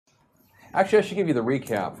Actually, I should give you the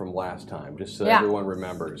recap from last time, just so everyone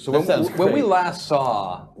remembers. So when we last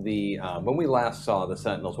saw the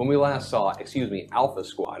Sentinels, Alpha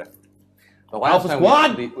Squad. The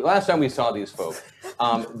last time we saw these folk,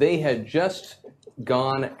 they had just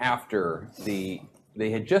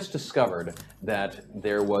discovered that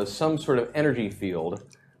there was some sort of energy field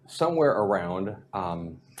somewhere around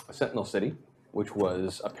Sentinel City, which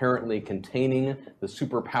was apparently containing the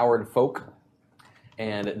superpowered folk.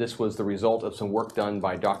 And this was the result of some work done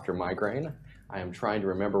by Dr. Migraine. I am trying to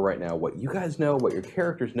remember right now what you guys know, what your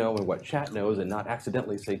characters know, and what chat knows, and not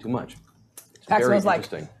accidentally say too much. It's very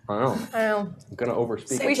interesting. I know. I'm going to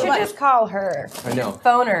overspeak. So we should just call her. I know.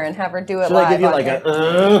 Phone her and have her do it should live. I give you like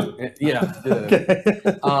a... Yeah.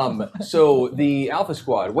 So the Alpha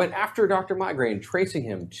Squad went after Dr. Migraine, tracing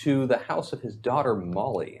him to the house of his daughter,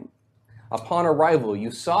 Molly. Upon arrival, you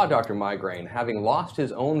saw Dr. Migraine, having lost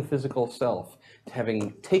his own physical self,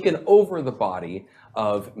 having taken over the body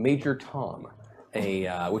of Major Tom,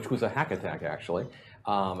 which was a hack attack, actually.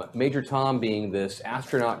 Major Tom being this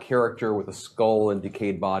astronaut character with a skull and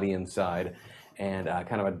decayed body inside, and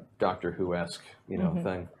kind of a Doctor Who-esque,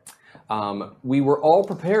 thing. We were all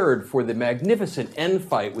prepared for the magnificent end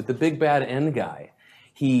fight with the big bad end guy.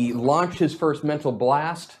 He launched his first mental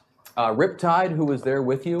blast. Riptide, who was there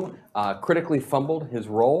with you, critically fumbled his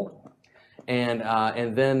roll, and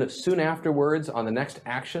then soon afterwards, on the next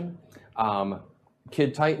action,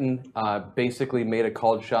 Kid Titan basically made a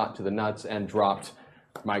called shot to the nuts and dropped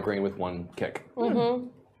Migraine with one kick,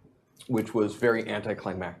 which was very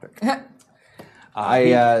anticlimactic.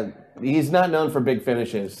 He's not known for big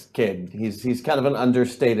finishes, Kid. He's kind of an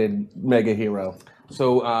understated mega hero.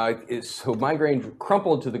 So Migraine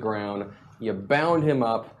crumpled to the ground. You bound him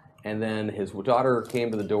up. And then his daughter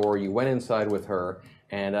came to the door. You went inside with her,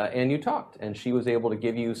 and you talked. And she was able to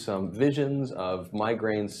give you some visions of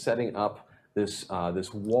Migraine setting up this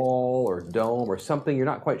wall or dome or something. You're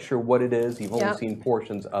not quite sure what it is. You've only seen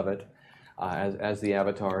portions of it as the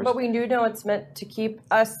avatars. But we do know it's meant to keep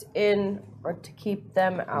us in or to keep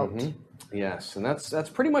them out. Yes, and that's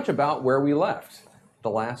pretty much about where we left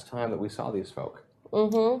the last time that we saw these folk.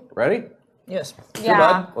 Ready? Yes.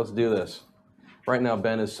 Yeah. Let's do this. Right now,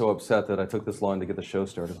 Ben is so upset that I took this long to get the show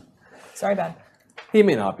started. Sorry, Ben. He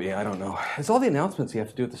may not be. I don't know. It's all the announcements you have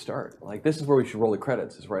to do at the start. Like, this is where we should roll the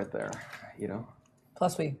credits, is right there,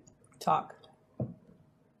 Plus, we talk.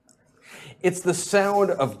 It's the sound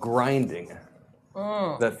of grinding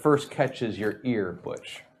that first catches your ear,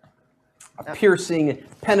 Butch. A piercing,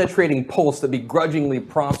 penetrating pulse that begrudgingly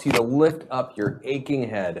prompts you to lift up your aching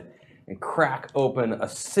head and crack open a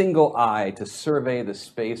single eye to survey the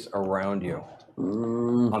space around you.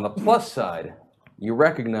 On the plus side, you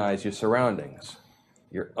recognize your surroundings,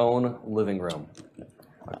 your own living room.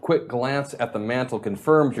 A quick glance at the mantle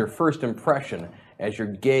confirms your first impression as your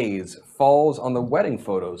gaze falls on the wedding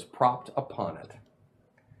photos propped upon it.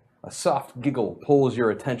 A soft giggle pulls your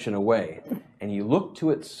attention away, and you look to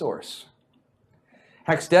its source.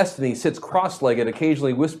 Hex Destiny sits cross-legged,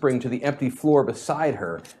 occasionally whispering to the empty floor beside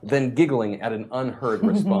her, then giggling at an unheard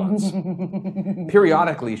response.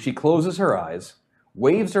 Periodically, she closes her eyes,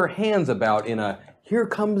 waves her hands about in a "here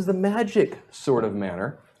comes the magic" sort of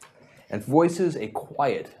manner, and voices a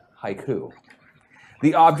quiet haiku.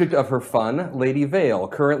 The object of her fun, Lady Vale,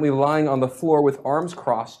 currently lying on the floor with arms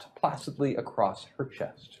crossed placidly across her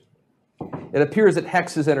chest. It appears that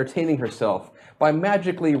Hex is entertaining herself by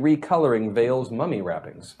magically recoloring Vale's mummy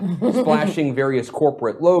wrappings, splashing various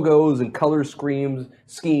corporate logos and color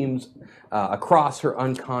schemes across her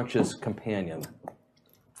unconscious companion.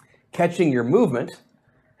 Catching your movement,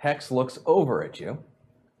 Hex looks over at you.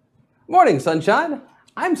 "Morning, sunshine.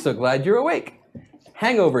 I'm so glad you're awake.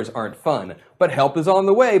 Hangovers aren't fun, but help is on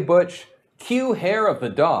the way, Butch. Cue hair of the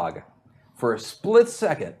dog." For a split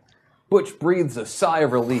second, Butch breathes a sigh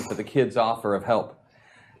of relief at the kid's offer of help.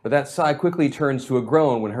 But that sigh quickly turns to a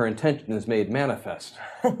groan when her intention is made manifest.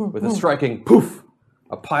 With a striking poof,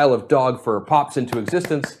 a pile of dog fur pops into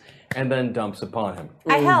existence and then dumps upon him.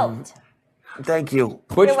 I helped. Thank you.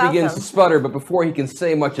 Butch begins to sputter, but before he can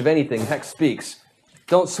say much of anything, Hex speaks.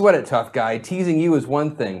 "Don't sweat it, tough guy. Teasing you is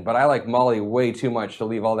one thing, but I like Molly way too much to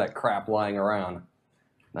leave all that crap lying around."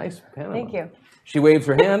 Nice Panama. Thank you. She waves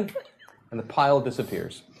her hand, and the pile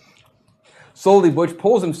disappears. Slowly, Butch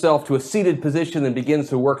pulls himself to a seated position and begins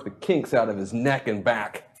to work the kinks out of his neck and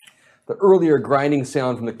back. The earlier grinding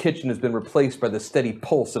sound from the kitchen has been replaced by the steady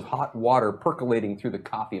pulse of hot water percolating through the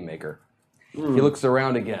coffee maker. He looks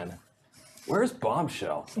around again. "Where's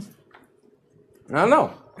Bombshell?" "I don't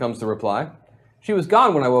know," comes the reply. "She was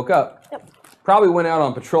gone when I woke up. Probably went out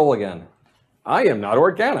on patrol again." "I am not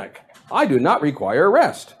organic. I do not require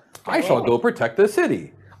rest. I shall go protect the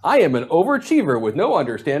city. I am an overachiever with no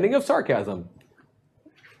understanding of sarcasm.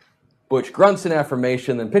 Butch grunts in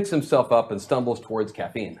affirmation, then picks himself up and stumbles towards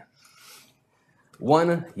caffeine.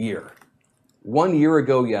 1 year. 1 year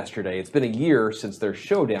ago yesterday, it's been a year since their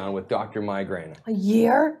showdown with Dr. Migraine, A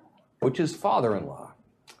year? Butch's father-in-law,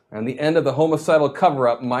 and the end of the homicidal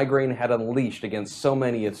cover-up Migraine had unleashed against so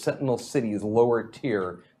many of Sentinel City's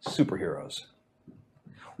lower-tier superheroes.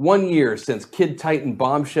 1 year since Kid Titan,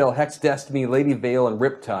 Bombshell, Hex Destiny, Lady Vale, and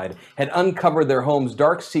Riptide had uncovered their home's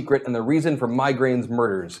dark secret and the reason for Migraine's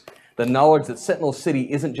murders, the knowledge that Sentinel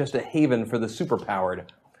City isn't just a haven for the superpowered,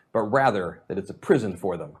 but rather that it's a prison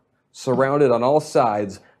for them, surrounded on all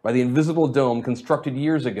sides by the invisible dome constructed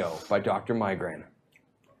years ago by Dr. Migraine.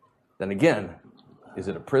 Then again, is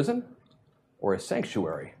it a prison or a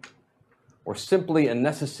sanctuary, or simply a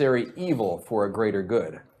necessary evil for a greater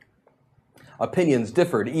good? Opinions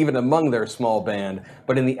differed even among their small band,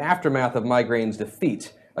 but in the aftermath of Migraine's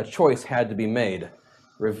defeat, a choice had to be made.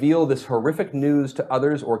 Reveal this horrific news to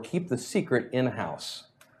others or keep the secret in-house.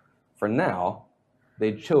 For now,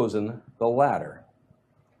 they'd chosen the latter,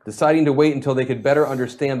 deciding to wait until they could better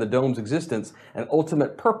understand the dome's existence and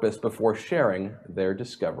ultimate purpose before sharing their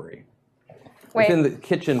discovery. Wait. Within the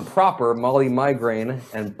kitchen proper, Molly Migraine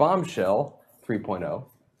and Bombshell 3.0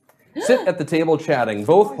 sit at the table chatting.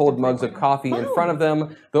 Both hold mugs of coffee in front of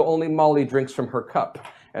them, though only Molly drinks from her cup.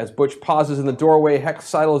 As Butch pauses in the doorway, Hex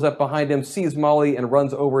sidles up behind him, sees Molly, and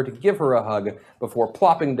runs over to give her a hug before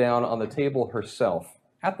plopping down on the table herself.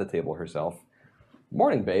 At the table herself.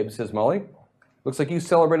 Morning, babe, says Molly. Looks like you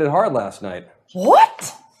celebrated hard last night.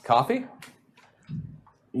 What? Coffee?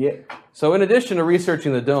 Yeah. So in addition to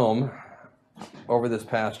researching the dome over this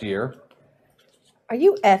past year, Are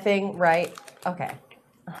you effing right? Okay.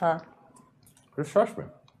 just trust me.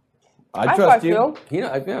 I trust you.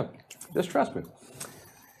 Yeah, just trust me.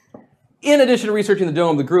 In addition to researching the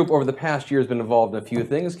dome, the group over the past year has been involved in a few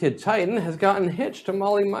things. Kid Titan has gotten hitched to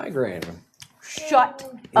Molly Migraine. Shut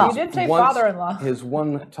You up. did say Once father-in-law. His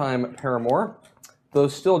one-time paramour, though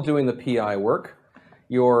still doing the PI work.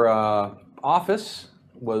 Your office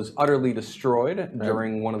was utterly destroyed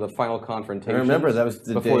during one of the final confrontations. I remember that was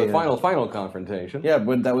the before day the final confrontation. Yeah,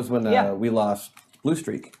 but that was when Yeah. we lost Blue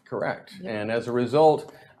Streak. Correct. And as a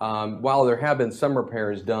result, while there have been some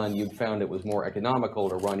repairs done, you've found it was more economical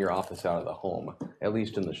to run your office out of the home, at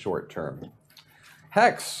least in the short term.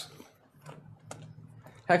 Hex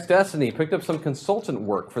Destiny picked up some consultant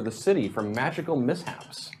work for the city for magical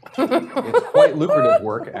mishaps. It's quite lucrative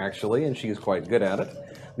work, actually, and she's quite good at it.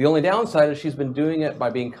 The only downside is she's been doing it by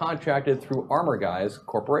being contracted through Armor Guys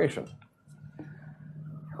Corporation.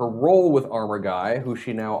 Her role with Armor Guy, who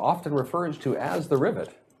she now often refers to as the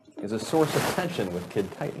Rivet, is a source of tension with Kid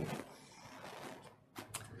Titan.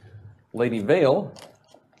 Lady Vale,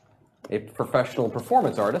 a professional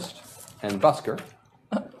performance artist and busker.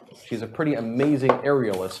 She's a pretty amazing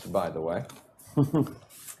aerialist, by the way.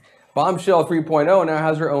 Bombshell 3.0 now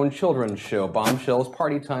has her own children's show, Bombshell's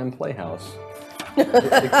Party Time Playhouse.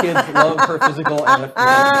 The kids love her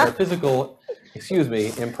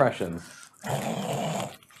impressions.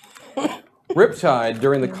 Riptide,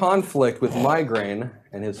 during the conflict with Migraine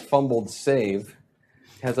and his fumbled save,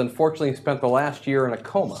 has unfortunately spent the last year in a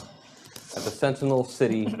coma at the Sentinel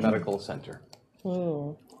City Medical Center.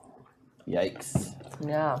 Yikes.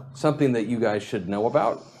 Yeah. Something that you guys should know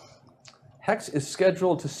about. Hex is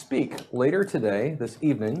scheduled to speak later today, this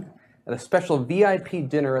evening, at a special VIP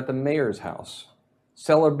dinner at the mayor's house,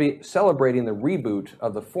 celebrating the reboot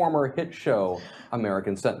of the former hit show,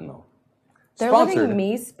 American Sentinel. They're letting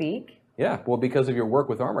me speak? Yeah, well, because of your work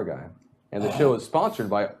with Armor Guy. And the show is sponsored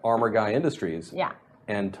by Armor Guy Industries. Yeah.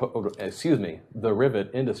 And, the Rivet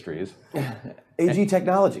Industries. AG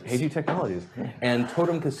Technologies. AG Technologies. And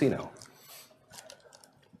Totem Casino.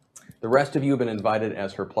 The rest of you have been invited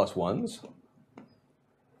as her plus ones.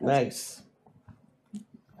 Nice.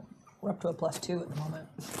 We're up to a +2 at the moment.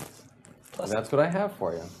 And that's what I have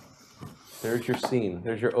for you. There's your scene.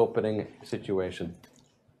 There's your opening situation.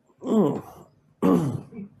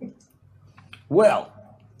 Well,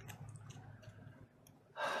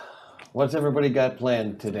 what's everybody got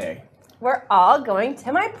planned today? We're all going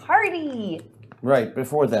to my party. Right,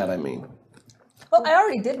 before that, I mean. Well, I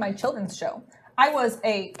already did my children's show. I was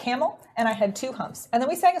a camel, and I had 2 humps. And then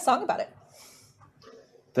we sang a song about it.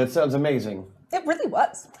 That sounds amazing. It really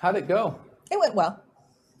was. How'd it go? It went well.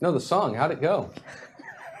 No, the song. How'd it go?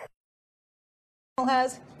 Camel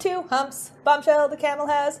has 2 humps. Bombshell the camel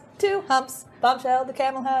has 2 humps. Bombshell the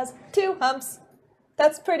camel has 2 humps.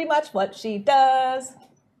 That's pretty much what she does.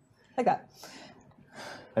 I got it.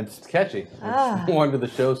 It's catchy. No wonder the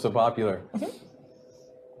show's so popular.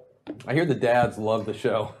 I hear the dads love the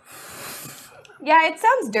show. Yeah, it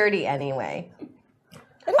sounds dirty anyway.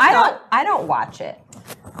 It is not. I don't watch it.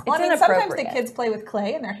 Well, It's sometimes the inappropriate. kids play with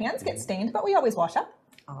clay and their hands get stained, but we always wash up.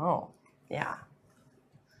 Oh, yeah.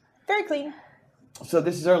 Very clean. So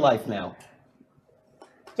this is our life now.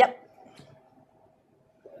 Yep.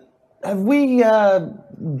 Have we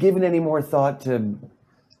given any more thought to,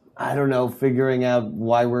 I don't know, figuring out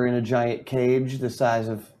why we're in a giant cage the size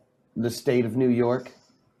of the state of New York?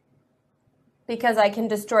 Because I can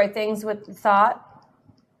destroy things with thought.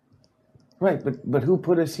 Right, but who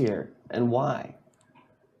put us here and why?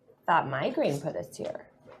 Thought Migraine put us here.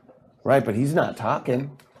 Right, but he's not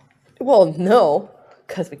talking. Well, no,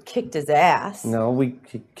 because we kicked his ass. No, we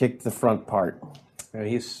kicked the front part. Yeah,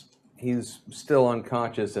 he's still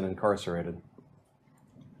unconscious and incarcerated.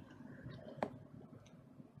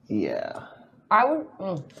 Yeah. I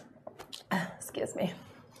would. Excuse me.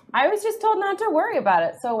 I was just told not to worry about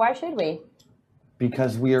it, so why should we?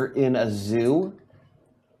 Because we're in a zoo,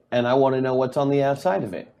 and I want to know what's on the outside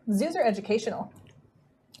of it. Zoos are educational.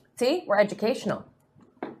 See, we're educational.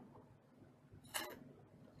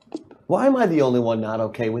 Why am I the only one not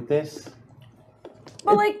okay with this?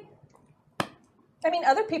 But like, I mean,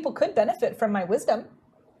 other people could benefit from my wisdom.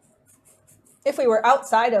 If we were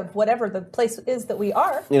outside of whatever the place is that we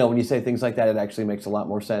are. You know, when you say things like that, it actually makes a lot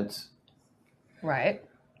more sense. right?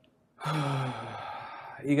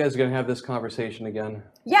 You guys are gonna have this conversation again?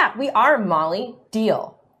 Yeah, we are Molly.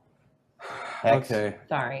 Deal. Hex. Okay.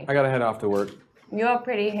 Sorry. I gotta head off to work. You have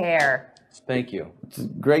pretty hair. Thank you. It's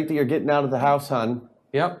great that you're getting out of the house, hon.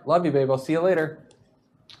 Yep, love you, babe. I'll see you later.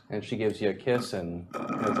 And she gives you a kiss and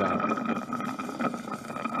heads out.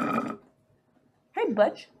 Hey,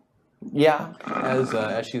 Butch. Yeah.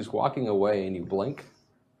 As she's walking away and you blink,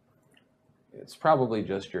 it's probably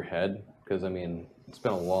just your head, because I mean, it's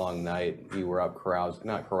been a long night. You were up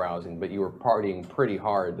not carousing, but you were partying pretty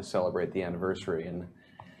hard to celebrate the anniversary. And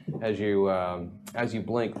as you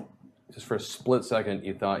blink, just for a split second,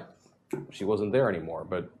 you thought she wasn't there anymore.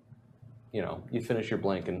 But you know, you finish your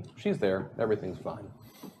blink and she's there. Everything's fine.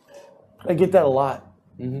 I get that a lot.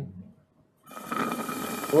 Mm-hmm.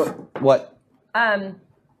 What?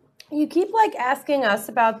 You keep like asking us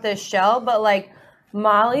about this shell, but like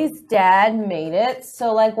Molly's dad made it,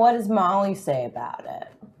 so like what does Molly say about it?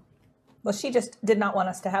 Well, she just did not want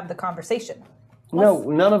us to have the conversation. No,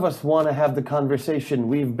 none of us want to have the conversation.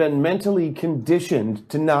 We've been mentally conditioned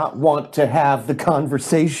to not want to have the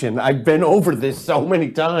conversation. I've been over this so many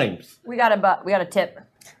times. We got a tip.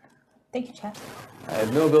 Thank you, Chad. I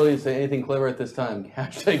have no ability to say anything clever at this time.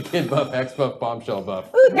 Hashtag kid buff, X buff, bombshell buff.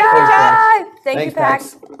 Yay! Thank you, Thanks,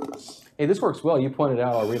 Pax. Hey, this works well. You pointed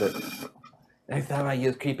out. I'll read it. Next time I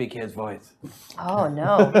use creepy kid's voice. Oh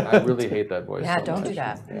no. I really hate that voice. Yeah, so don't much. do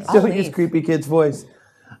that. Yeah. I'll Don't use leave. creepy kid's voice.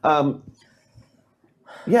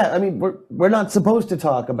 Yeah, I mean, we're not supposed to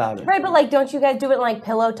talk about it. Right, but like, don't you guys do it in like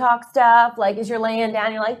pillow talk stuff? Like, as you're laying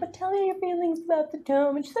down, you're like, "But tell me your feelings about the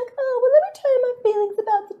dome," and she's like, "Oh, well, let me tell you my feelings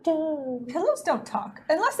about the dome." Pillows don't talk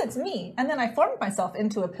unless it's me, and then I formed myself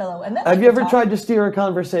into a pillow. And then Have you ever tried to steer a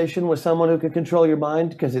conversation with someone who can control your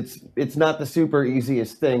mind? Because it's not the super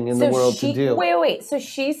easiest thing in the world to do. Wait. So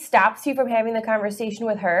she stops you from having the conversation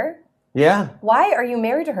with her? Yeah. Why are you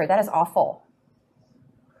married to her? That is awful.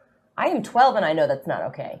 I am 12 and I know that's not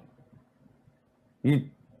okay. You're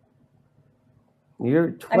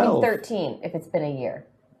 12. I mean 13 if it's been a year.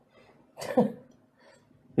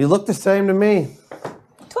 You look the same to me.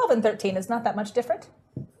 12 and 13 is not that much different.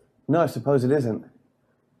 No, I suppose it isn't.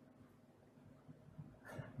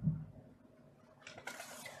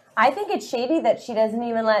 I think it's shady that she doesn't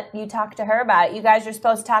even let you talk to her about it. You guys are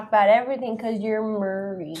supposed to talk about everything because you're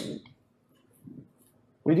married.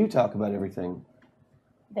 We do talk about everything.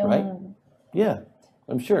 Then- Right? Yeah,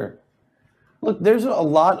 I'm sure. Look, there's a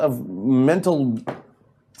lot of mental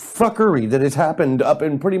fuckery that has happened up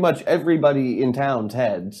in pretty much everybody in town's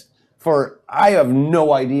heads for I have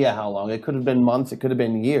no idea how long. It could have been months, it could have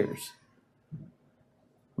been years.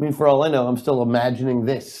 I mean, for all I know, I'm still imagining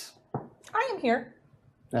this. I am here.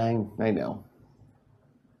 I know.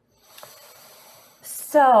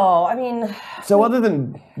 So, I mean, So other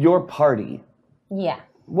than your party, yeah.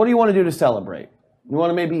 what do you want to do to celebrate? You want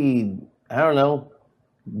to maybe, I don't know,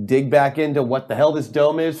 dig back into what the hell this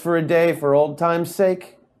dome is for a day for old time's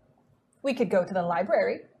sake? We could go to the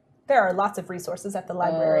library. There are lots of resources at the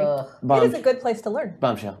library. Bomb- It is a good place to learn.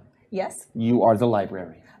 Bombshell, Yes. you are the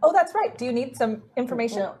library. Oh, that's right. Do you need some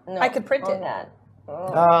information? No, I could print it. That.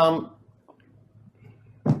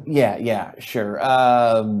 Yeah, sure.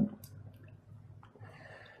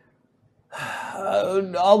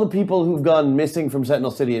 All the people who've gone missing from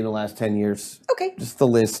Sentinel City in the last 10 years. Okay. Just the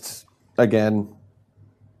list. Again.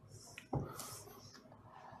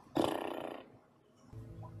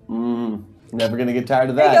 Never gonna get tired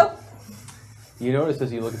of There that. you go. You notice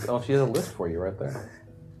as you look at, oh, she has a list for you right there.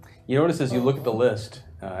 You notice as you look at the list,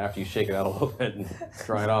 after you shake it out a little bit and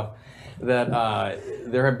dry it off, that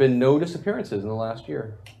there have been no disappearances in the last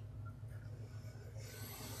year.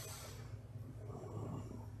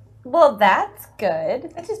 Well, that's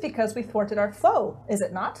good. That is because we thwarted our foe, is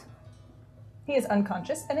it not? He is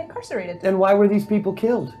unconscious and incarcerated. Then why were these people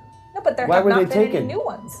killed? No, but there Why have were not they been taken? any new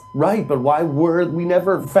ones. Right, but why were we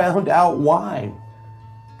never found out why?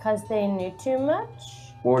 Because they knew too much.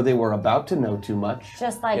 Or they were about to know too much.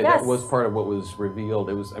 Just like Yeah, us. that was part of what was revealed.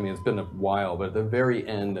 It was, I mean, it's been a while, but at the very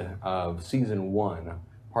end of season 1,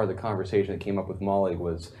 part of the conversation that came up with Molly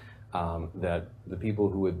was that the people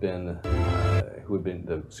who had been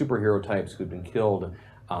the superhero types who had been killed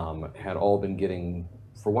had all been getting,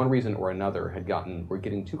 for one reason or another, were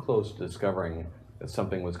getting too close to discovering that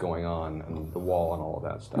something was going on the wall and all of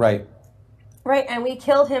that stuff. Right. Right, and we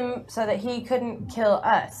killed him so that he couldn't kill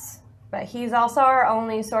us. But he's also our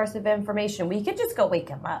only source of information. We could just go wake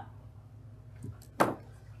him up.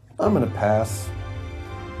 I'm gonna pass.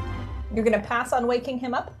 You're going to pass on waking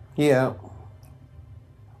him up? Yeah.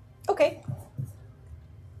 Okay.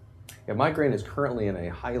 Yeah, Migraine is currently in a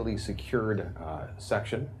highly secured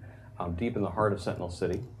section deep in the heart of Sentinel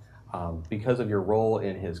City. Because of your role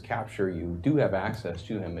in his capture, you do have access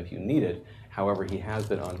to him if you need it. However, he has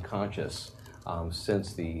been unconscious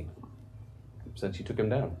since you took him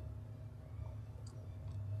down.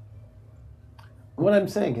 What I'm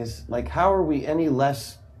saying is, like, how are we any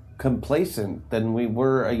less complacent than we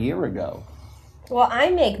were a year ago? Well, I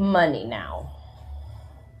make money now.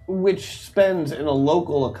 Which spends in a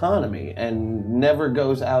local economy and never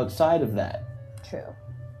goes outside of that. True.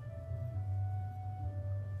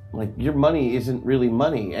 Like, your money isn't really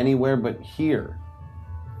money anywhere but here.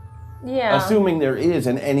 Yeah. Assuming there is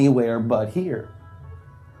an anywhere but here.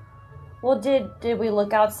 Well, did we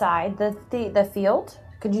look outside the field?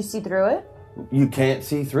 Could you see through it? You can't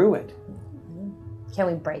see through it. Can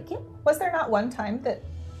we break it? Was there not one time that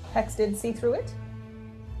Hex did see through it?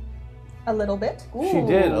 A little bit? She did a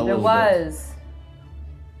There little bit. was.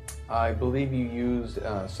 I believe you used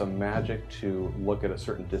some magic to look at a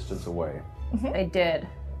certain distance away. I did.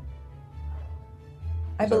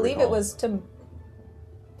 I As I believe it recall. was to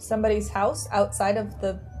somebody's house outside of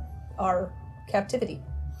our captivity.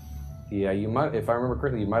 Yeah, you might, if I remember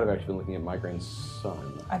correctly, you might have actually been looking at Migraine's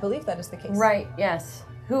son. I believe that is the case. Right, yes.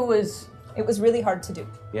 Who was... It was really hard to do.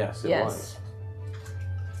 Yes, it Yes. was.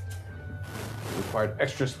 It required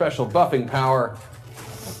extra special buffing power.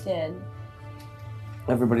 I did.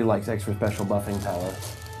 Everybody likes extra special buffing power.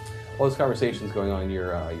 While this conversation's going on,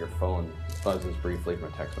 your phone buzzes briefly from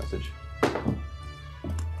a text message.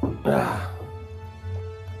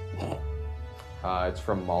 It's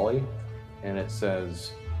from Molly, and it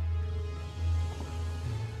says,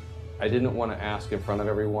 I didn't want to ask in front of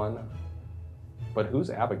everyone, but who's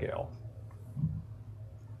Abigail?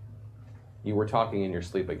 You were talking in your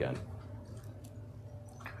sleep again.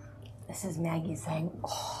 This is Maggie saying,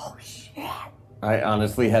 oh, shit. I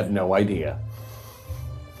honestly have no idea.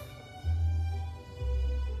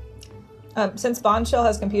 Since Bombshell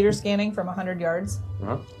has computer scanning from 100 yards,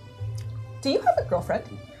 Uh-huh. do you have a girlfriend?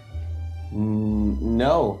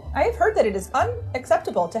 No. I have heard that it is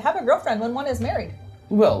unacceptable to have a girlfriend when one is married.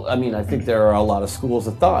 Well, I mean, I think there are a lot of schools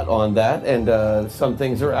of thought on that, and some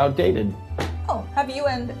things are outdated. Oh, have you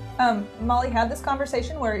and Molly had this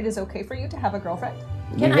conversation where it is okay for you to have a girlfriend?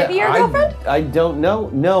 Can I be your girlfriend? I don't know.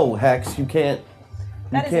 No, Hex, you can't.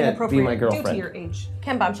 That is can't inappropriate be my due to girlfriend. your age.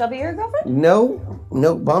 Can Bombshell be your girlfriend? No,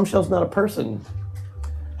 Bombshell's not a person.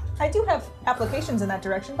 I do have applications in that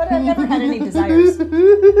direction, but I've never had any desires.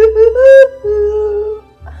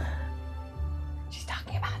 She's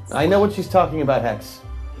talking about I know what she's talking about, Hex.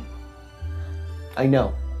 I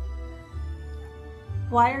know.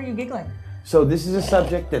 Why are you giggling? So this is a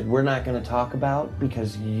subject that we're not going to talk about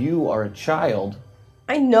because you are a child.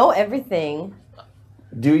 I know everything.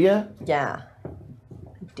 Do you? Yeah,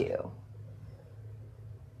 I do.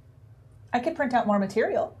 I could print out more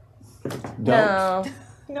material. Don't. No.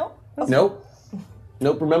 No? Nope.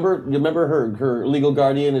 Nope. Remember her legal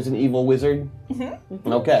guardian is an evil wizard?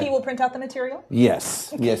 Mm-hmm. Okay. He will print out the material?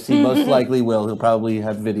 Yes. Yes, he most likely will. He'll probably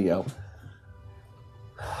have video.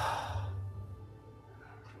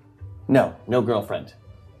 No girlfriend.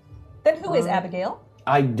 Then who is Abigail?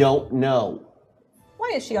 I don't know.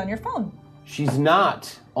 Why is she on your phone? She's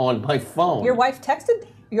not on my phone. Your wife texted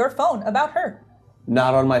your phone about her.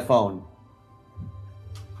 Not on my phone.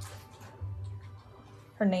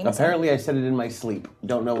 Her name is Apparently, I said it in my sleep.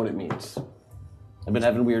 Don't know what it means. I've been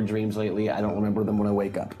having weird dreams lately. I don't remember them when I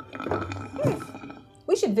wake up.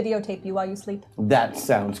 We should videotape you while you sleep. That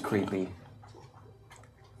sounds creepy.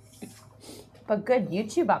 But good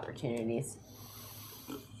YouTube opportunities.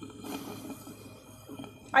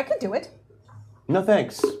 I could do it. No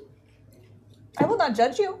thanks. I will not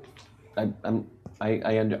judge you. I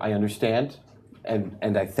understand,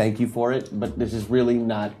 and I thank you for it. But this is really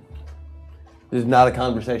not. This is not a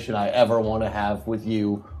conversation I ever want to have with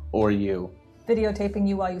you or you. Videotaping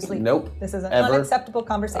you while you sleep. Nope. This is an Ever. unacceptable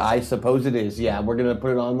conversation. I suppose it is. Yeah, we're gonna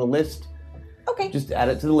put it on the list. Okay. Just add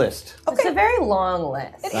it to the list. It's a very long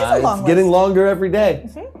list. It is a long It's getting list. longer every day.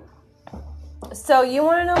 So you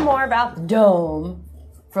want to know more about the dome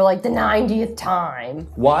for like the 90th time.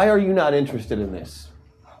 Why are you not interested in this?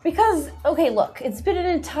 Because, okay, look, it's been an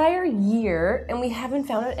entire year and we haven't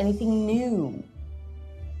found out anything new.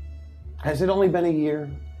 Has it only been a year?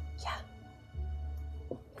 Yeah.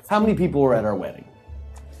 How many people were at our wedding?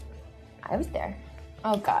 I was there.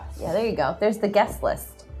 Oh, God. Yeah, there you go. There's the guest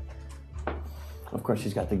list. Of course,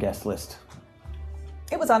 she's got the guest list.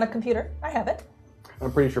 It was on a computer. I have it.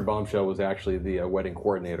 I'm pretty sure Bombshell was actually the wedding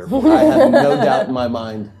coordinator. I have no doubt in my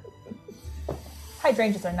mind.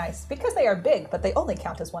 Hydrangeas are nice because they are big, but they only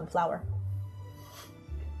count as one flower.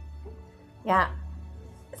 Yeah.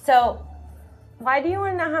 So, why do you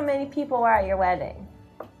want to know how many people were at your wedding?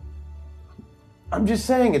 I'm just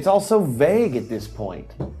saying, it's all so vague at this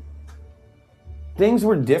point. Things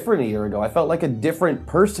were different a year ago. I felt like a different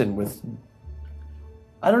person with...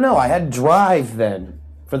 I don't know, I had drive then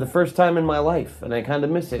for the first time in my life, and I kind of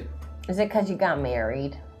miss it. Is it because you got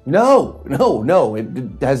married? No.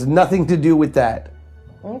 It has nothing to do with that.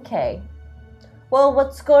 Okay. Well,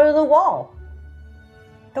 let's go to the wall.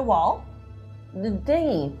 The wall. The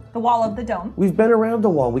thingy. The wall of the dome. We've been around the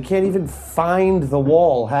wall. We can't even find the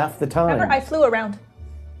wall half the time. Remember, I flew around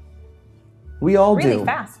We all really do.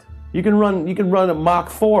 fast. You can run a Mach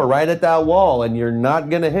 4 right at that wall, and you're not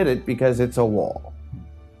gonna hit it because it's a wall.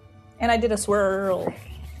 And I did a swirl.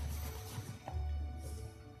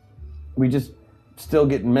 We just still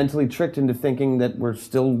get mentally tricked into thinking that we're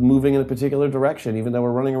still moving in a particular direction, even though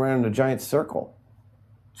we're running around in a giant circle.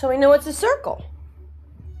 So we know it's a circle.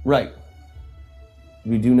 Right.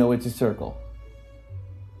 We do know it's a circle.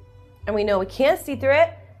 And we know we can't see through it,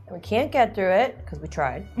 and we can't get through it, because we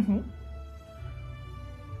tried.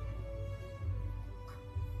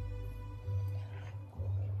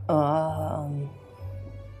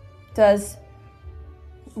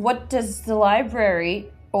 What does the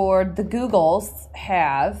library or the Googles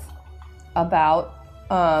have about,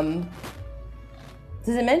 does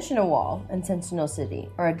it mention a wall in Sentinel City,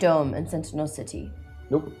 or a dome in Sentinel City?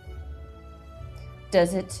 Nope.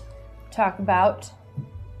 Does it talk about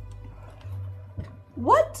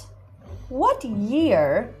what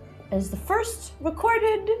year is the first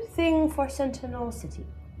recorded thing for Sentinel City?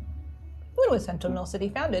 When was Sentinel City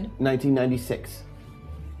founded? 1996.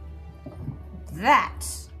 That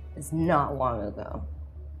is not long ago.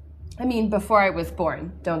 I mean, before I was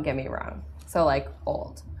born, don't get me wrong. So, like,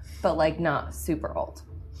 old. But, like, not super old.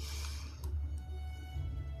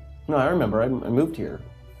 No, I remember. I moved here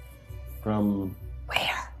from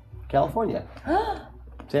Where? California,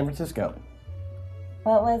 San Francisco.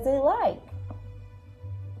 What was it like?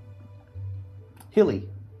 Hilly.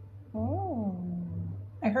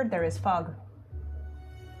 I heard there is fog.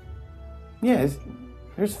 Yeah,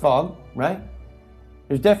 there's fog, right?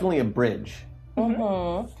 There's definitely a bridge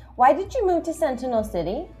Why did you move to Sentinel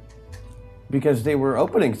City? because they were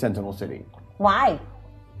opening Sentinel City Why?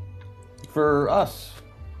 for us.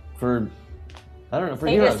 For, I don't know, for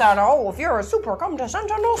They heroes. just thought, oh, if you're a super, come to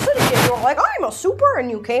Sentinel City. And you were like, I'm a super,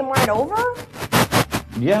 and you came right over?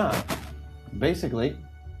 Yeah, basically.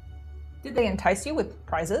 Did they entice you with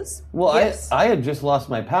prizes? Well, Yes. I had just lost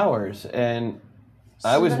my powers, and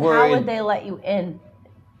I was Then worried. How would they let you in?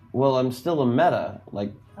 Well, I'm still a meta.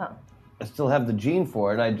 Like, Oh. I still have the gene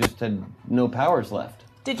for it. I just had no powers left.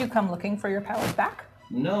 Did you come looking for your powers back?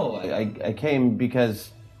 No, I came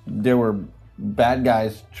because there were bad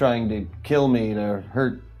guys trying to kill me to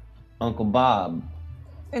hurt Uncle Bob.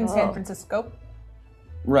 In San Francisco?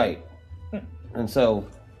 Right. And so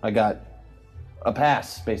I got a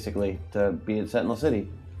pass, basically, to be in Sentinel City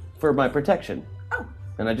for my protection. Oh.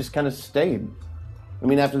 And I just kind of stayed. I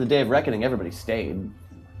mean, after the Day of Reckoning, everybody stayed.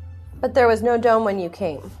 But there was no dome when you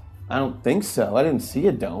came. I don't think so. I didn't see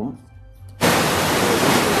a dome.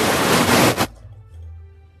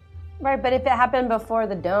 Right, but if it happened before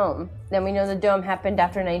the dome, then we know the dome happened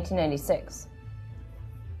after 1996.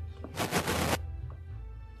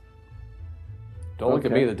 Don't look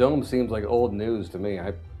at Okay. me. The dome seems like old news to me.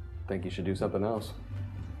 I think you should do something else.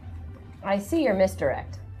 I see your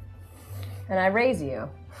misdirect. And I raise you.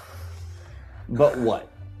 But what?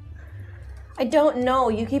 I don't know.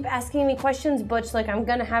 You keep asking me questions, Butch, like I'm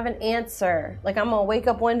gonna have an answer. Like I'm gonna wake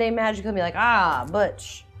up one day magically and be like,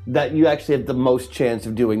 Butch. That you actually have the most chance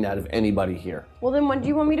of doing that of anybody here. Well, then what do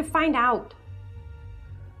you want me to find out?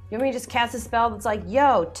 You want me to just cast a spell that's like,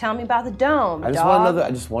 yo, tell me about the dome, I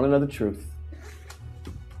just want to know the truth.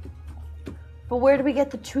 But where do we get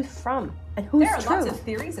the truth from? And who's There are truth? lots of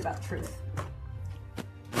theories about truth.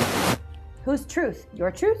 Whose truth? Your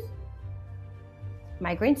truth?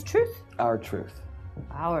 Migraine's truth? Our truth.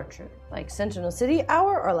 Our truth. Like Sentinel City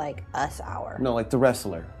hour or like us hour? No, like the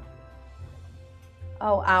wrestler.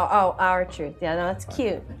 Oh, our truth. Yeah, no, that's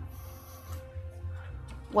cute.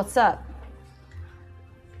 What's up?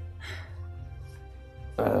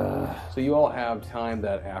 So you all have time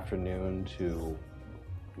that afternoon to,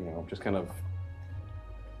 just kind of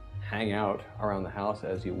hang out around the house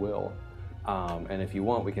as you will. And if you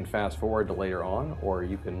want, we can fast forward to later on, or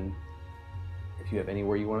you can, if you have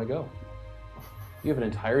anywhere you want to go. You have an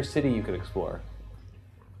entire city you could explore.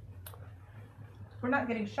 We're not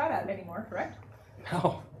getting shot at anymore, correct?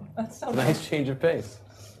 No, That's so nice change of pace.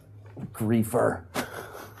 Griefer.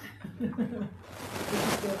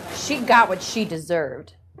 She got what she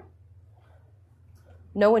deserved.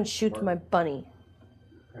 No one shoot my bunny.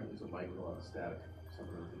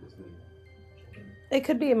 It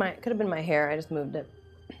could have been my hair. I just moved it.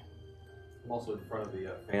 I'm also in front of the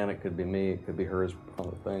fan. It could be me. It could be hers.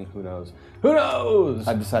 Other thing. Who knows? Who knows?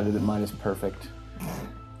 I've decided that mine is perfect.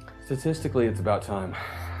 Statistically, it's about time.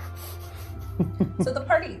 So the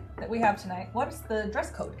party that we have tonight, what's the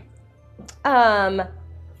dress code?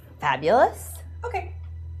 Fabulous. Okay.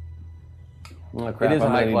 Oh, crap, It is I a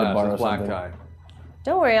might high need to class. borrow It's black something. tie.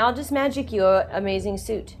 Don't worry, I'll just magic you an amazing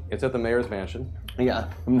suit. It's at the mayor's mansion. Yeah,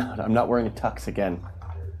 I'm not wearing a tux again.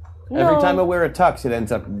 No. Every time I wear a tux, it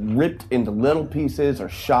ends up ripped into little pieces or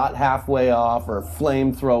shot halfway off or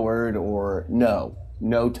flamethrowered or no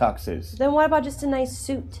tuxes. Then what about just a nice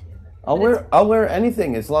suit? I'll wear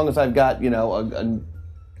anything as long as I've got,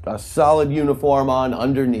 a solid uniform on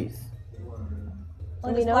underneath.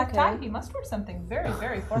 Well, this black tie, you must wear something very,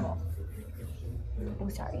 very formal. Oh,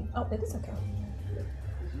 sorry. Oh, it is okay.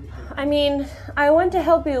 I mean, I want to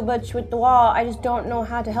help you, but with the wall, I just don't know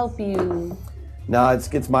how to help you. No,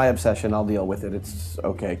 it's my obsession. I'll deal with it. It's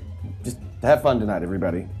okay. Just have fun tonight,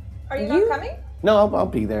 everybody. Are you not coming? No, I'll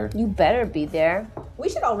be there. You better be there. We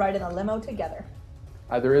should all ride in a limo together.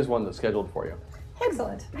 There is one that's scheduled for you.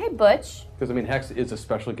 Excellent. Hey, Butch. Because, Hex is a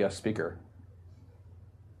special guest speaker.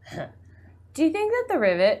 Do you think that the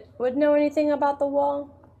Rivet would know anything about the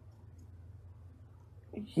wall?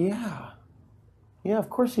 Yeah, of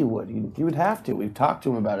course he would. He would have to. We've talked to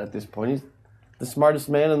him about it at this point. He's the smartest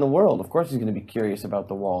man in the world. Of course he's going to be curious about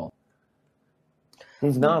the wall.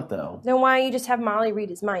 He's not, though. Then why don't you just have Molly read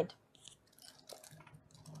his mind?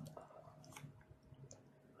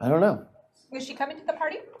 I don't know. Is she coming to the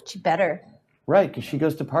party? She better. Right, because she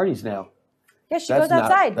goes to parties now. Yeah, she goes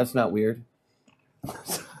outside. That's not weird.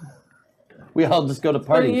 We all just go to Been a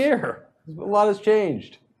parties. year. A lot has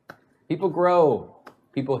changed. People grow.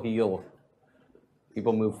 People heal.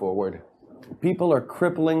 People move forward. People are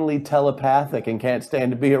cripplingly telepathic and can't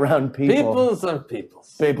stand to be around people. Peoples are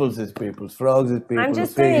peoples. Peoples is peoples. Frogs is peoples. I'm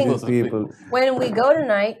just pigs saying- is people. When we go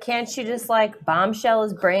tonight, can't she just like bombshell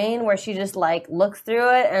his brain where she just like looks through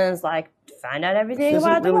it and is like, find out She everything doesn't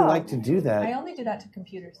about the really wall? like to do I that. only do that to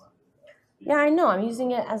computers. Yeah, I know. I'm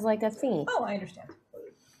using it as like a thing. Oh, I understand.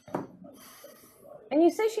 And you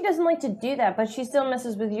say she doesn't like to do that, but she still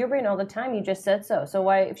messes with your brain all the time. You just said so. So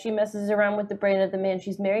why, if she messes around with the brain of the man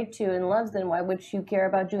she's married to and loves, then why would she care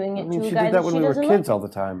about doing it I mean, to a she guy did that when she we were doesn't kids like? all the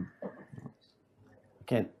time.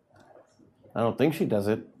 I don't think she does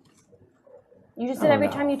it. You just said Oh, every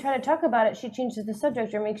no. time you try to talk about it, she changes the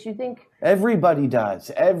subject or makes you think. Everybody does.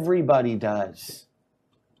 Everybody does.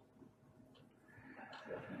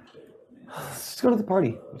 Let's go to the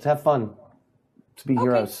party. Let's have fun. Let's be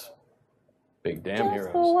heroes. Big damn Just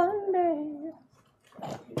heroes. for one day.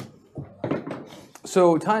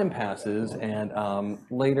 So time passes, and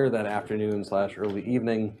later that afternoon / early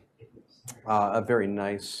evening, a very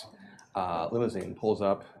nice limousine pulls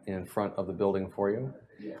up in front of the building for you.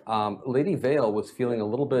 Lady Vale was feeling a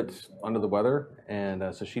little bit under the weather,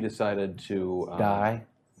 and so she decided to Die.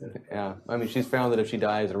 Yeah, she's found that if she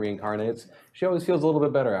dies and reincarnates, she always feels a little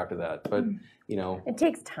bit better after that. But It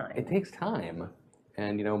takes time. it takes time,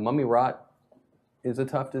 and mummy rot is a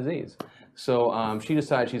tough disease. So she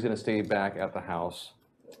decides she's going to stay back at the house,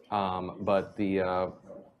 but the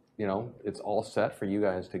it's all set for you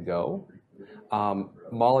guys to go.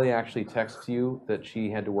 Molly actually texts you that she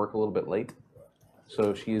had to work a little bit late,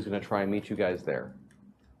 so she is going to try and meet you guys there.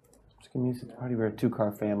 Just give me a party. We're a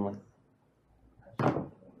 2-car family.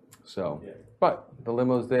 So, but the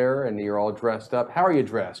limo's there, and you're all dressed up. How are you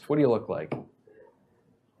dressed? What do you look like?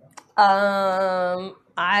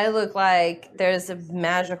 I look like there's a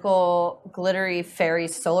magical, glittery fairy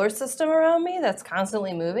solar system around me that's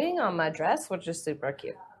constantly moving on my dress, which is super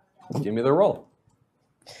cute. Give me the roll.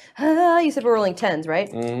 You said we're rolling 10s, right?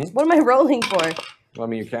 Mm-hmm. What am I rolling for? Well, I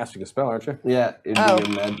mean, you're casting a spell, aren't you? Yeah,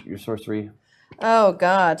 it'd be your sorcery. Oh,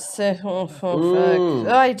 God. Fuck. Oh,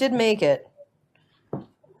 I did make it.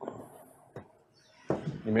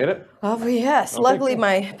 You made it? Oh, yes. Okay, Luckily, cool.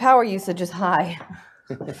 my power usage is high.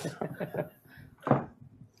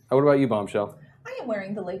 What about you, Bombshell? I am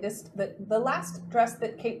wearing the last dress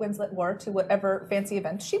that Kate Winslet wore to whatever fancy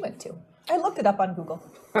event she went to. I looked it up on Google.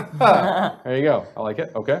 There you go. I like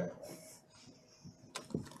it. Okay.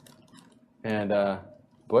 And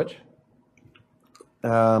Butch?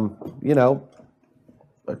 A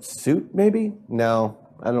suit maybe? No,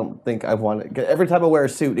 I don't think I want it. Every time I wear a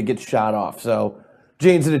suit, it gets shot off. So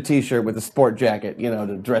jeans and a t-shirt with a sport jacket,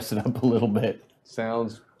 to dress it up a little bit.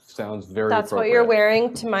 Sounds very That's what appropriate. you're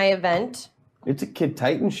wearing to my event. It's a Kid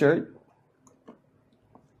Titan shirt.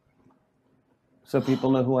 So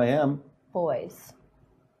people know who I am. Boys.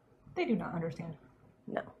 They do not understand.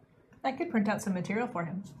 No. I could print out some material for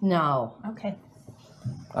him. No. Okay.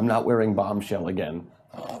 I'm not wearing Bombshell again.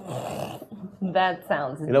 That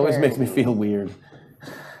sounds It always makes me feel weird.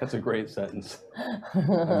 That's a great sentence.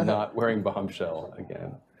 I'm not wearing Bombshell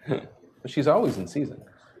again. But she's always in season.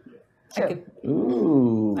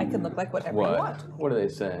 Ooh. I can look like whatever you What? want. What are they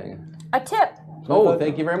saying? a tip. Oh,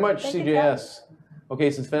 thank you very much, Thank you, CJS.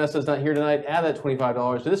 Okay, since Vanessa's not here tonight, add that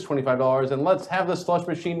 $25 to this $25, and let's have the slush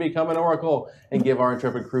machine become an oracle and give our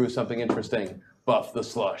intrepid crew something interesting. Buff the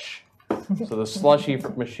slush. So the slushy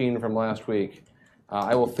machine from last week,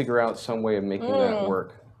 I will figure out some way of making that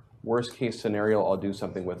work. Worst case scenario, I'll do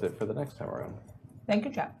something with it for the next time around. Thank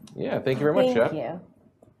you, Chap. Yeah, thank you very much, Jeff. Thank you.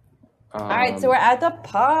 All right, so we're at the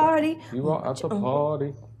party. You are at the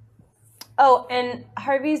party. Oh, and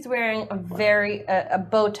Harvey's wearing a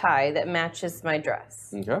bow tie that matches my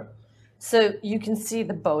dress. Okay. So you can see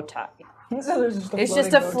the bow tie. So there's just It's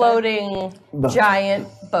just a floating giant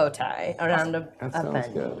bow tie around That a sounds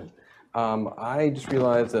bend. good. I just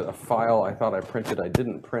realized that a file I thought I printed, I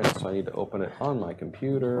didn't print, so I need to open it on my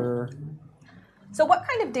computer. So what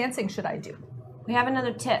kind of dancing should I do? We have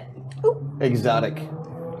another tip. Exotic.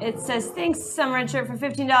 It says, thanks, Summer Red Shirt, for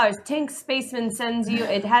 $15. Tank Spaceman sends you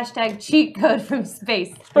a hashtag cheat code from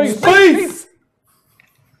space. Space!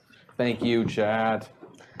 Thank you, chat.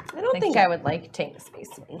 I don't think I would like Tank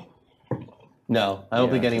Spaceman. No, I don't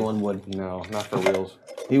think Yeah. anyone would. No, not for reals.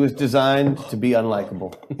 He was designed to be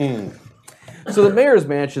unlikable. So the mayor's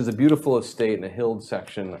mansion is a beautiful estate in a hilled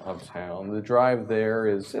section of town. The drive there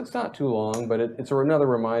it's not too long, but it's another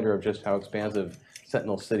reminder of just how expansive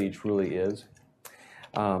Sentinel City truly is.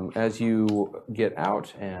 As you get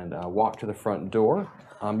out and walk to the front door,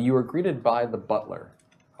 you are greeted by the butler,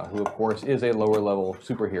 who of course is a lower level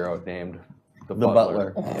superhero named the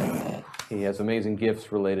Butler. He has amazing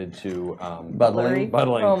gifts related to Buttling.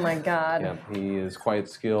 buttling. Oh my god. Yeah, he is quite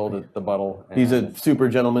skilled at the buttle. He's and- a super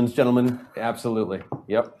gentleman's gentleman. Absolutely.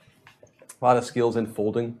 Yep. A lot of skills in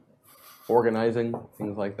folding, organizing,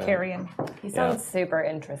 things like that. Carrying. He sounds super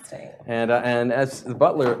interesting. And as the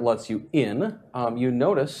butler lets you in, you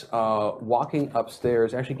notice walking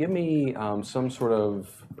upstairs. Actually, give me some sort of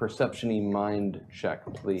perception-y mind check,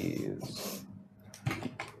 please.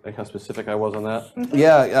 Like how specific I was on that.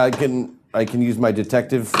 Yeah, I can use my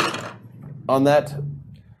detective on that.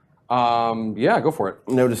 Yeah, go for it.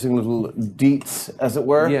 Noticing little deets, as it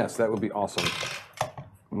were. Yes, that would be awesome.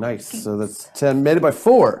 Nice. So that's 10. Made it by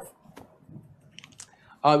 4.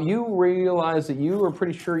 You realize that you are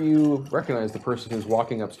pretty sure you recognize the person who's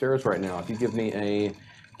walking upstairs right now. If you give me a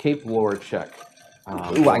cape lore check.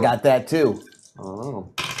 Ooh, I got that too. Oh.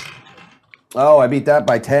 Oh, I beat that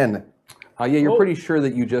by 10. Yeah, you're pretty sure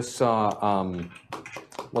that you just saw,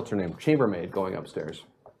 what's her name? Chambermaid going upstairs.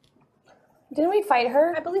 Didn't we fight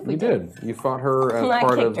her? I believe we You did. did. You fought her as I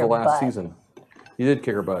part kicked of the her last butt. season. You did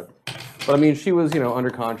kick her butt. But I mean, she was, under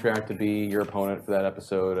contract to be your opponent for that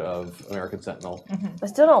episode of American Sentinel. I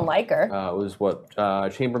still don't like her. It was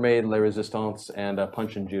Chambermaid, La Resistance, and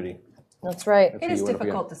Punch and Judy. That's right. It is you went up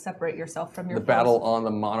difficult to separate yourself from your The battle on the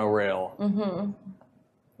monorail.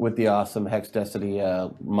 With the awesome Hex Destiny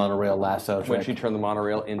monorail lasso When trick. she turned the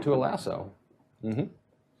monorail into a lasso.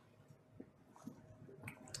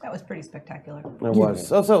 That was pretty spectacular. It was.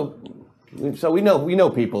 So we know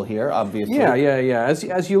people here, obviously. Yeah.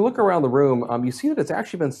 As you look around the room, you see that it's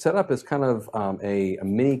actually been set up as kind of a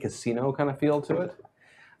mini casino kind of feel to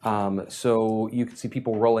it. So you can see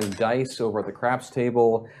people rolling dice over at the craps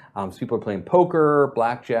table. So people are playing poker,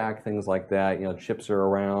 blackjack, things like that. You know, chips are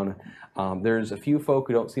around. There's a few folk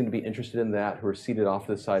who don't seem to be interested in that who are seated off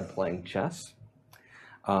to the side playing chess.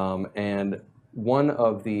 And one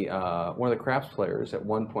of the craps players at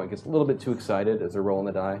one point gets a little bit too excited as they're rolling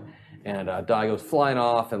the die, and a die goes flying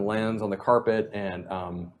off and lands on the carpet, and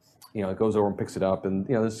it goes over and picks it up, and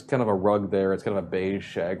there's kind of a rug there. It's kind of a beige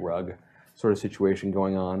shag rug sort of situation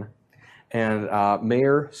going on, and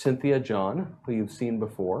Mayor Cynthia John, who you've seen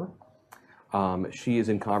before, she is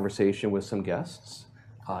in conversation with some guests.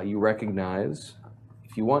 You recognize,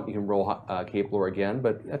 if you want, you can roll Cape Lore again,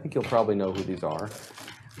 but I think you'll probably know who these are.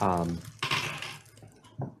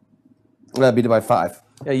 That'd be by 5.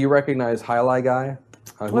 Yeah, you recognize Highlight Guy,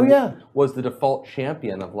 who was the default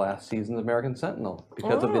champion of last season's American Sentinel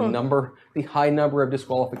because of the high number of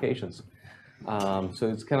disqualifications. So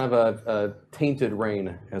it's kind of a tainted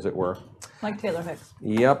reign, as it were. Like Taylor Hicks.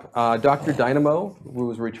 Yep. Dr. Dynamo, who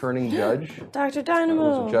was a returning judge. Dr.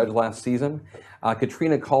 Dynamo. Was a judge last season.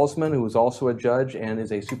 Katrina Kalsman, who was also a judge and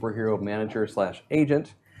is a superhero manager /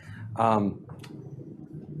 agent.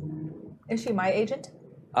 Is she my agent?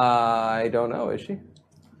 I don't know. Is she?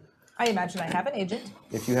 I imagine I have an agent.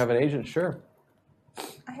 If you have an agent, sure.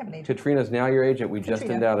 I have an agent. Katrina's now your agent. We just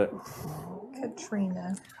endowed it.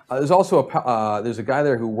 Katrina. There's also there's a guy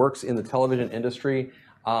there who works in the television industry.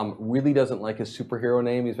 Really doesn't like his superhero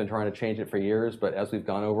name. He's been trying to change it for years, but as we've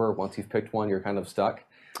gone over, once you've picked one, you're kind of stuck.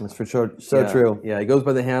 That's for sure. So true. Yeah, he goes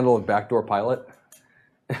by the handle of Backdoor Pilot.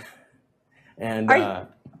 And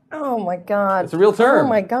Oh my God. it's a real term. Oh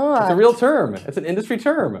my God. It's a real term. It's an industry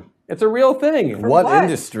term. It's a real thing. What what?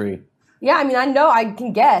 industry? Yeah, I mean, I know, I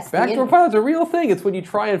can guess. Backdoor Pilot's a real thing. It's when you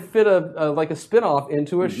try and fit a spin-off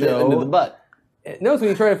into a show. Into the butt. No, it's when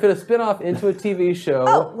you try to fit a spin-off into a TV show.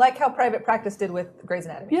 Oh, like how Private Practice did with Grey's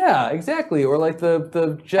Anatomy. Yeah, exactly. Or like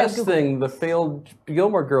the Jess thing, the failed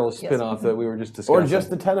Gilmore Girls spin-off that we were just discussing. Or just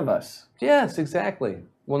the 10 of us. Yes, exactly.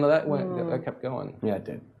 Well, no, that kept going. Yeah, it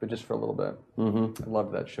did. But just for a little bit. Mm-hmm. I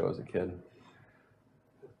loved that show as a kid.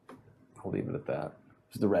 I'll leave it at that.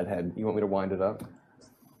 Just the redhead. You want me to wind it up?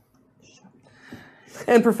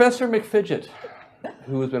 And Professor McFidget,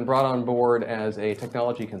 who has been brought on board as a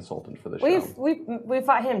technology consultant for the show. We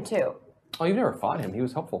fought him too. Oh, you never fought him. He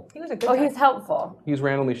was helpful. He was a good guy. He's helpful. He's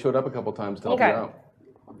randomly showed up a couple times to help you out.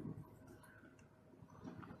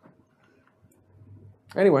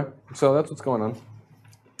 Anyway, so that's what's going on.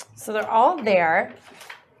 So they're all there.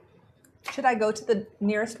 Should I go to the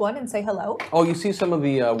nearest one and say hello? Oh, you see some of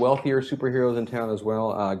the wealthier superheroes in town as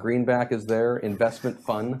well. Greenback is there. Investment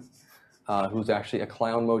Fun, who's actually a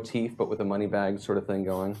clown motif, but with a money bag sort of thing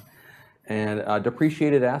going. And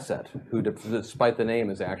Depreciated Asset, who, despite the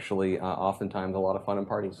name, is actually oftentimes a lot of fun in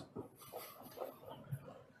parties.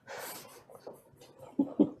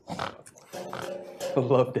 I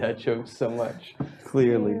love dad jokes so much.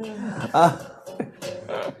 Clearly.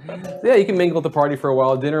 Yeah, you can mingle at the party for a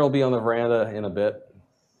while. Dinner will be on the veranda in a bit.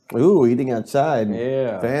 Ooh, eating outside.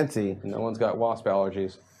 Yeah. Fancy. No one's got wasp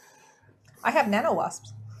allergies. I have nano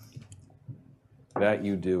wasps. That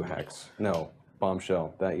you do, Hex. No,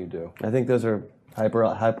 Bombshell. That you do. I think those are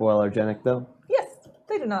hypoallergenic, though. Yes,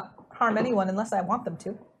 they do not harm anyone unless I want them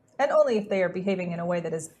to. And only if they are behaving in a way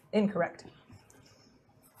that is incorrect.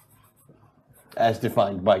 As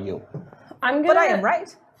defined by you. But I am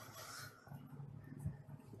right.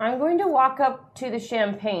 I'm going to walk up to the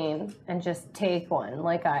champagne and just take one,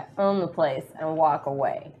 like I own the place, and walk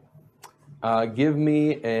away. Give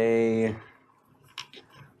me a...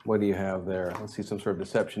 What do you have there? Let's see, some sort of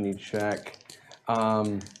deception you check.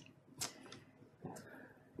 Tell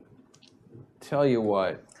you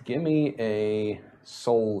what, give me a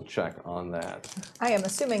soul check on that. I am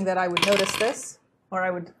assuming that I would notice this, or I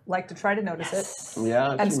would like to try to notice it,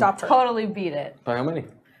 Yeah. and stop her. Totally beat it. By how many?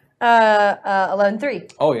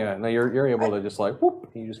 11-3. Oh, yeah. No, you're able to just like,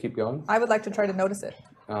 whoop, you just keep going. I would like to try to notice it.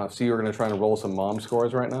 So you're going to try to roll some mom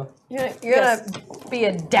scores right now? You're Yes. gonna be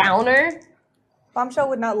a downer? Bombshell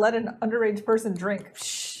would not let an underage person drink.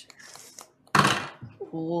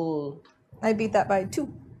 Ooh. I beat that by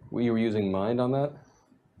 2. You were using mind on that?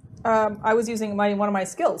 I was using one of my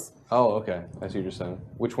skills. Oh, okay. I see what you're saying.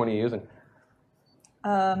 Which one are you using?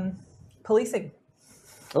 Policing.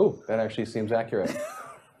 Oh, that actually seems accurate.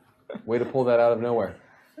 Way to pull that out of nowhere.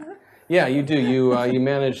 Yeah, you do. You do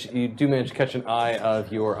manage to catch an eye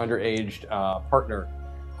of your underage partner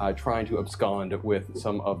trying to abscond with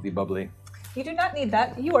some of the bubbly. You do not need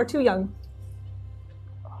that. You are too young.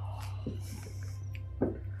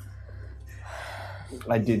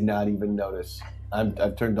 I did not even notice.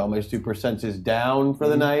 I've turned all my super senses down for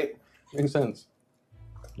the night. Makes sense.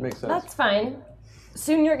 Makes sense. That's fine.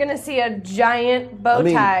 Soon you're gonna see a giant bow I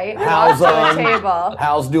mean, tie Hal's off the on. table.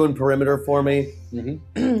 Hal's doing perimeter for me.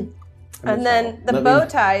 And then the Let bow me-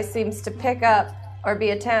 tie seems to pick up or be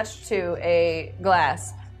attached to a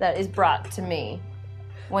glass that is brought to me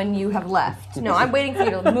when you have left. No, I'm waiting for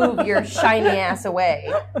you to move your shiny ass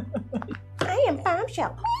away. I am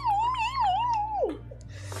Bombshell.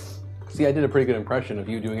 See, I did a pretty good impression of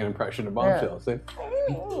you doing an impression of Bombshell. See?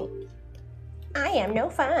 I am no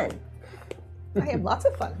fun. I have lots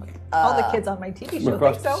of fun. All the kids on my TV show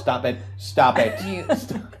think so. Stop it. Stop it. You,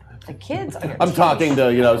 the kids are your I'm talking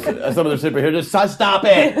to, some of the superheroes. Just stop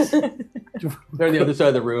it. They're on the other side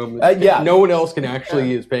of the room. Yeah. No one else can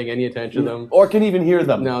actually is paying any attention to them. Or can even hear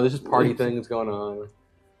them. No, there's just party things going on.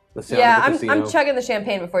 The sound Yeah, of the I'm casino. chugging the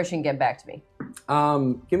champagne before she can get back to me.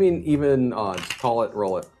 Give me an even odds. Call it,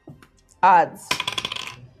 roll it. Odds.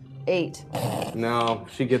 8. No,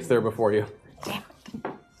 she gets there before you.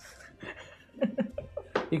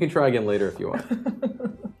 You can try again later if you want.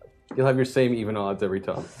 You'll have your same even odds every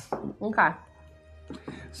time. Okay.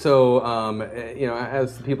 So,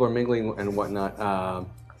 as the people are mingling and whatnot,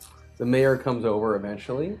 the mayor comes over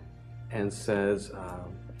eventually and says,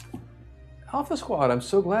 Alpha Squad, I'm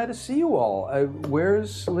so glad to see you all.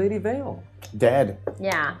 Where's Lady Vale? Dead.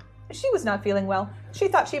 Yeah. She was not feeling well. She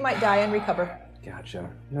thought she might die and recover. Gotcha.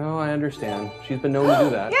 No, I understand. She's been known to do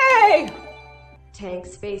that. Yay! Tank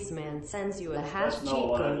Spaceman sends you a hash cheat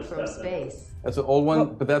code from space. That's an old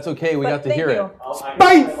one, but that's okay. We But got to thank hear you. it. I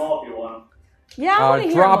can them all if you want. Yeah, I want to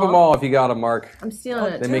hear Drop them them all if you got them, Mark. I'm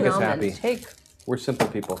stealing it. They Two make us almonds. happy. We're simple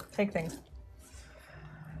people. Take things.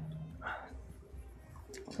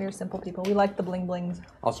 We're simple people. We like the bling blings.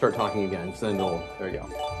 I'll start talking again. So then there you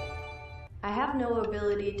go. I have no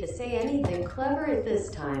ability to say anything clever at this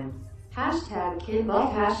time. Hashtag kid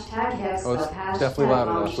buff, hashtag hex Oh, it's buff, hashtag definitely loud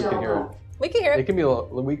enough. We can hear it. We can hear It it. can be.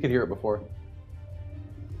 We could hear it before.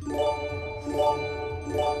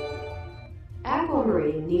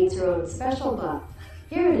 Aquamarine needs her own special buff.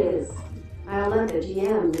 Here it is. I'll let the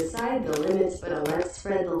GM decide the limits, but I'll let's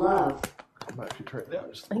spread the love. I'm actually turn it down.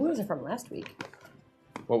 Just I think those are from last week.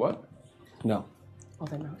 What? No. Oh,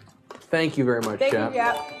 they're not. Thank you very much, Thank chap. you,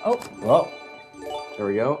 yeah. Oh, Well, There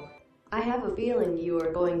we go. I have a feeling you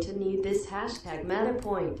are going to need this hashtag meta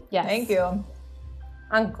point. Yes. thank you.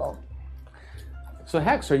 Uncle. So,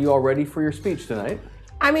 Hex, are you all ready for your speech tonight?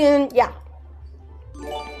 I mean, yeah.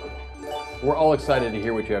 We're all excited to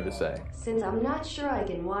hear what you have to say. Since I'm not sure I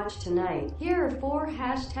can watch tonight, here are 4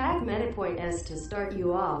 hashtag meta point S to start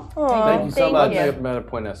you off. thank you so much. you. Meta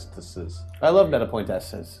point essences. I love Metapoint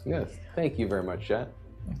S's. Yes. Thank you very much, chat.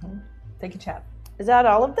 Thank you, chat. Is that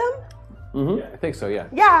all of them? I think so. Yeah.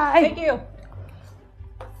 Yeah. Thank you.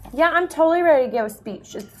 I'm totally ready to give a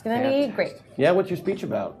speech. It's gonna be great. Yeah, what's your speech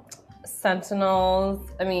about?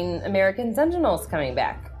 American Sentinels coming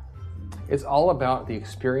back. It's all about the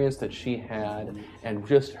experience that she had and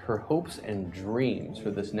just her hopes and dreams for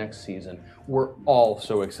this next season. We're all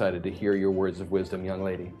so excited to hear your words of wisdom, young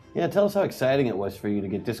lady. Yeah, tell us how exciting it was for you to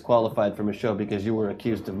get disqualified from a show because you were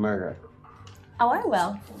accused of murder. Oh, I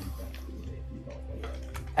will.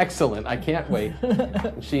 Excellent. I can't wait.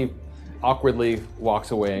 She awkwardly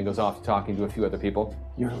walks away and goes off talking to a few other people.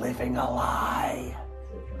 You're living a lie.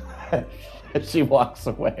 She walks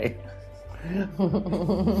away.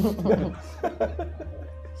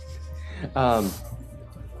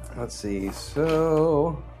 Let's see.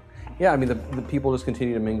 So, yeah, the people just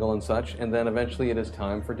continue to mingle and such, and then eventually it is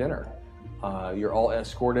time for dinner. You're all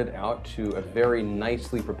escorted out to a very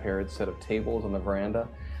nicely prepared set of tables on the veranda.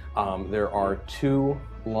 There are 2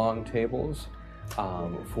 long tables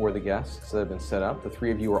for the guests that have been set up. The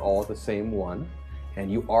 3 of you are all at the same one,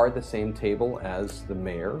 and you are at the same table as the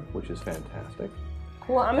mayor, which is fantastic.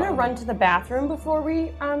 Cool. I'm gonna run to the bathroom before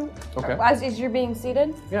we Okay. as you're being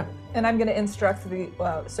seated. Yeah. And I'm going to instruct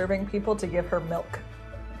the serving people to give her milk.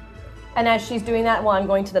 And as she's doing that while I'm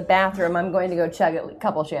going to the bathroom, I'm going to go chug a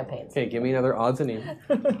couple champagnes. Okay, give me another odds and even.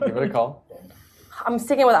 Give it a call. I'm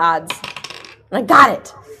sticking with odds. And I got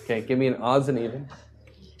it. Okay, give me an odds and even.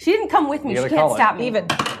 She didn't come with me. You She gotta can't call it. stop me. Even.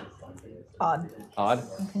 Odd. Odd.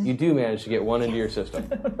 You do manage to get 1 into your system.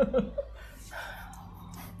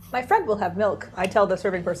 My friend will have milk. I tell the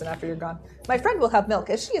serving person after you're gone. My friend will have milk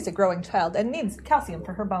as she is a growing child and needs calcium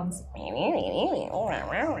for her bones.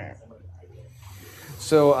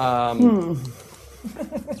 So, I'm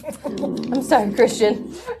sorry,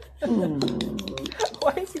 Christian.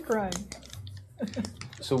 Why is he crying?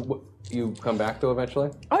 so You come back though eventually.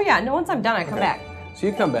 Oh yeah, no. Once I'm done, I come back. So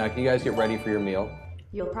you come back. You guys get ready for your meal.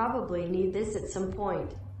 You'll probably need this at some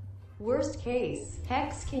point. Worst case,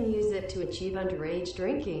 Hex can use it to achieve underage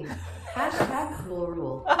drinking. Hashtag cool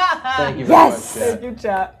rule. Thank you very Yes! much, Chat. Thank you,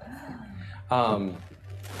 chat.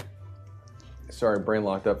 Sorry, brain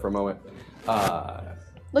locked up for a moment.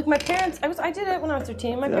 Look, my parents. I did it when I was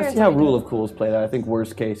 13. My Let's parents. see how made me. Rule of Cool is played out. I think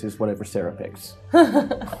worst case is whatever Sarah picks.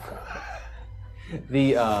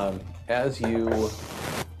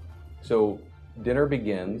 So dinner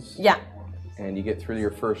begins. Yeah. And you get through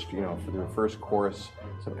your first, for your first course,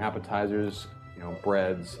 some appetizers,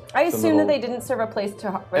 breads. I some assume that little- they didn't serve a place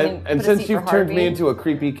to. And since you've turned me into a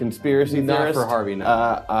creepy conspiracy Not theorist, for Harvey,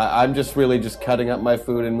 no. I'm just really just cutting up my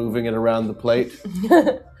food and moving it around the plate.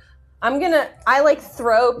 I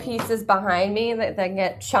throw pieces behind me that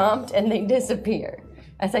get chomped and they disappear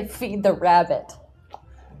as I feed the rabbit.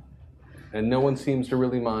 And no one seems to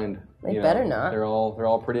really mind. They better not. They're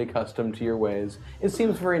all pretty accustomed to your ways. It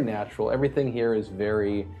seems very natural. Everything here is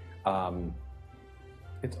very.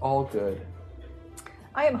 It's all good.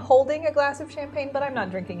 I am holding a glass of champagne, but I'm not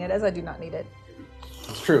drinking it as I do not need it.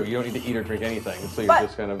 It's true. You don't need to eat or drink anything, so you're But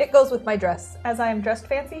just kind of. it goes with my dress. As I am dressed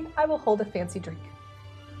fancy, I will hold a fancy drink.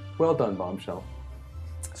 Well done, Bombshell.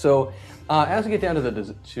 So, as we get down to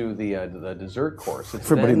the dessert course, it's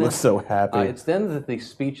Everybody then, looks so happy. It's then that the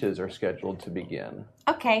speeches are scheduled to begin.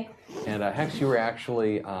 Okay. And Hex, you are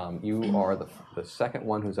actually you are the second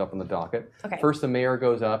one who's up on the docket. Okay. First, the mayor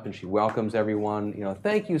goes up and she welcomes everyone.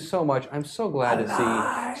 Thank you so much. I'm so glad to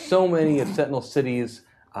see so many of Sentinel City's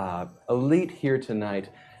elite here tonight.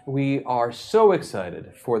 We are so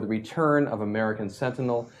excited for the return of American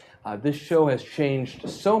Sentinel. This show has changed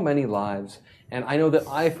so many lives, and I know that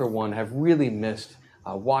I, for one, have really missed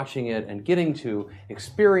watching it and getting to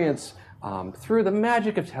experience through the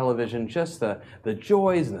magic of television just the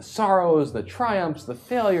joys and the sorrows, the triumphs, the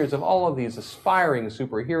failures of all of these aspiring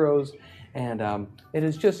superheroes. And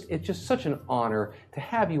it's just such an honor to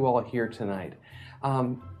have you all here tonight.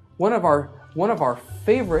 One of our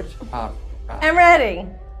favorite. I'm ready.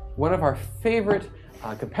 One of our favorite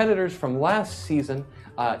competitors from last season,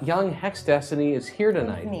 young Hex Destiny, is here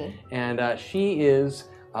tonight. Me. And she is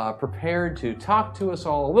prepared to talk to us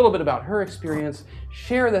all a little bit about her experience,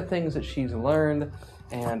 share the things that she's learned,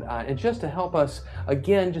 and just to help us,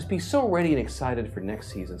 again, just be so ready and excited for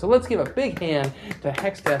next season. So let's give a big hand to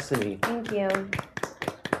Hex Destiny. Thank you.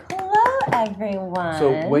 Hello, everyone.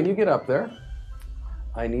 So when you get up there,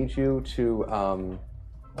 I need you to...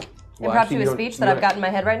 improv you a speech that I've got in my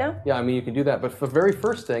head right now? Yeah, I mean, you can do that. But the very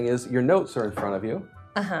first thing is your notes are in front of you.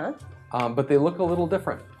 Uh-huh. But they look a little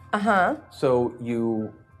different. Uh-huh. So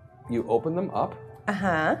you open them up,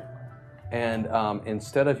 Uh-huh. and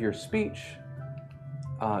instead of your speech,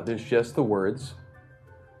 there's just the words,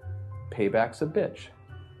 "Payback's a bitch."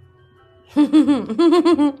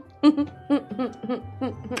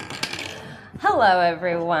 Hello,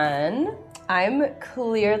 everyone. I'm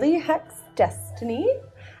clearly Hex Destiny.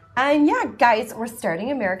 And yeah, guys, we're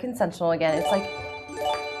starting American Sentinel again. It's like...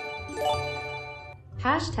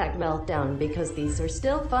 Hashtag meltdown because these are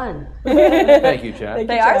still fun. Thank you, Chad.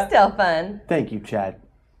 They are still fun. Thank you, Chad.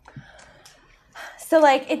 So,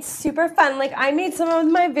 like, it's super fun. Like, I made some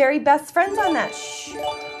of my very best friends on that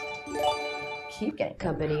Keep getting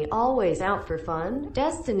Company always out for fun.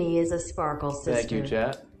 Destiny is a sparkle sister. Thank you,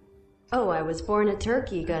 Chad. Oh, I was born a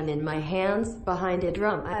turkey gun in my hands, behind a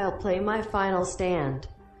drum. I'll play my final stand.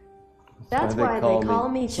 That's why they call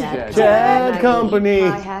me Chad. Chad And I Company.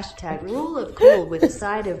 eat pie, hashtag rule of cool with a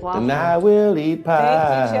side of waffle. And I will eat pie.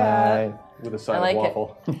 Thank you, Chad. With a side like of it.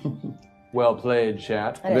 waffle. Well played,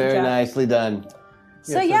 Chad. Very Chad. nicely done.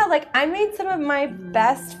 So yeah, like I made some of my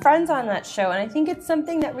best friends on that show, and I think it's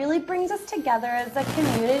something that really brings us together as a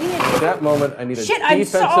community. At that moment, I need a Shit, I'm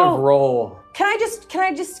defensive so- roll. Can I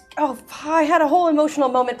just? Oh, I had a whole emotional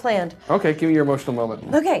moment planned. Okay, give me your emotional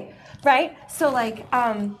moment. Okay, right? So like,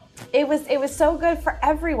 it was so good for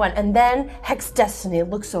everyone, and then Hex Destiny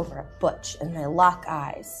looks over at Butch, and they lock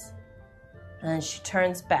eyes, and then she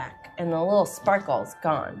turns back, and the little sparkle's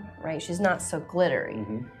gone. Right? She's not so glittery.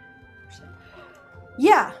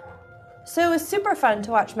 Yeah. So it was super fun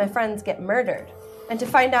to watch my friends get murdered and to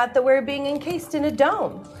find out that we're being encased in a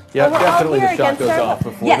dome. Yeah, And we're all definitely here the shot against goes our- off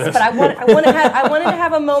before Yes, this. but I wanted to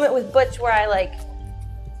have a moment with Butch where I like.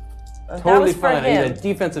 That Totally was for fine. I need a him.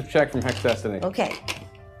 defensive check from Hex Destiny. Okay.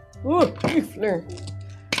 Ooh, Tiefler.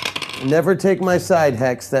 Never take my side,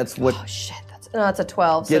 Hex. That's what Oh shit, that's a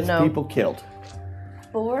 12. gets so no. people killed.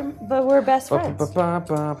 But we're best friends.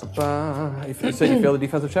 You said you failed the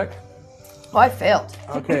defensive check? Oh, I failed.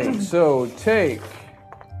 Okay, so take.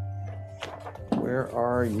 Where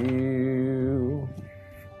are you?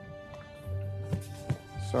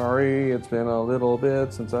 Sorry, it's been a little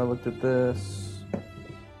bit since I looked at this.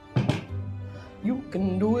 You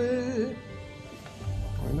can do it.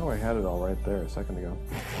 I know I had it all right there a second ago.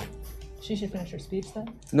 She should finish her speech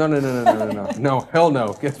then. No. No, hell no.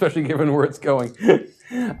 Especially given where it's going.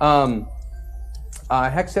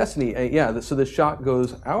 Hex Destiny, so the shot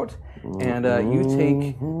goes out, and you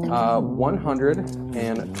take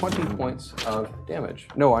 120 points of damage.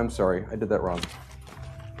 No, I'm sorry, I did that wrong.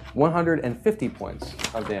 150 points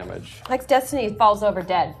of damage. Hex Destiny falls over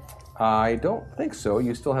dead. I don't think so.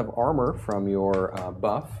 You still have armor from your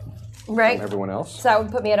buff. Right. From everyone else. So that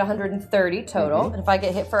would put me at 130 total. And if I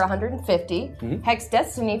get hit for 150, Hex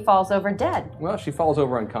Destiny falls over dead. Well, she falls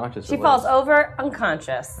over unconscious. She falls over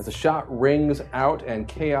unconscious. As the shot rings out and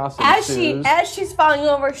chaos ensues. As she's falling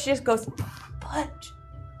over, she just goes, punch.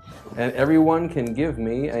 And everyone can give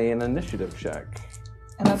me an initiative check.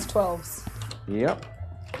 And that's 12s. Yep.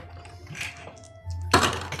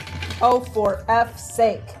 Oh, for F's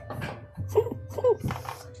sake.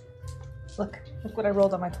 Look what I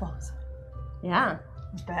rolled on my 12s. Yeah.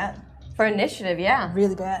 Bad. For initiative, yeah.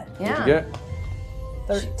 Really bad. Yeah. What'd you get?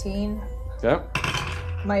 13. Yep.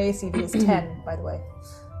 My ACV is 10, by the way.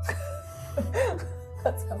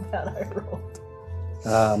 That's how bad I rolled.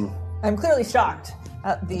 I'm clearly shocked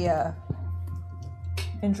at the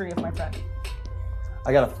injury of my friend.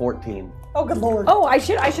 I got a 14. Oh, good lord. Oh, I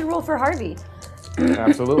should roll for Harvey.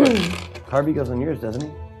 Absolutely. Harvey goes on yours, doesn't he?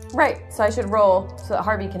 Right. So I should roll so that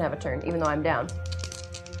Harvey can have a turn, even though I'm down.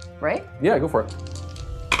 Right? Yeah, go for it.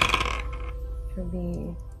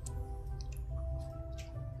 Harvey.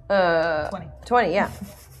 20. 20, yeah.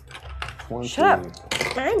 20. Shut up.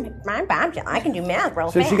 I'm Bombshell. I can do math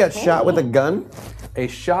real So fast. she got shot with a gun? A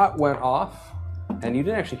shot went off, and you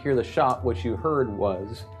didn't actually hear the shot. What you heard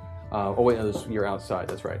was, you're outside.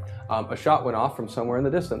 That's right. A shot went off from somewhere in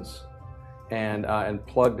the distance, and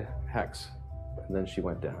plugged Hex, and then she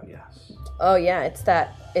went down. Yes. Oh yeah, it's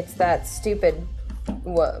that stupid.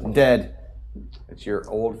 What? Dead. It's your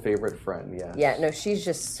old favorite friend. Yes. Yeah, no,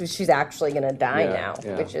 she's actually gonna die Yeah, now,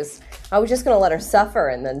 yeah. which is I was just gonna let her suffer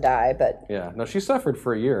and then die, but Yeah. No, she suffered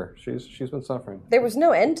for a year. She's been suffering. there was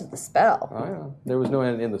no end to the spell. Oh yeah. There was no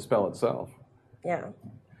end in the spell itself. Yeah.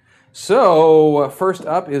 So first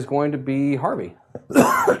up is going to be Harvey.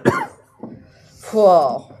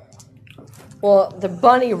 Whoa. Well, the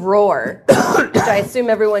bunny roar, which I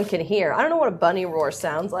assume everyone can hear. I don't know what a bunny roar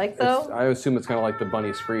sounds like, though. I assume it's kind of like the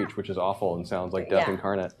bunny screech, which is awful and sounds like death Yeah.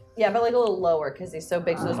 incarnate. Yeah, but like a little lower because he's so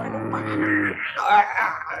big. So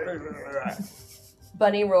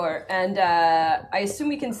bunny roar, and I assume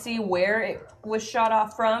we can see where it was shot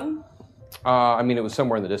off from. I mean, it was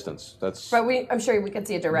somewhere in the distance. That's But I'm sure we can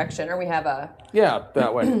see a direction, or we have a. yeah,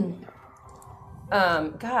 that way.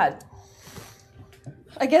 God.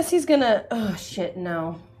 I guess he's gonna. Oh shit!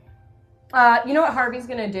 No. You know what Harvey's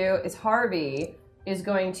gonna do is Harvey is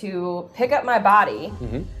going to pick up my body,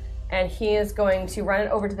 and he is going to run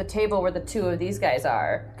it over to the table where the two of these guys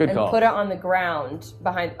are, Good and call. put it on the ground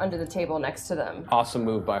under the table next to them. Awesome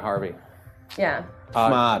move by Harvey. Yeah.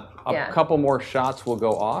 Smart. A Yeah. couple more shots will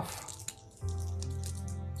go off.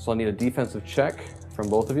 So I'll need a defensive check from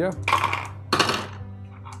both of you.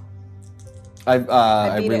 I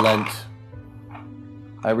beat it. relent.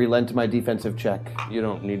 I relent my defensive check. You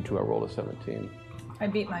don't need to. I rolled a 17. I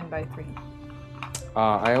beat mine by 3.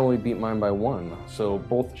 I only beat mine by 1. So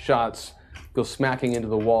both shots go smacking into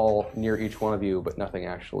the wall near each one of you, but nothing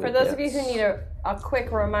actually For those of you hits. who need a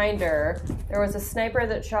quick reminder, there was a sniper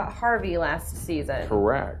that shot Harvey last season.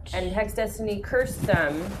 Correct. And Hex Destiny cursed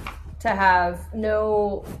them to have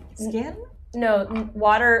no Skin?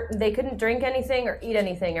 water. They couldn't drink anything or eat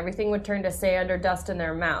anything. Everything would turn to sand or dust in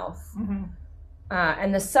their mouth.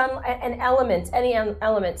 And the sun and elements, any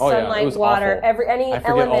element, Oh, yeah, it sunlight, was water, awful. any I forget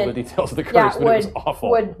element, all the details of the curse, but it was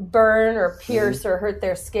awful. would burn or pierce or hurt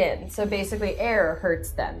their skin. So basically, air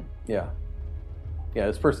hurts them. Yeah. Yeah,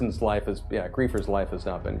 this person's life is, Griefer's life has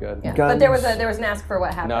not been good. Yeah. Guns. But there was an ask for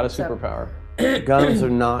what happened. Not a so- superpower. Guns are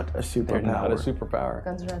not a They're not a superpower. superpower.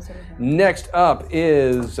 Guns are not a superpower. Next up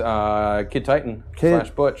is Kid Titan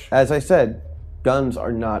 / Butch. As I said, guns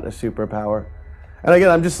are not a superpower. And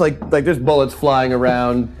again, I'm just like there's bullets flying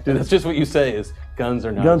around. Dude, that's just what you say is guns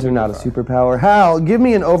are not Guns are not a superpower. Hal, give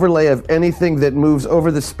me an overlay of anything that moves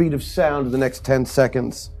over the speed of sound in the next 10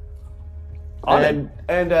 seconds. And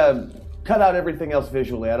cut out everything else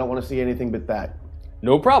visually. I don't want to see anything but that.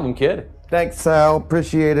 No problem, kid. Thanks, Sal.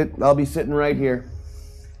 Appreciate it. I'll be sitting right here.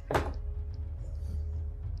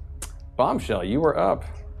 Bombshell, you were up.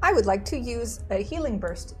 I would like to use a healing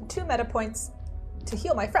burst, 2 meta points, to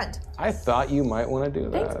heal my friend. I thought you might want to do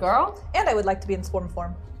that. Thanks, girl. And I would like to be in swarm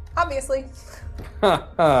form. Obviously.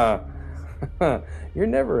 You're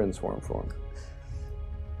never in swarm form.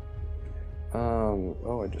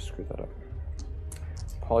 Oh, I just screwed that up.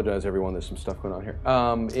 Apologize, everyone. There's some stuff going on here.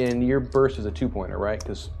 In your burst is a 2-pointer, right?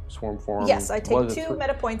 Because swarm form. Yes, I take was 2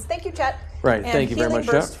 meta points. Thank you, chat. Right, And thank you very healing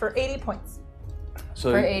much, burst chat. for 80 points.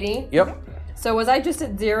 So, For 80? Yep. So was I just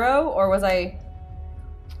at 0, or was I...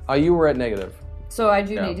 You were at negative. So I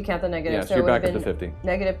do Yeah. need to count the negative. Yeah, so so you're it would've back up to been 50.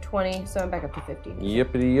 Negative 20, so I'm back up to 50.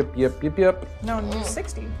 Yippity yip. No,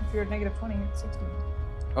 60. If you're at negative 20, it's 60.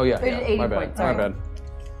 Oh yeah, We did 80 my bad. points, My sorry. bad.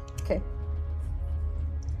 Okay.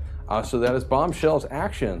 So that is Bombshell's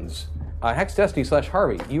actions. Hex Destiny /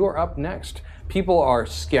 Harvey, you are up next. People are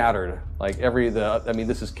scattered. Like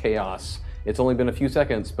this is chaos. It's only been a few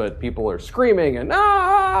seconds, but people are screaming and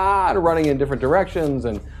running in different directions,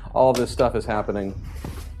 and all this stuff is happening.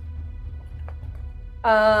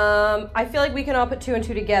 I feel like we can all put 2 and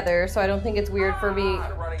 2 together, so I don't think it's weird for me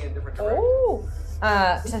Running in different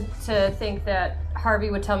directions. to think that Harvey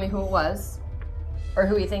would tell me who it was, or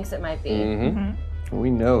who he thinks it might be. Mm-hmm. We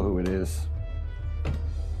know who it is.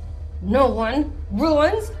 No one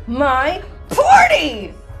ruins my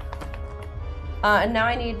party! And now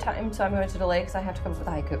I need time, so I'm going to delay because I have to come up with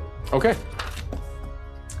a haiku. Okay.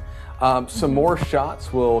 Some more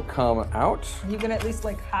shots will come out. Are you gonna at least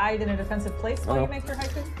hide in a defensive place while you make your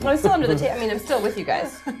haiku? I'm still under the table. I mean, I'm still with you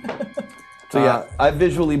guys. So yeah, I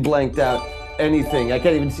visually blanked out anything. I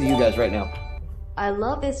can't even see you guys right now. I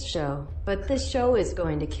love this show, but this show is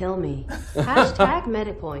going to kill me. Hashtag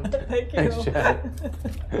MetaPoint.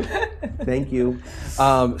 Thank you. Thank you.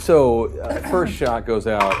 First shot goes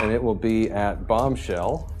out, and it will be at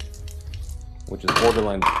Bombshell, which is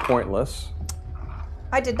borderline pointless.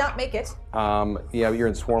 I did not make it. Yeah, you're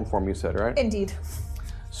in swarm form, you said, right? Indeed.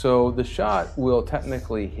 So the shot will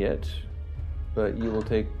technically hit, but you will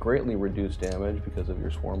take greatly reduced damage because of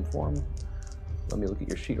your swarm form. Let me look at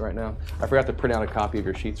your sheet right now. I forgot to print out a copy of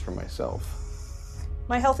your sheets for myself.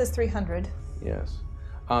 My health is 300. Yes.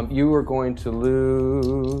 You are going to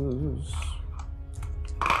lose...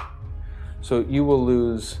 So you will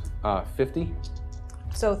lose 50.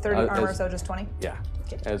 So 30 armor, as- so just 20. Yeah.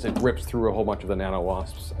 As it rips through a whole bunch of the nano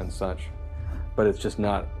wasps and such. But it's just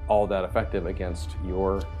not all that effective against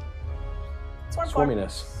your Swarm form.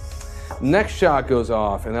 swarminess. Next shot goes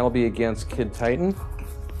off, and that'll be against Kid Titan.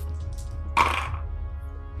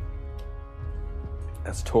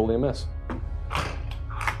 That's totally a miss.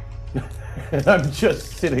 I'm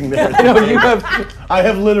just sitting there. No, you have. I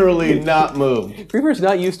have literally not moved. Reaper's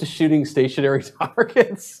not used to shooting stationary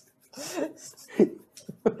targets.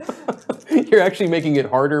 You're actually making it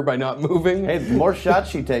harder by not moving. Hey, the more shots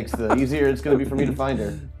she takes, the easier it's going to be for me to find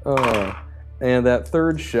her. And that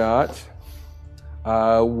third shot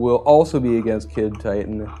will also be against Kid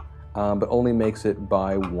Titan, but only makes it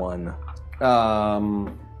by 1.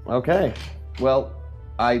 Okay. Well,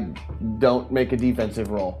 I don't make a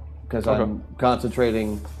defensive roll because I'm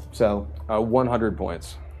concentrating. So 100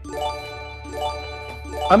 points.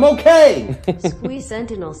 I'm okay. Squeeze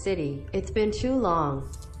Sentinel City. It's been too long.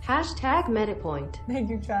 Hashtag MetaPoint. Thank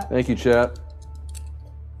you, chat. Thank you, chat.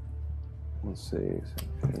 Let's see.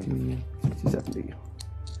 70.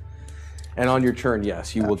 And on your turn,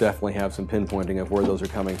 yes, you will definitely have some pinpointing of where those are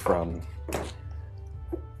coming from.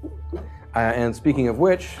 And speaking of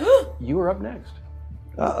which, you are up next.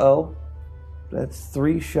 Uh-oh. That's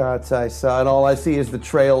 3 shots I saw, and all I see is the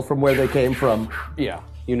trail from where they came from. Yeah,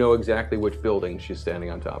 you know exactly which building she's standing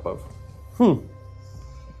on top of.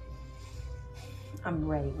 I'm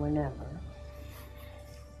ready whenever.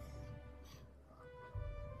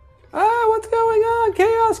 What's going on?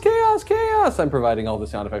 Chaos, chaos, chaos! I'm providing all the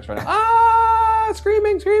sound effects right now.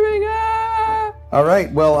 Screaming, screaming, All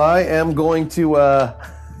right, well, I am going to, oh,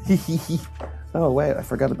 wait, I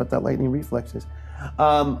forgot about that lightning reflexes.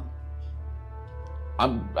 I'm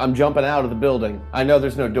jumping out of the building. I know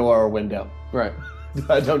there's no door or window. Right.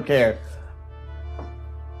 I don't care.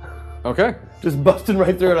 Okay. Just busting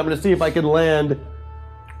right through it. I'm going to see if I can land.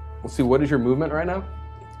 Let's see, what is your movement right now?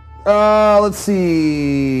 Let's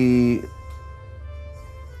see.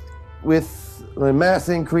 With the mass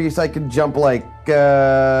increase, I could jump like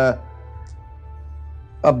about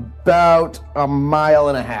 1.5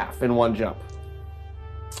 miles in one jump.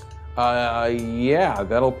 Yeah,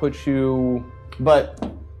 that'll put you... But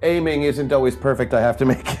aiming isn't always perfect. I have to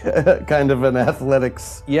make kind of an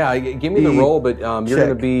athletics Yeah, give me the roll, but you're check. going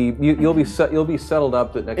to be... You'll be settled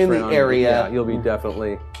up the next In the round. area. Yeah, you'll be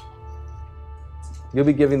definitely... You'll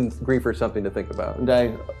be giving Griefer something to think about. And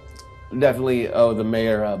I definitely owe the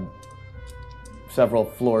mayor a several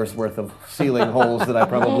floors worth of ceiling holes that I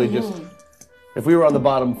probably just. If we were on the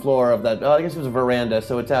bottom floor of that, I guess it was a veranda,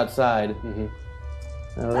 so it's outside.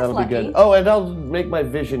 That'll be good. lucky. Oh, and I'll make my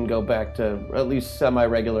vision go back to at least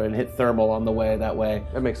semi-regular and hit thermal on the way. That way,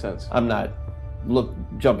 That makes sense. I'm not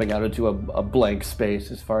jumping out into a blank space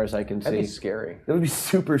as far as I can That'd be see. scary. That would be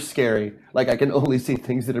super scary. Like I can only see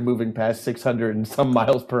things that are moving past 600 and some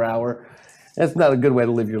miles per hour. That's not a good way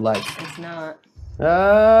to live your life. It's not.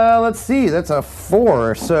 Let's see. That's a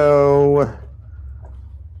 4. So,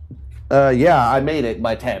 yeah, I made it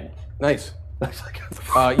by 10. Nice.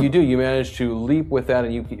 You do. You manage to leap with that,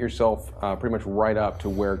 and you get yourself pretty much right up to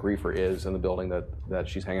where Griefer is in the building that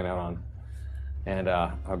she's hanging out on. And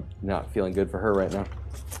I'm not feeling good for her right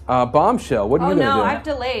now. Bombshell, what are you Oh going to no, do? I've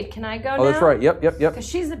delayed. Can I go now? Oh, that's right. Yep. Because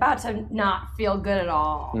she's about to not feel good at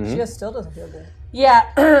all. Mm-hmm. She just still doesn't feel good.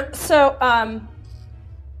 Yeah. So,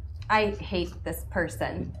 I hate this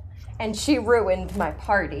person, and she ruined my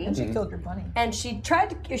party. And she killed your bunny. And she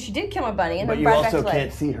did kill my bunny, and But then you brought it back also to life.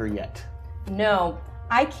 can't see her yet. No,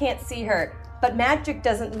 I can't see her. But magic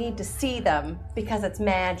doesn't need to see them because it's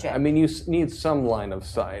magic. I mean, you need some line of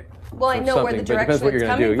sight. well, I for know where the something, but it direction depends what it's you're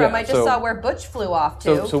gonna coming do. from. Yeah, I just so- saw where Butch flew off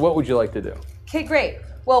to. So what would you like to do? Okay, great.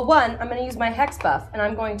 Well, one, I'm going to use my hex buff, and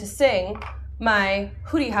I'm going to sing my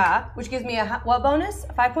Hootie Ha, which gives me what bonus?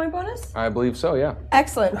 A 5-point bonus? I believe so, yeah.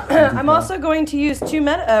 Excellent. I'm also going to use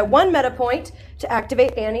one meta point to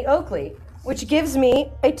activate Annie Oakley, which gives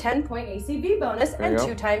me a 10-point ACV bonus and you go.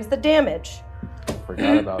 2 times the damage.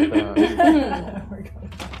 Forgot about that.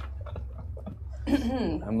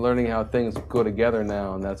 I'm learning how things go together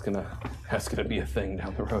now, and that's gonna be a thing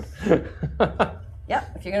down the road.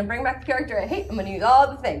 Yep, if you're going to bring back the character I hate, I'm going to use all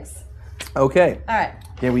the things. Okay. All right,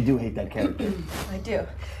 Yeah, we do hate that character. I do.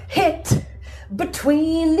 Hit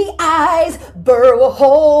between the eyes, burrow a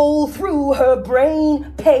hole through her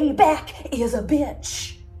brain. Payback is a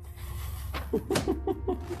bitch.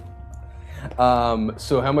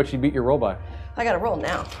 So how much you beat your roll by? I got to roll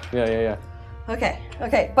now. Yeah.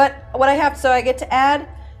 Okay. But what I have, so I get to add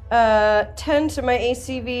 10 to my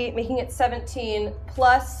ACV, making it 17,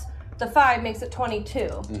 plus the 5 makes it 22.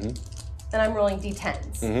 And I'm rolling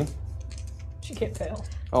d10s. She can't fail.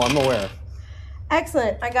 Oh, I'm aware.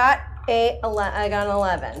 Excellent. I got an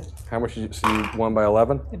 11. How much did you, so you won by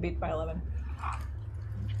 11? It beat by 11.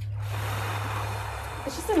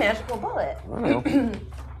 It's just a magical bullet. I know.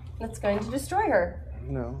 That's going to destroy her.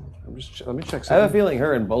 No, let me check I have a something. feeling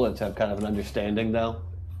her and Bullets have kind of an understanding, though.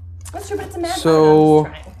 That's true, but it's a magic So- bullet.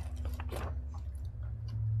 I'm just trying.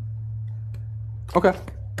 Okay.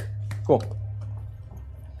 Cool.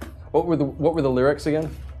 What were the lyrics again?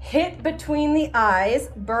 Hit between the eyes,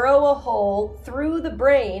 burrow a hole through the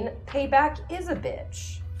brain. Payback is a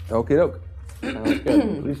bitch. Okie doke. Sounds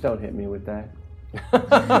good. Please don't hit me with that.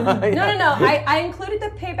 No. I included the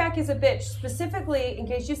payback is a bitch specifically in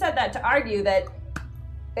case you said that to argue that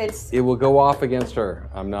it's. It will go off against her.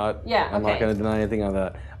 I'm not. Yeah, I'm not okay. going to deny anything on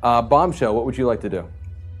that. Bombshell. What would you like to do?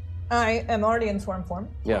 I am already in swarm form.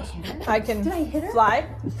 Yes. I can I hit her? fly.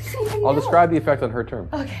 I'll describe the effect on her turn.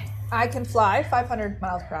 Okay. I can fly 500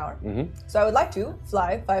 miles per hour. So I would like to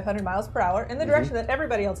fly 500 miles per hour in the direction that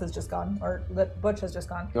everybody else has just gone, or that Butch has just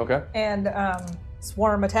gone. Okay. And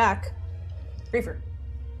swarm attack Griefer.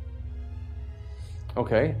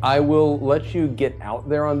 Okay. I will let you get out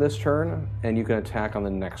there on this turn, and you can attack on the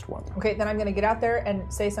next one. Okay, then I'm going to get out there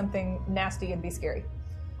and say something nasty and be scary.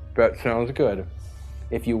 That sounds good.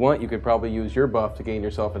 If you want, you could probably use your buff to gain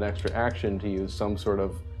yourself an extra action to use some sort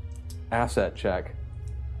of asset check,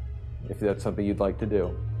 if that's something you'd like to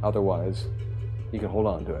do. Otherwise, you can hold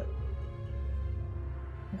on to it.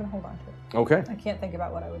 I'm going to hold on to it. Okay. I can't think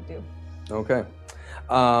about what I would do. Okay.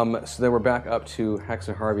 So then we're back up to Hex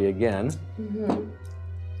and Harvey again.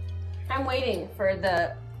 I'm waiting for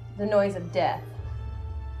the noise of death.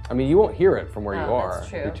 I mean, you won't hear it from where you Oh, are. that's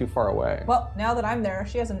true. You're too far away. Well, now that I'm there,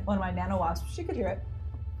 she has one of my nano wasps. She could hear it.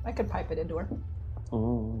 I could pipe it into her.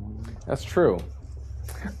 That's true.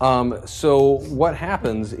 So what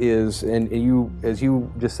happens is, and you, as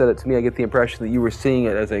you just said it to me, I get the impression that you were seeing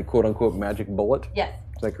it as a quote-unquote magic bullet. Yes.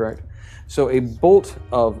 Is that correct? So a bolt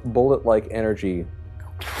of bullet-like energy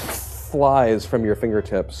flies from your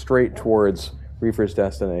fingertip straight towards Reefer's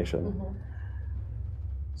destination.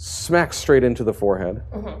 Smacks straight into the forehead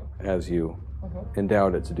as you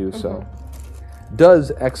endowed it to do so.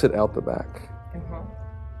 Does exit out the back.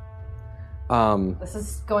 This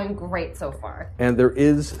is going great so far. And there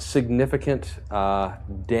is significant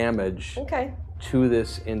damage Okay. to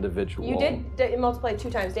this individual. You did multiply 2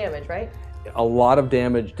 times damage, right? A lot of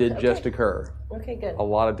damage did just occur. Okay, good. A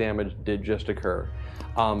lot of damage did just occur.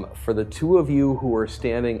 For the two of you who are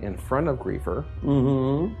standing in front of Griefer,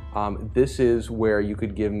 this is where you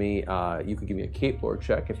could give me a Cape Lore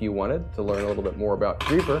check if you wanted to learn a little bit more about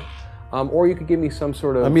Griefer, or you could give me some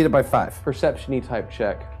sort of I meet it by 5. perception-y type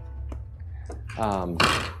check. I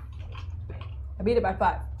beat it by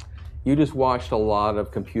 5. You just watched a lot of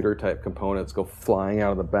computer type components go flying out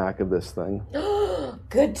of the back of this thing.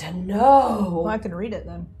 Good to know. Well, I can read it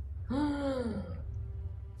then.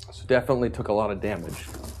 So definitely took a lot of damage.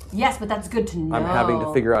 Yes, but that's good to know. I'm having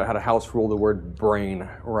to figure out how to house rule the word brain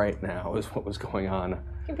right now is what was going on.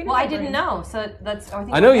 Well, I didn't know, so that's.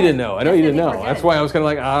 I know you didn't know. I know you didn't know. We're That's good. why I was kind of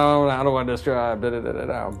like, I don't want to describe.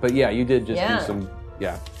 But yeah, you did just do some.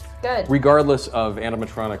 Yeah. Good. Regardless of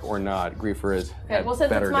animatronic or not, Griefer is. Okay, well, since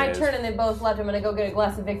better it's my days. turn and they both left, I'm gonna go get a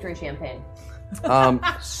glass of victory champagne.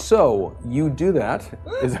 So you do that.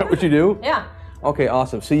 Is that what you do? Yeah. Okay,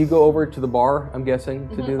 awesome. So you go over to the bar, I'm guessing,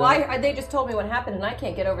 to do Well, that. they just told me what happened, and I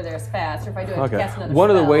can't get over there as fast. Or if I do, I Okay. cast another One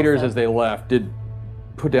of the spell, waiters, so- as they left, did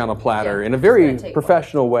put down a platter Yeah, in a it's very gonna take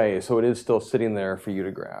professional way, so it is still sitting there for you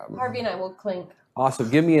to grab. Harvey and I will clink. Awesome.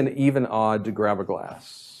 Give me an even odd to grab a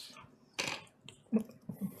glass.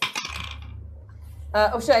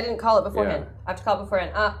 Oh shit! I didn't call it beforehand. Yeah. I have to call it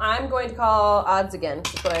beforehand. I'm going to call odds again.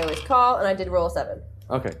 That's what I always call, and I did roll a 7.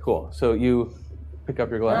 Okay, cool. So you pick up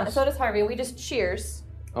your glass. So does Harvey. We just cheers.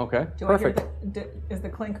 Okay, Do perfect. I hear is the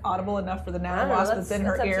clink audible enough for the I nano don't know. wasp That's, that's in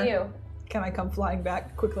her up ear? to you. Can I come flying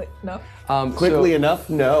back quickly enough? Quickly enough?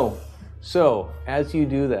 No. So as you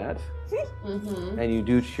do that, Mm-hmm. and you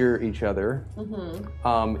do cheer each other,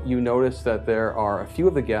 you notice that there are a few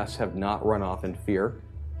of the guests have not run off in fear.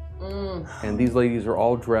 Mm. And these ladies are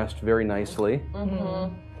all dressed very nicely.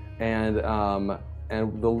 Mm-hmm.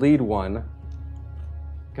 And the lead one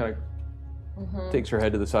kind of Mm-hmm. takes her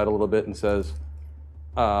head to the side a little bit and says,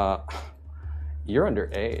 "You're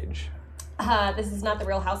underage, This is not the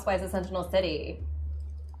Real Housewives of Sentinel City.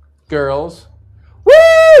 girls."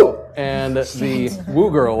 Woo! And the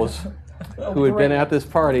Woo girls who had been at this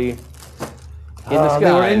party in disguise.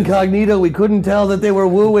 They were incognito. We couldn't tell that they were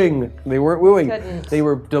wooing. They weren't wooing. Couldn't. They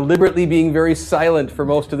were deliberately being very silent for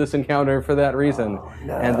most of this encounter for that reason.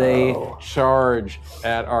 And they charge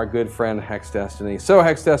at our good friend Hex Destiny. So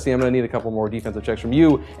Hex Destiny, I'm going to need a couple more defensive checks from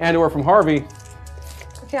you and/or from Harvey.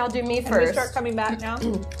 Okay, I'll do me Can we first. start coming back now?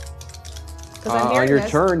 Because I'm On hearing your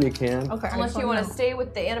this. turn, you can. Okay. I Unless just you wanna want to know. stay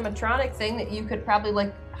with the animatronic thing that you could probably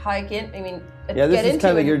like hike in. I mean, Yeah, this get is into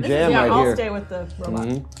kinda it. your This jam is- Yeah, right I'll here. stay with the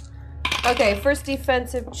robot. Okay, first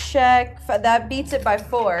defensive check. That beats it by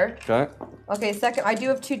 4. Okay. Okay, second, I do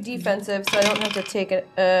have 2 defensive, so I don't have to take it.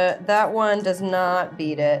 That one does not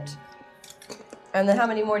beat it. And then how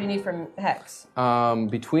many more do you need from Hex?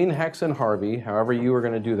 Between Hex and Harvey, however you are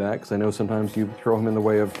going to do that, because I know sometimes you throw him in the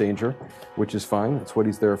way of danger, which is fine. That's what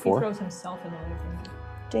he's there He for. throws himself in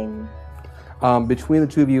everything. Ding. Between the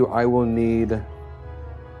two of you, I will need.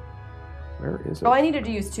 Where is it? Oh, I needed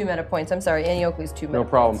to use 2 meta points. I'm sorry, Annie Oakley's 2 meta No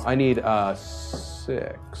problem. points. I need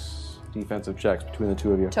 6 defensive checks between the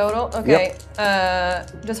two of you. Total? Okay.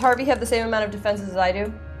 Does Harvey have the same amount of defenses as I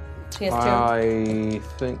do? She has 2. I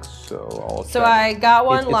think so. I'll So check. I got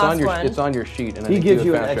one, it's lost on your, one. It's on your sheet. And I He think gives have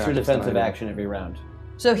you an fast extra actions than I defensive do. action every round.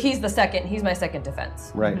 So he's my second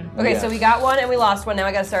defense. Right. Okay, Yes. so we got one and we lost one. Now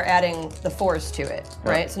I got to start adding the 4s to it,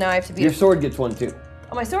 right? So now I have to be. Your sword gets one too.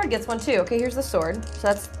 Oh, my sword gets one too. Okay, here's the sword. So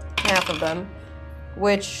that's half of them.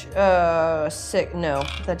 Which 6? No,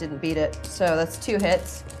 that didn't beat it. So that's 2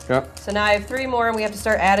 hits. Okay. So now I have 3 more, and we have to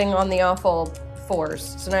start adding on the awful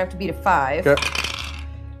 4s. So now I have to beat a 5, Okay.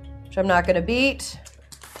 which I'm not going to beat.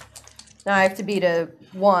 Now I have to beat a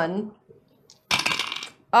 1.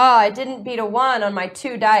 Oh, I didn't beat a 1 on my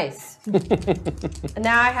 2 dice. And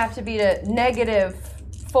now I have to beat a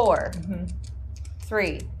 -4.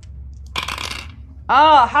 3.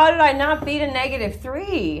 Oh, how did I not beat a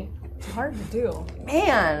 -3? It's hard to do.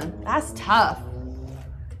 Man, that's tough.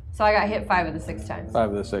 So I got hit 5 of the 6 times. 5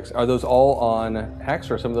 of the 6. Are those all on Hex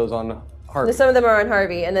or some of those on Harvey? Some of them are on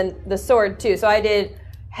Harvey, and then the sword too. So I did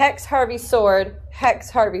Hex, Harvey, sword, Hex,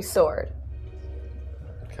 Harvey, sword.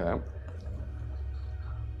 Okay.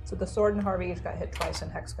 So the sword and Harvey each got hit twice,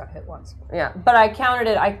 and Hex got hit once. Yeah, but I counted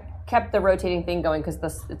it. I kept the rotating thing going because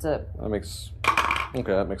it's a. That makes.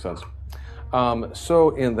 Okay, that makes sense. So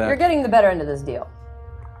in that. You're getting the better end of this deal.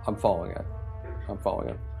 I'm following it. I'm following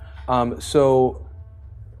it. So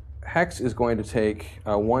Hex is going to take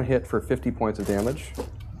 1 hit for 50 points of damage.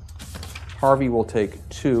 Harvey will take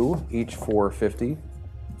 2, each for 50,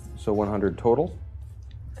 so 100 total.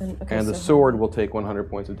 Okay, And the so sword will take 100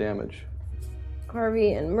 points of damage.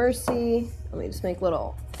 Harvey and Mercy. Let me just make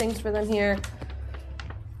little things for them here.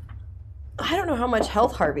 I don't know how much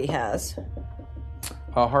health Harvey has.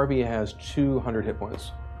 Harvey has 200 hit points.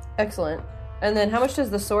 Excellent. And then how much does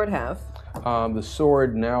the sword have? The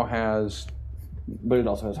sword now has. But it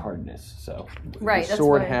also has hardness, so. Right, The that's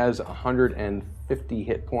sword fine. has 150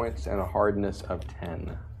 hit points and a hardness of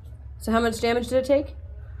 10. So how much damage did it take?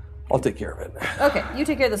 I'll take care of it. Okay, you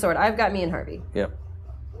take care of the sword. I've got me and Harvey. Yep.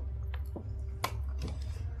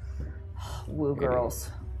 Woo girls.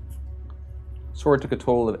 Sword took a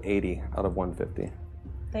total of 80 out of 150.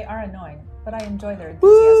 They are annoying, but I enjoy their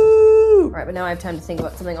enthusiasm. All right, but now I have time to think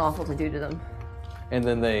about something awful to do to them. And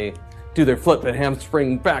then they do their flip and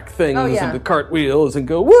hamstring back things Oh, yeah. and the cartwheels and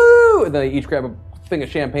go woo! And then they each grab a thing of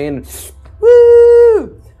champagne and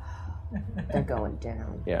woo! They're going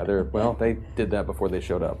down. Yeah, they did that before they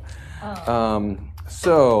showed up. Oh.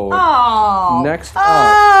 Next up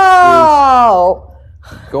Oh!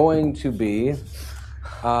 is going to be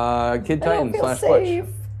Kid Titan / Butch.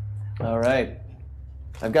 All right.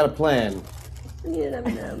 I've got a plan. I need an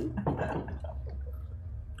M&M.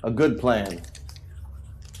 A good plan.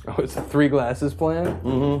 Oh, it's a 3 glasses plan?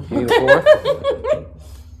 Mm-hmm. You need a 4th?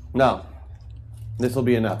 No. This will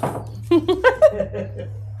be enough.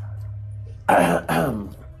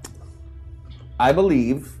 I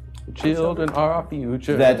believe Children are our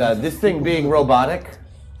future. that this thing being robotic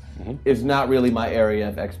is not really my area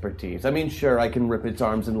of expertise. I mean, sure, I can rip its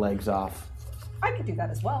arms and legs off. I could do that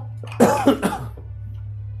as well.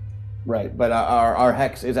 Right, but our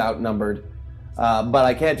hex is outnumbered. But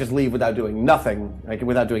I can't just leave without doing nothing,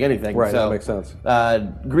 without doing anything. Right, so, that makes sense.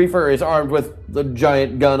 Griefer is armed with the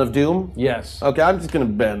giant gun of doom. Yes. Okay, I'm just going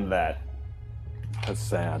to bend that. That's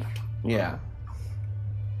sad. Yeah.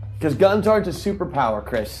 Because guns aren't a superpower,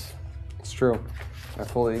 Chris. It's true. I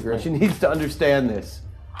fully agree. She needs to understand this.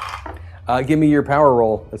 Give me your power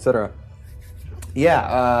roll, etc.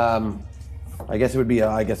 Yeah, I guess it would be,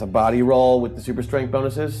 a body roll with the super strength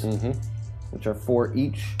bonuses, which are 4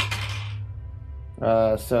 each.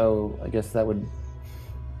 So I guess I would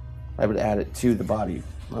add it to the body.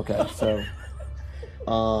 Okay, so,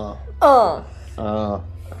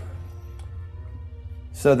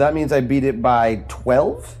 so that means I beat it by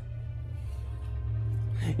 12.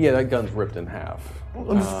 Yeah, that gun's ripped in half.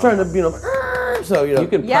 I'm just trying to, so You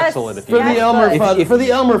can Yes. pretzel it if you for want. the Elmer but- Fudd, for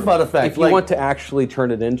the Elmer Fudd effect. If you want to actually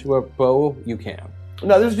turn it into a bow, you can.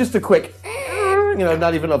 No, there's just a quick,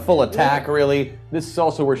 not even a full attack, really. This is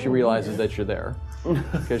also where she realizes that you're there.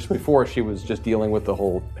 Because before she was just dealing with the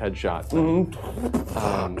whole headshot thing.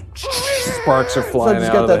 Sparks are So I flying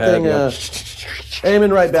just out got of the that head. thing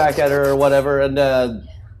aiming right back at her or whatever, and then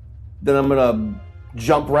I'm gonna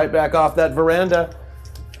jump right back off that veranda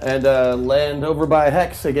and land over by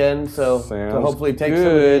Hex again. So to Sounds hopefully take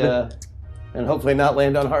good. some of the, and hopefully not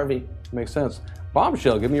land on Harvey. Makes sense.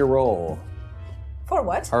 Bombshell, give me a roll. For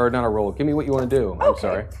what? Or not a roll. Give me what you want to do. I'm Okay.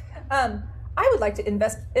 sorry. I would like to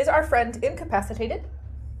invest. Is our friend incapacitated?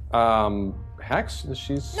 Hex?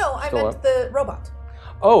 She's No, I still meant up. the robot.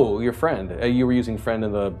 Oh, your friend. You were using friend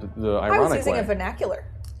in the ironic I was using way. a vernacular.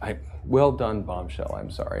 Well done, Bombshell. I'm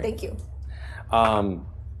sorry. Thank you.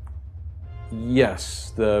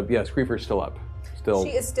 Yes, Griefer's still up. Still.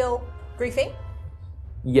 She is still griefing.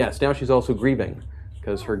 Yes, now she's also grieving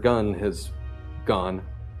because her gun has gone.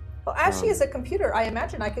 Well, as she is a computer, I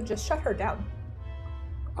imagine I could just shut her down.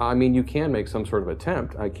 I mean, you can make some sort of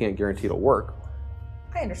attempt. I can't guarantee it'll work.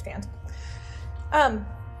 I understand.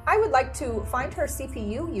 I would like to find her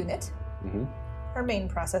CPU unit, her main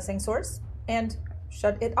processing source, and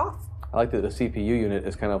shut it off. I like that the CPU unit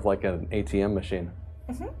is kind of like an ATM machine.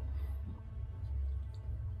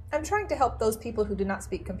 I'm trying to help those people who do not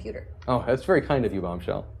speak computer. Oh, that's very kind of you,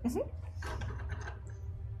 Bombshell.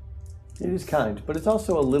 It is kind, but it's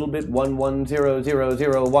also a little bit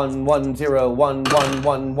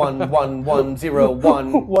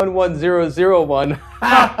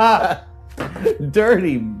 11001111111101. 11001.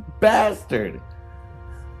 Dirty bastard.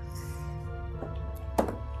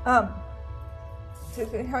 I'm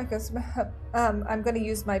going to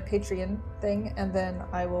use my Patreon thing, and then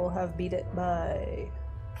I will have beat it by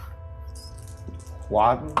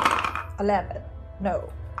What? 11. No.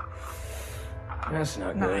 That's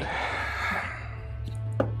not 9. good.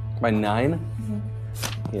 By 9?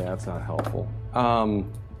 Yeah, that's not helpful.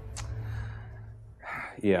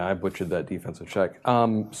 Yeah, I butchered that defensive check.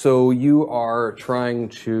 So you are trying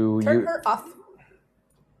to Turn her off.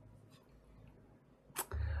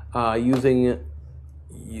 using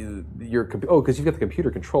your because you've got the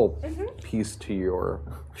computer control piece to your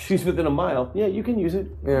She's within a mile. Yeah, you can use it.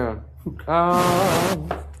 yeah.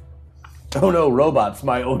 Oh no, robots,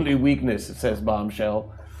 my only weakness, says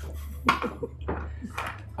Bombshell.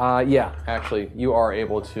 Yeah, actually, you are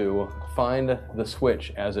able to find the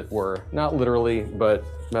switch, as it were. Not literally, but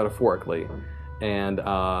metaphorically. And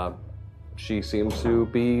she seems to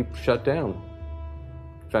be shut down.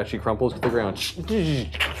 In fact, she crumples to the ground.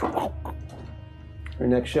 Her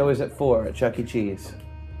next show is at 4 at Chuck E. Cheese.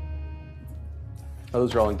 Oh,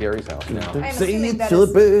 those are all in Gary's house now. I'm assuming that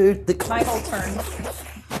is my whole turn.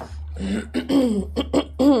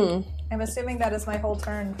 I'm assuming that is my whole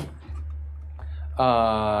turn.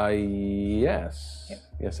 Yes. Yep.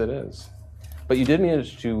 Yes, it is. But you did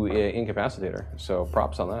manage to incapacitate her, so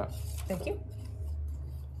props on that. Thank you.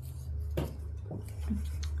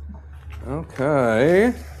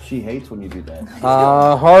 Okay. She hates when you do that.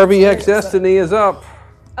 Harvey X Destiny is up.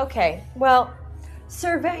 Okay, well,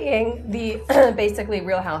 surveying the basically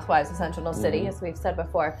Real Housewives of Central City, as we've said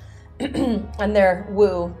before, and their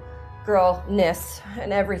woo girl-ness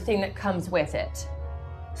and everything that comes with it.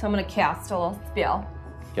 So I'm going to cast a little spell.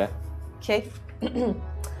 Okay. Okay.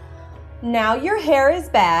 Now your hair is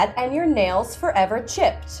bad and your nails forever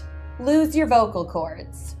chipped. Lose your vocal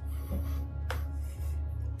cords.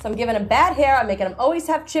 So I'm giving them bad hair, I'm making them always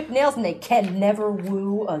have chipped nails, and they can never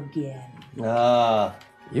woo again.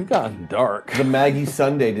 You've gotten dark. The Maggie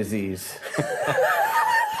Sunday disease.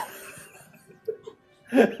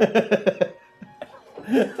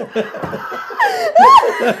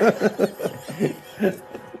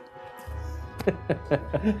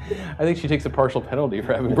 I think she takes a partial penalty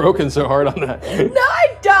for having broken so hard on that. No,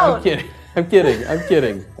 I don't! I'm kidding. I'm kidding. I'm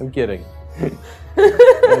kidding. I'm kidding.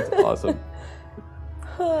 That's awesome.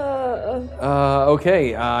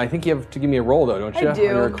 Okay, I think you have to give me a roll, though, don't you? I do.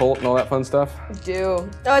 On your occult and all that fun stuff? Do.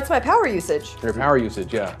 Oh, it's my power usage. Your power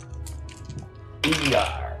usage, yeah. Thank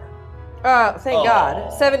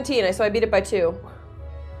God. 17, so I beat it by 2.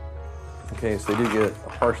 Okay, so they do get a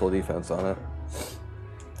partial defense on it.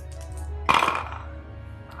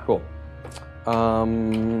 Cool.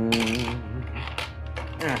 And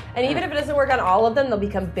even if it doesn't work on all of them, they'll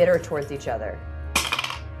become bitter towards each other.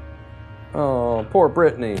 Oh, poor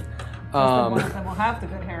Brittany. The ones that will have the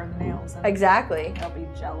good hair and the nails. And Exactly. they'll be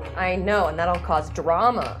jelly. I know, and that'll cause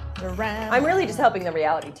drama. I'm really just helping the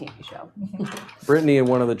reality TV show. Brittany and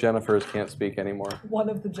one of the Jennifers can't speak anymore. one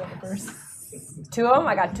of the Jennifers. 2 of them?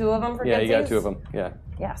 I got 2 of them for Yeah, you got Gitsies? 2 of them. Yeah.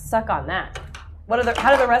 Yeah, suck on that.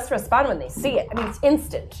 How do the rest respond when they see it? I mean, it's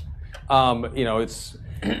instant. You know, it's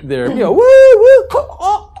they're woo woo.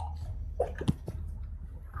 Oh.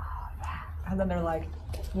 And then they're like,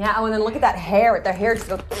 Yeah, and then look at that hair. Their hair just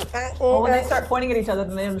goes. well, when they start pointing at each other,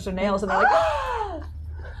 then they have their nails, and they're like,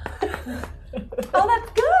 Oh,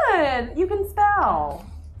 that's good. You can spell.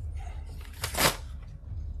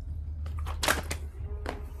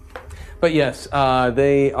 But yes,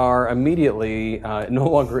 they are immediately no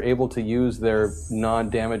longer able to use their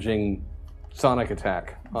non-damaging sonic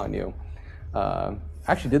attack on you.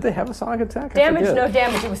 Actually, did they have a sonic attack? Damage, no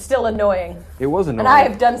damage. It was still annoying. It was annoying. And I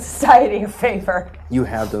have done society a favor. You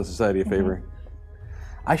have done society a favor.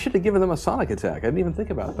 I should have given them a sonic attack. I didn't even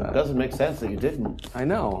think about It that. doesn't make sense that you didn't. I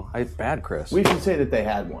know. Bad, Chris. We should say that they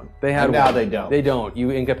had one. They had and now one. they don't. They don't.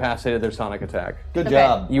 You incapacitated their sonic attack. Good Okay.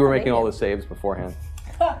 job. You were making all the saves beforehand.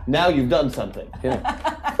 Now you've done something. Yeah.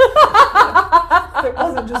 it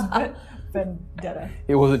wasn't just vendetta.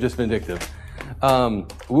 It wasn't just vindictive.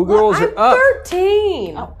 Woo girls I'm are up.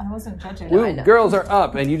 13. Oh, I wasn't judging. Woo girls are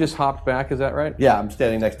up, and you just hopped back. Is that right? Yeah, I'm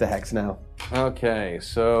standing next to Hex now. Okay,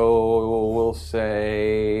 so we'll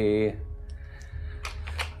say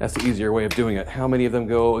that's the easier way of doing it. How many of them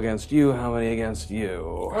go against you? How many against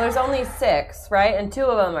you? Well, there's only 6, right? And 2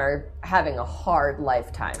 of them are having a hard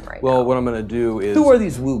lifetime right now. Well, what I'm going to do is Who are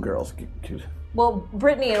these woo girls? Well,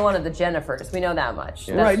 Brittany and one of the Jennifers. We know that much.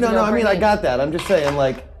 Yeah. That's- Right, no, you know, I mean, I Brittany- got that. I'm just saying,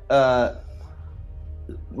 like,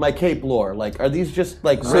 my Cape lore. Like, are these just,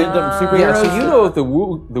 like, random superheroes? yeah. So you know the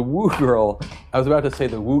woo girl. I was about to say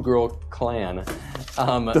the woo girl clan.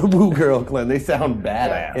 The woo girl clan. They sound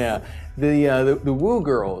badass. Yeah, the Woo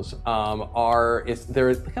Girls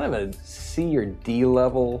they're kind of a C or D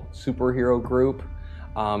level superhero group.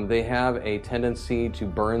 They have a tendency to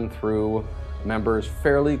burn through members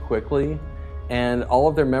fairly quickly, and all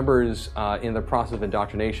of their members in the process of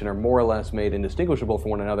indoctrination are more or less made indistinguishable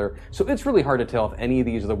from one another. So it's really hard to tell if any of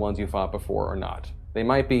these are the ones you fought before or not. They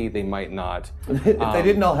might be, they might not. If they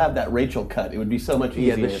didn't all have that Rachel cut, it would be so much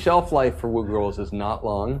easier. Yeah, the shelf life for Woo Girls is not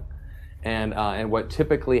long. And what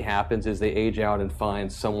typically happens is they age out and find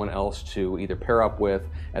someone else to either pair up with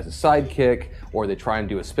as a sidekick, or they try and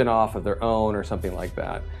do a spin-off of their own or something like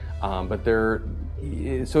that. But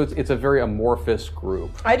it's a very amorphous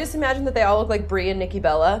group. I just imagine that they all look like Brie and Nikki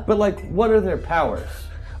Bella. But, like, what are their powers?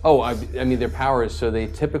 Oh, I mean, their powers. So they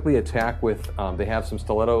typically attack with. They have some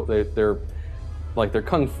stiletto. They're like their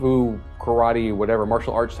kung fu, karate, whatever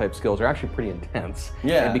martial arts type skills are actually pretty intense.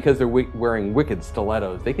 Yeah. And because they're wearing wicked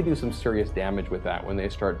stilettos, they can do some serious damage with that when they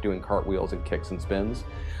start doing cartwheels and kicks and spins.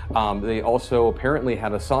 They also apparently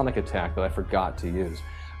had a sonic attack that I forgot to use.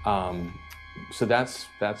 So that's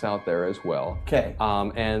out there as well. Okay.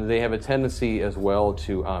 And they have a tendency as well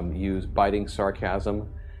to use biting sarcasm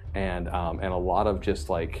and a lot of just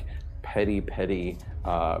like petty.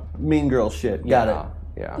 Mean girl shit. Got it.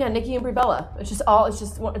 Yeah, Nikki and Brie Bella. It's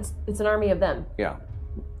an army of them. Yeah.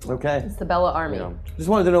 Okay. It's the Bella army. Yeah. Just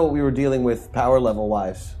wanted to know what we were dealing with power level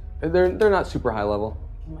wise. They're not super high level.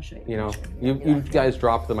 I'm gonna show you. You know, you guys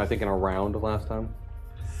dropped them I think in a round last time,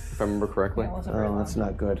 if I remember correctly. It wasn't very Oh, long. that's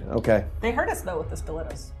not good. Okay. They hurt us though with the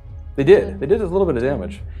stilettos. They did. They did a little bit of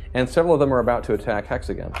damage, and several of them are about to attack Hex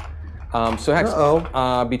again. So Hex,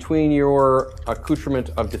 between your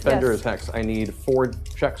accoutrement of defender as Hex, I need 4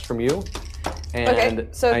 checks from you, and Okay,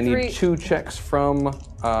 so I need 3 2 checks from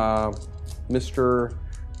Mr.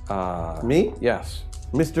 Me? Yes.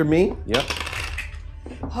 Mr. Me? Yep.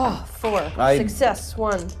 Oh, 4. I- Success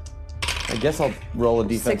 1. I guess I'll roll a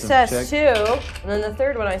defensive Success check. 2. And then the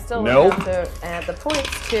third one I still Nope. have to add the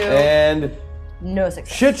points to. And No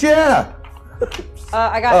success. shit, yeah.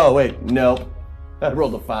 I got. Oh wait, no. I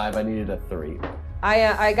rolled a 5. I needed a 3.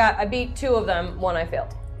 I beat 2 of them. 1 I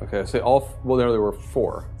failed. Okay. So there were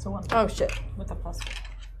 4. So one Oh shit. with a plus.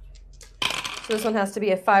 So this one has to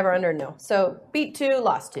be a 5 or under. No. So beat 2,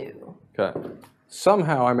 lost 2. Okay.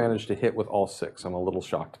 Somehow I managed to hit with all 6. I'm a little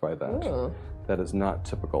shocked by that. Ooh. That is not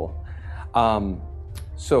typical.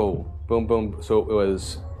 So boom, boom. So it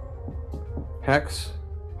was Hex,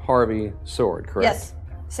 Harvey, Sword, correct? Yes.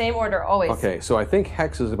 Same order always. Okay, so I think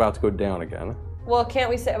Hex is about to go down again. Well, can't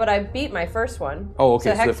we say? But I beat my first one. Oh, okay, so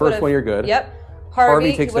the Hex first would've- one you're good. Yep. Harvey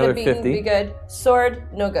Harvey takes would have another beaten 50. be good. Sword,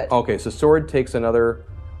 no good. Okay, so Sword takes another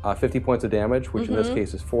 50 points of damage, which in Mm-hmm. this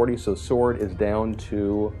case is 40. So Sword is down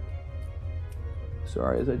to.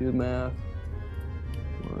 Sorry, as I do the math.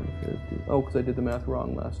 150. Oh, because I did the math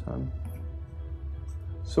wrong last time.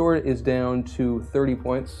 Sword is down to 30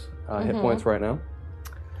 points, hit points right now.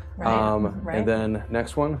 Right. And then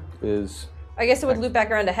next one is. I guess it would loop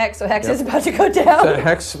back around to Hex, so Hex is about to go down. So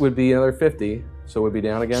Hex would be another 50, so it would be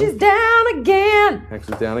down again. She's down again. Hex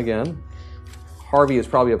is down again. Harvey is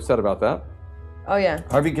probably upset about that. Oh yeah.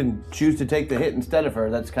 Harvey can choose to take the hit instead of her.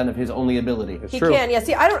 That's kind of his only ability. It's He true. can. Yeah.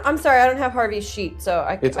 See, I'm sorry. I don't have Harvey's sheet, so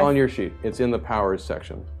I. It's on your sheet. It's in the powers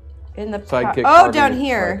section. in the Sidekick. oh, Harvey down is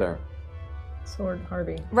here. Right there. Sword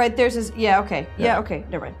Harvey. Right there's his. Yeah. Okay. Yeah. Okay.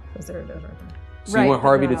 Never mind. Because there it is right there. So Right, you want but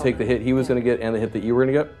Harvey not to all take of the hit he was going to get and the hit that you were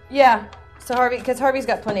going to get? Yeah. So Harvey, because Harvey's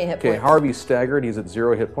got plenty of hit Okay, points. Harvey's staggered. He's at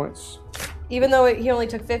 0 hit points. Even though he only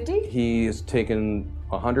took 50. He's taken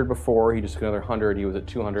 100 before. He just took another 100. He was at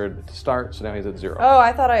 200 to start, so now he's at 0. Oh,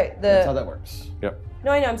 I thought That's how that works. Yep.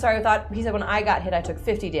 No, I know. I'm sorry. I thought he said when I got hit, I took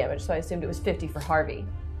 50 damage, so I assumed it was 50 for Harvey.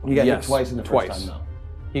 You got hit Yes, twice in the twice. first time, though.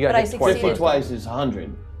 He got But I hit twice. 50 succeeded. twice is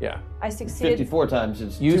 100. Yeah. I succeeded 54 times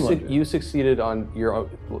is You 200. you succeeded on your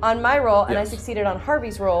on my roll, and I Yes. succeeded on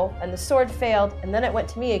Harvey's roll, and the sword failed, and then it went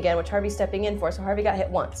to me again, which Harvey's stepping in for, so Harvey got hit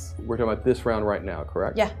once. We're talking about this round right now,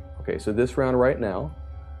 correct? Yeah. Okay, so this round right now,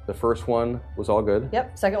 the first one was all good.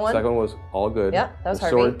 Yep. Second one. Second one was all good. Yeah, that was the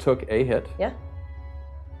Harvey. sword took a hit. Yeah.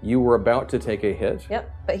 You were about to take a hit. Yep.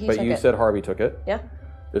 But he But took you it. said Harvey took it. Yeah.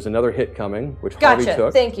 There's another hit coming, which Harvey Gotcha.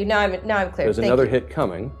 took. Thank you. Now I'm clear. There's Thank another you. hit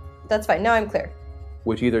coming, That's fine. Now I'm clear.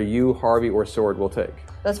 which either you, Harvey, or Sword will take.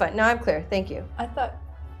 That's fine. Now I'm clear. Thank you. I thought.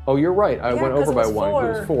 Oh, you're right. I Yeah, went 'cause over it by was one. It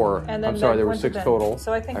was 4. and then I'm sorry, the there were one 6 then- total.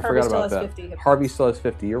 so I think I Harvey forgot still about has that. 50 hit points. Harvey still has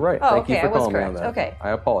 50. You're right. Oh, Thank you okay, for I was calling me on correct. that. Okay. I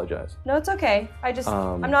apologize. No, it's okay.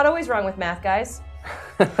 I'm not always wrong with math, guys.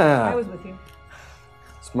 I was with you.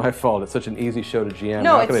 It's my fault. It's such an easy show to GM.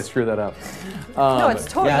 No, How could I it's- screw that up? No, it's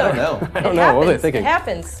totally. Yeah, I don't know. I don't know. What was I thinking? It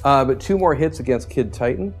happens. But 2 more hits against Kid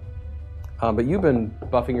Titan. But you've been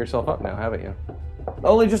buffing yourself up now, haven't you?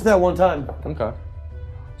 Only just that one time. Okay.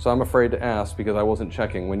 So I'm afraid to ask because I wasn't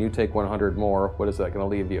checking. When you take 100 more, what is that going to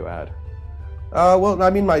leave you at? Well, I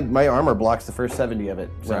mean, my armor blocks the first 70 of it.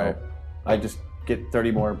 So Right. I just get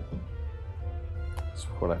 30 more. That's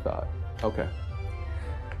what I thought. Okay.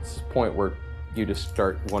 This is the point where you just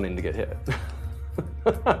start wanting to get hit.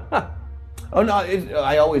 Oh, no,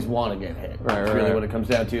 I always want to get hit. Right, That's right, really right. what it comes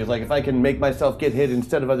down to. Is like if I can make myself get hit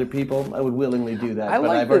instead of other people, I would willingly do that. I but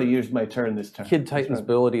like I've already that used my turn this turn. Kid Titan's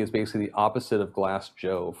ability is basically the opposite of Glass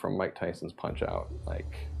Joe from Mike Tyson's Punch Out.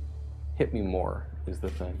 Like, hit me more is the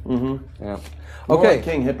thing. Mm-hmm. Yeah. More Okay. like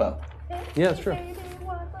King Hippo. Yeah, that's true.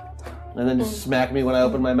 And then just smack me when I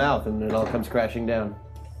open my mouth and it all comes crashing down.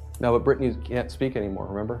 No, but Brittany can't speak anymore,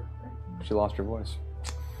 remember? She lost her voice.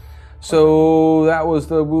 So that was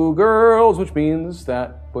the Woo Girls, which means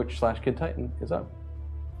that Butch/Kid Titan is up.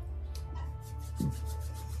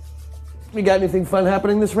 You got anything fun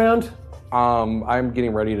happening this round? I'm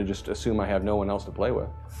getting ready to just assume I have no one else to play with.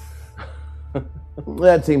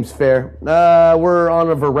 That seems fair. We're on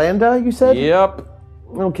a veranda, you said? Yep.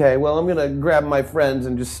 Okay, well, I'm gonna grab my friends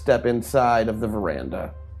and just step inside of the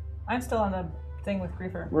veranda. I'm still on the thing with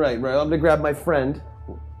Griefer. Right. I'm gonna grab my friend.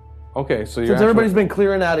 Okay, so you're Since everybody's been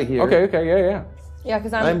clearing out of here. Okay, yeah. Yeah,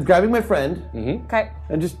 because I'm grabbing my friend okay.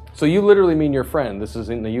 and just So you literally mean your friend. This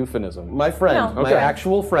isn't a euphemism. my friend, No. my Okay.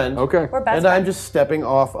 actual friend. Okay. We're best And I'm friends. just stepping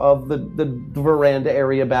off of the veranda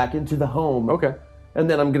area back into the home. Okay. And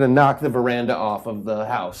then I'm gonna knock the veranda off of the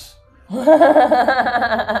house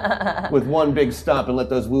with one big stomp and let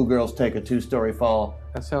those Woo Girls take a 2-story fall.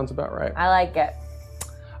 That sounds about right. I like it.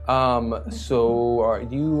 So are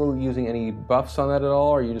you using any buffs on that at all,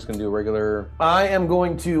 or are you just going to do a regular... I am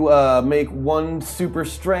going to make one super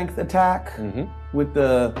strength attack with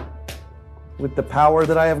the power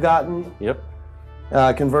that I have gotten, Yep.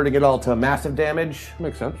 converting it all to massive damage,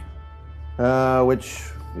 Makes sense. which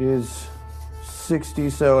is 60.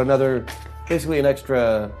 So basically an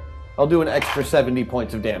extra. I'll do an extra 70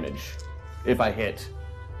 points of damage if I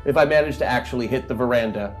manage to actually hit the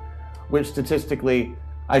veranda, which statistically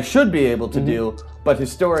I should be able to do, but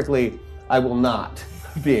historically I will not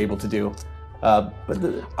be able to do.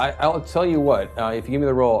 I'll tell you what. If you give me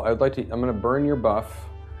the roll, I'm going to burn your buff,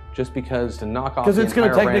 just because to knock off. 'Cause the it's gonna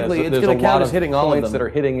entire technically- veranda, it's there's gonna a count lot as of hitting all of points them. that are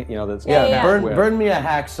hitting. That's Yeah. burn me a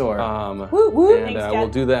hacksaw. Woo, woo. And Thanks, we'll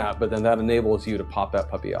Dad. do that, but then that enables you to pop that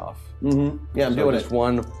puppy off. Yeah, I'm So doing just it.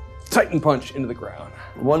 one Titan punch into the ground.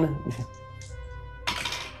 One,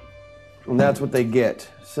 and that's what they get.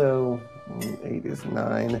 So 8 is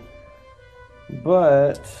 9,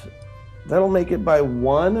 but that'll make it by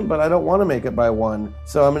 1. But I don't want to make it by 1,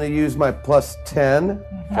 so I'm going to use my plus 10.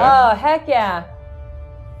 Oh, heck yeah.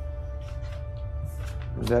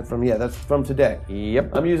 Is that from? Yeah, that's from today.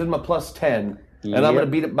 Yep. I'm using my plus 10, and I'm Yep. going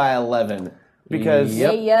to beat it by 11 because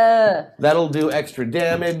Yep. Yeah. that'll do extra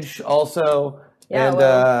damage also. Yeah, and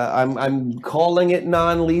well. I'm calling it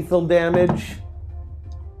non-lethal damage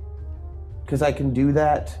because I can do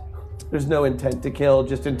that. There's no intent to kill,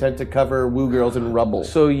 just intent to cover Woo Girls in rubble.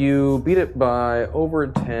 So you beat it by over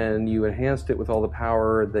 10. You enhanced it with all the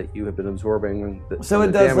power that you have been absorbing. So it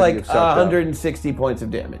the does damage like you've sucked up. 160 points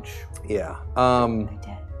of damage. Yeah.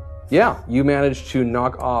 Yeah, you managed to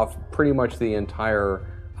knock off pretty much the entire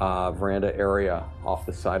veranda area off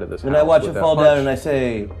the side of this And house. I watch with it that fall punch. down and I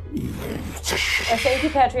say, Thank you,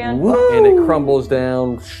 Patreon. woo! And it crumbles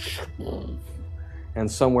down.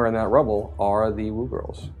 And somewhere in that rubble are the Woo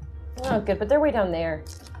Girls. Oh, good, but they're way down there.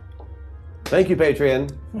 Thank you, Patreon.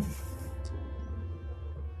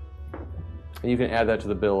 And you can add that to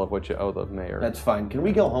the bill of what you owe the mayor. That's fine. Can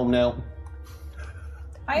we go home now?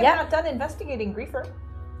 I am Yeah. not done investigating Griefer.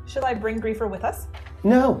 Should I bring Griefer with us?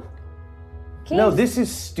 No. Can No, you- this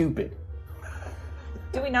is stupid.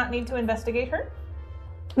 Do we not need to investigate her?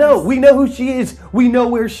 No, we know who she is. We know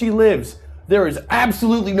where she lives. There is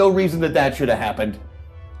absolutely no reason that should have happened.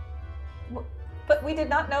 But we did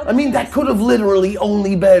not know. I mean, that could have literally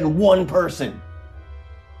only been one person.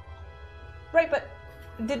 Right, but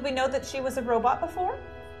did we know that she was a robot before?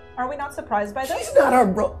 Are we not surprised by this? She's not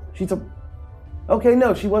a she's a... Okay,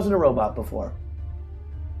 no, she wasn't a robot before.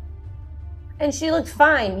 And she looked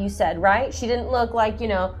fine, you said, right? She didn't look like,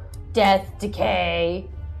 death, decay.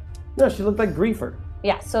 No, she looked like Griefer.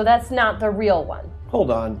 Yeah, so that's not the real one.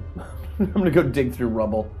 Hold on. I'm gonna go dig through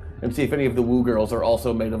rubble and see if any of the Woo Girls are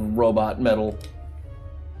also made of robot metal.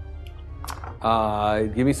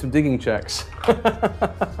 Give me some digging checks.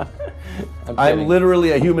 I'm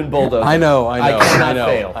literally a human bulldozer. I know. I cannot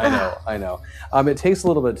fail. I know. It takes a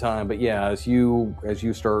little bit of time, but yeah, as you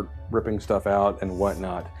start ripping stuff out and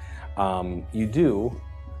whatnot, you do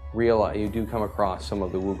realize you do come across some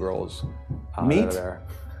of the Woo Girls Meat? that are there.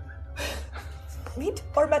 Meat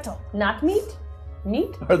or metal? Not meat?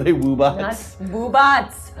 Meat? Are they Not Woobots?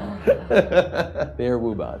 boobots. They are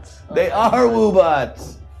Woobots. They are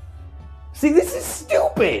Woobots. See, this is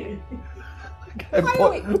stupid.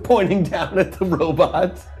 I'm pointing down at the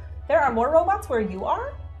robots. There are more robots where you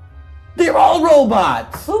are? They're all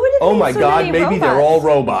robots. Who would have Oh made my so god, many maybe they're robots? all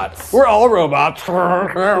robots. We're all robots.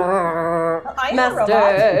 I am a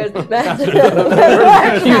robot.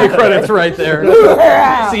 Masters. Cue the credits right there.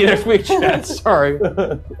 See you next week, chat. Sorry.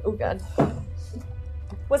 Oh, God.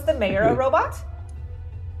 Was the mayor a robot?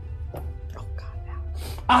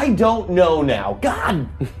 I don't know now. God.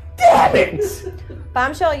 Damn it!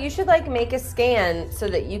 Bombshell, you should like make a scan so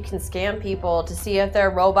that you can scan people to see if they're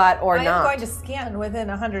a robot or I not. am going to scan within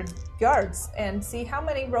 100 yards and see how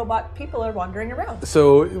many robot people are wandering around.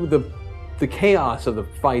 So the chaos of the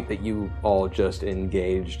fight that you all just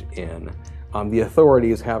engaged in, the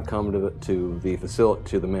authorities have come to the facility,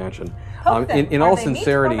 to the mansion. Poke them. In Are all they meat or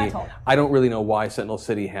sincerity, metal? I don't really know why Sentinel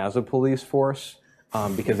City has a police force.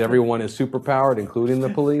 Because everyone is superpowered, including the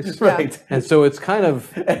police. Right. And so it's kind of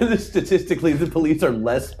And statistically, the police are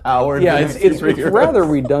less powered. yeah, than it's superheroes. rather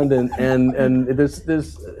redundant, and there's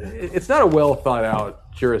it's not a well thought out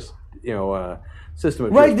system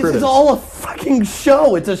of Right, this jurisprudence. is all a fucking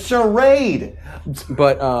show. It's a charade.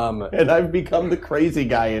 But And I've become the crazy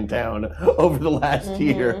guy in town over the last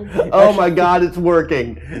year. Oh my God, it's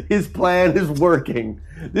working. His plan is working.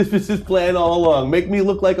 This was his plan all along. Make me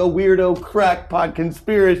look like a weirdo crackpot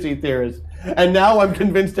conspiracy theorist. And now I'm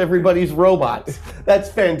convinced everybody's robots. That's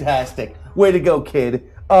fantastic. Way to go,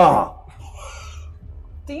 kid. Ah,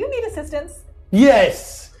 Do you need assistance?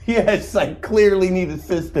 yes. Yes, I clearly need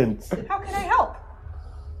assistance. How can I help?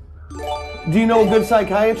 Do you know a good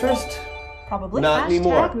psychiatrist? Probably. Not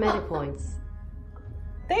anymore. Metapoints.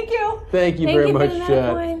 Thank you. thank you Thank very you much. for the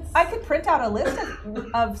meta points. I could print out a list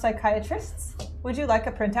of psychiatrists. Would you like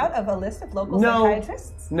a printout of a list of local No.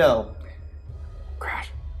 psychiatrists? No. Crash,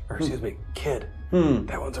 or excuse me, kid.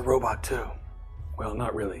 That one's a robot too. Well,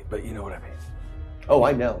 not really, but you know what I mean. Oh,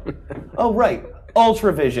 I know. Oh, right.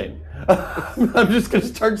 Ultravision. I'm just going to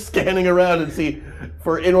start scanning around and see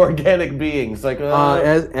for inorganic beings. Like,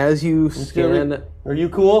 As you scan, are you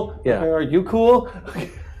cool? Yeah. Are you cool? I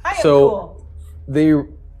am So- cool. the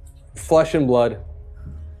flesh and blood,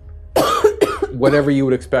 whatever you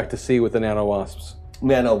would expect to see with the nano wasps.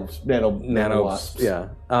 Nano Nano wasps. yeah.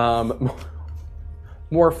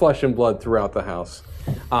 More flesh and blood throughout the house.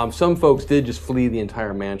 Some folks did just flee the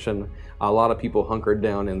entire mansion. A lot of people hunkered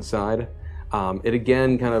down inside. It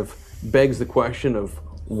again kind of begs the question of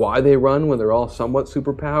why they run when they're all somewhat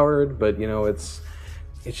superpowered, but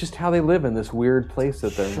it's just how they live in this weird place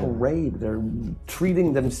that they're in. Charade. They're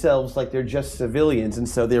treating themselves like they're just civilians, and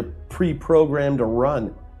so they're pre-programmed to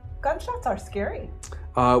run. Gunshots are scary.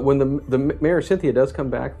 When the Mayor Cynthia does come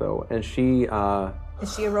back though, and she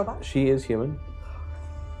Is she a robot? she is human.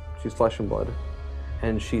 She's flesh and blood.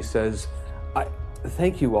 And she says,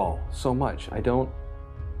 thank you all so much.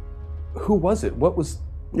 Who was it? What was...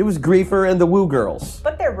 It was Griefer and the Woo Girls.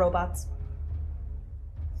 But they're robots.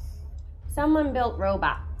 Someone built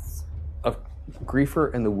robots. Of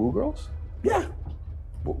Griefer and the Woo Girls? Yeah.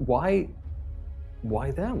 Why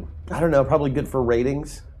them? I don't know. Probably good for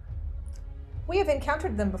ratings. We have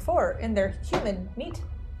encountered them before in their human meat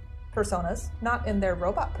personas, not in their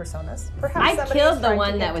robot personas. Perhaps I somebody is killed the trying to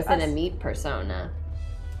one get that was to in a us. meat persona.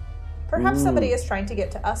 Perhaps somebody is trying to get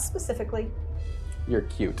to us specifically. You're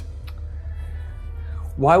cute.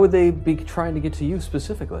 Why would they be trying to get to you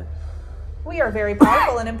specifically? We are very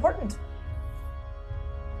powerful and important.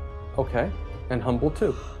 Okay. And humble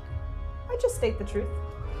too. I just state the truth.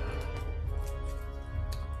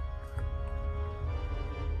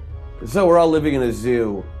 So we're all living in a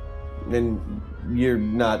zoo, and you're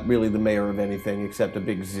not really the mayor of anything except a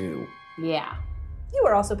big zoo. Yeah. You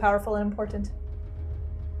are also powerful and important.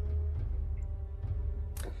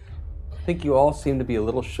 I think you all seem to be a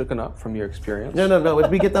little shooken up from your experience. No.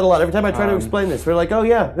 We get that a lot. Every time I try to explain this, we're like, oh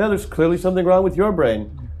yeah, there's clearly something wrong with your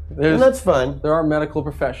brain. There's- And that's fun. There are medical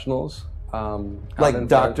professionals. out Like in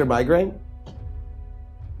Dr. front. Migraine?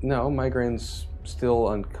 No, migraine's still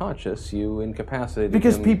unconscious. You incapacitated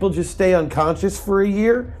Because him. people just stay unconscious for a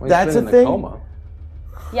year? Well, he's That's been a in a thing? coma.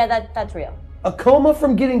 Yeah, that's real. A coma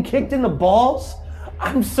from getting kicked in the balls?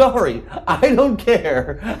 I'm sorry. I don't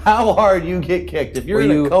care how hard you get kicked. If you're Well,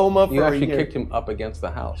 in a coma for you a actually year. kicked him up against the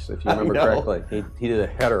house, if you I remember know. correctly. He did a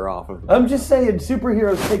header off of. I'm just saying,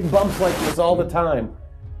 superheroes take bumps like this all the time.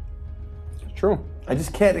 True. I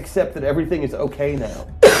just can't accept that everything is okay now.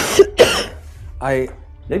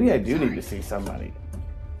 Maybe I do need to see somebody.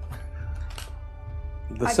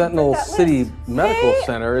 The can Sentinel print that City list. Medical Hey!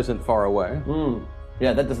 Center isn't far away.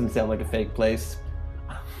 Yeah, that doesn't sound like a fake place.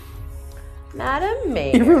 Madam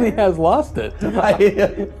Mayor. He really has lost it.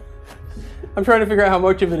 I'm trying to figure out how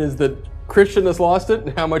much of it is that Christian has lost it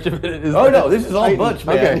and how much of it is. Oh no, this is all Titan. Butch,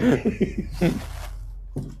 man. Okay.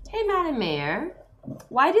 Hey, Madam Mayor.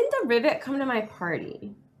 Why didn't the Rivet come to my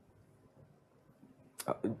party?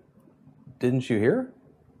 Didn't you hear?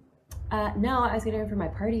 No, I was getting her for my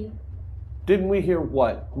party. Didn't we hear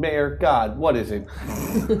what? Mayor, God, what is it?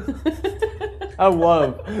 I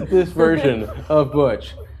love this version of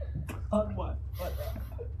Butch.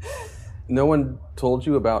 No one told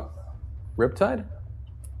you about Riptide?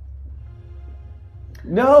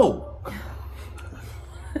 No.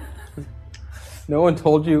 No one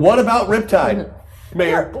told you. What about Riptide,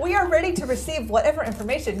 Mayor? We are ready to receive whatever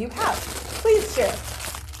information you have. Please share.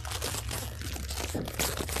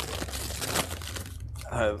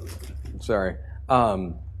 Sorry.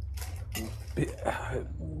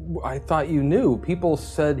 I thought you knew. People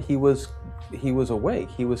said he was awake.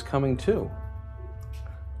 He was coming to.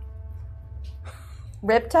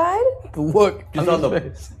 Riptide? Look,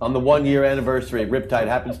 Just on the 1 year anniversary, Riptide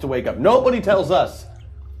happens to wake up. Nobody tells us.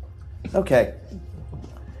 Okay.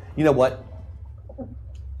 You know what?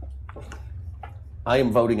 I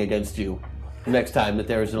am voting against you next time that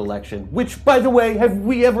there is an election. Which, by the way, have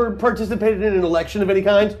we ever participated in an election of any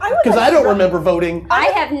kind? Because I don't remember voting. I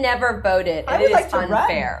have never voted, I and would it like is to run.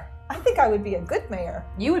 unfair. I think I would be a good mayor.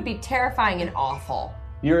 You would be terrifying and awful.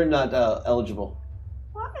 You're not eligible.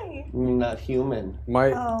 Why? You're not human.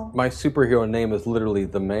 my Oh. my superhero name is literally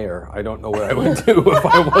the Mayor. I don't know what I would do if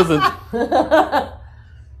I wasn't.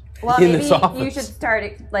 Well, In maybe this office. you should start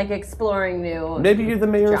exploring new. Maybe you're the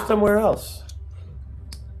mayor of Jobs. somewhere else.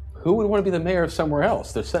 Who would want to be the mayor of somewhere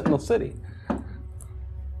else? They're Sentinel City.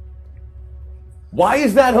 Why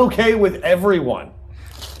is that okay with everyone?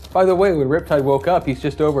 By the way, when Riptide woke up, he's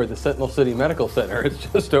just over at the Sentinel City Medical Center. It's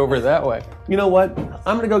just over that way. You know what?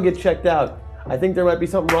 I'm gonna go get checked out. I think there might be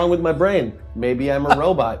something wrong with my brain. Maybe I'm a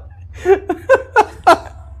robot.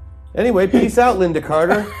 Anyway, peace out, Linda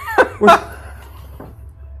Carter.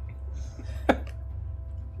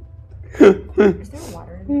 Is there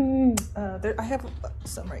water in there? I have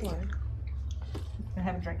some right here. I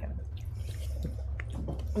haven't drank it.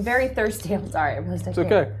 I'm very thirsty. I'm sorry. I'm It's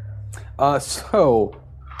okay. So,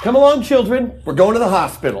 Come along, children. We're going to the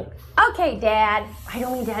hospital. Okay, Dad. I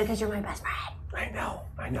don't mean Dad because you're my best friend.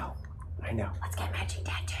 I know. Let's get matching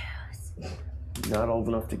tattoos. Not old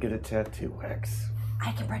enough to get a tattoo, X.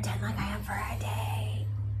 I can pretend like I am for a day.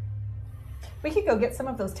 We could go get some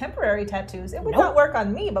of those temporary tattoos. It would not work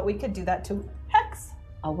on me, but we could do that to Hex.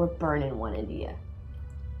 Oh, we're burning one into you.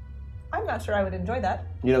 I'm not sure I would enjoy that.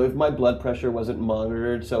 You know, if my blood pressure wasn't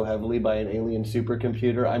monitored so heavily by an alien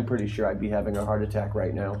supercomputer, I'm pretty sure I'd be having a heart attack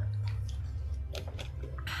right now.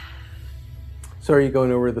 so are you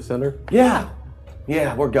going over to the center? Yeah,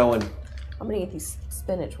 we're going. I'm gonna get these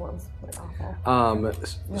spinach ones. They're awful.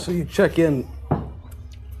 So you check in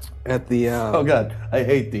at the. Oh God, I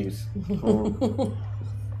hate these.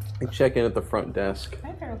 You check in at the front desk,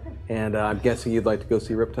 and I'm guessing you'd like to go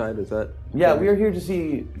see Riptide. Is that? Yeah, we're here to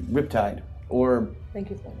see Riptide, or Thank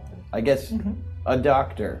you so much. I guess a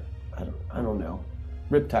doctor. I don't know.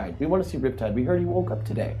 Riptide. We want to see Riptide. We heard he woke up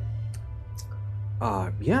today.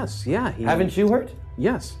 Yes, yeah. Haven't you heard?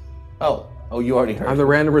 Yes. Oh, you already heard. I'm the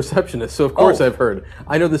random receptionist, so of course Oh. I've heard.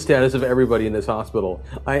 I know the status of everybody in this hospital.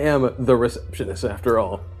 I am the receptionist, after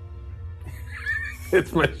all.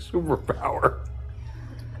 It's my superpower.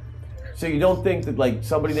 So you don't think that like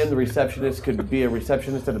somebody named the receptionist could be a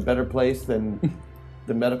receptionist at a better place than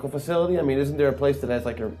the medical facility? I mean, isn't there a place that has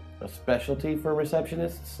like a specialty for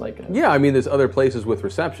receptionists? Yeah, I mean, there's other places with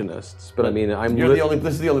receptionists, but I mean, I'm.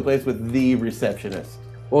 This is the only place with the receptionist.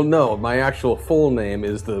 Well, no, my actual full name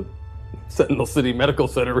is the Sentinel City Medical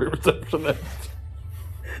Center receptionist.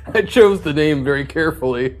 I chose the name very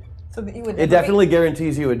carefully. So that you would It never definitely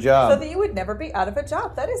guarantees you a so job. that you would never be out of a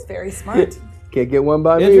job. That is very smart. Can't get one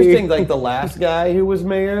by me. Interesting, like the last guy who was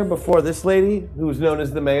mayor before this lady, who was known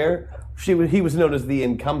as the mayor, he was known as the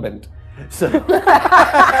incumbent. So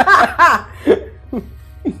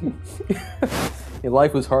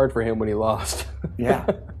Life was hard for him when he lost. yeah.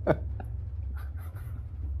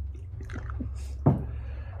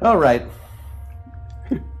 All right.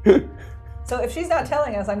 So if she's not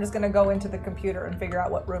telling us, I'm just going to go into the computer and figure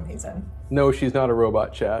out what room he's in. No, she's not a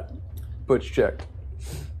robot, chat. Butch checked.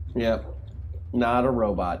 Yep. Not a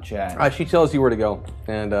robot, Chad. She tells you where to go,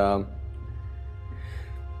 and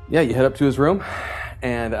yeah, you head up to his room,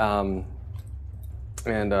 and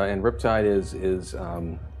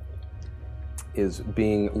Riptide is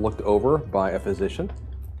being looked over by a physician.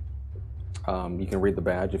 You can read the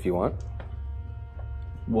badge if you want.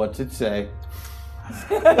 What's it say?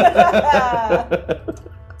 The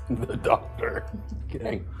doctor.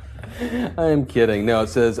 Kidding. I'm kidding. No, it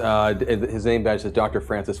says his name badge says Dr.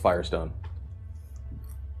 Francis Firestone.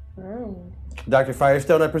 Dr.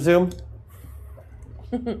 Firestone, I presume?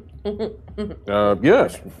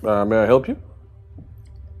 Yes. May I help you?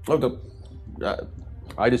 Oh,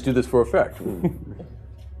 I just do this for effect.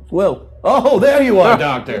 well, oh, there you are,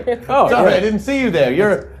 Doctor. Oh, Sorry, yeah. I didn't see you there.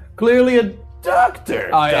 You're clearly a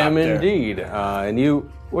doctor. I am Doctor. indeed. And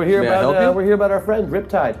you. We're here May I help you? about our friend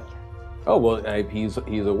Riptide. Oh well, he's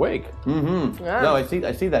awake. Mm-hmm. Yeah. No, I see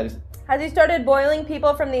that. Has he started boiling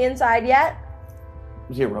people from the inside yet?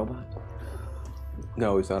 Is he a robot?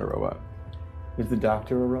 No, he's not a robot. Is the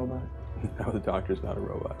doctor a robot? No, the doctor's not a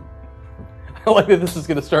robot. I like that this is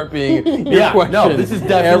going to start being your Yeah, question. no, this is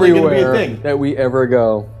definitely gonna be a everywhere thing. that we ever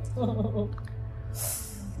go. Hello,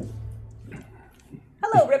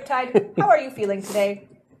 Riptide. How are you feeling today?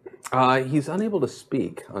 He's unable to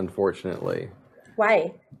speak, unfortunately.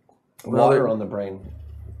 Why? Well, Water there- on the brain.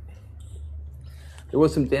 There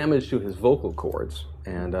was some damage to his vocal cords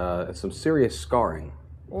and some serious scarring.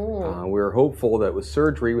 We were hopeful that with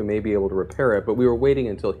surgery we may be able to repair it, but we were waiting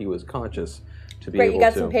until he was conscious to be Great, able you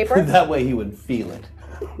got to. some paper? That way he would feel it.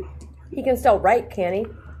 He can still write, can he?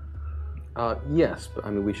 Yes, but I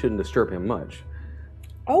mean we shouldn't disturb him much.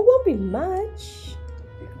 Oh, won't be much.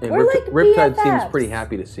 And We're like Riptide seems BFFs. pretty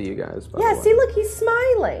happy to see you guys. By Yeah, the way. see, look, he's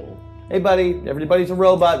smiling. Hey, buddy, everybody's a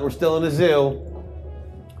robot. We're still in a zoo.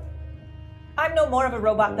 I'm no more of a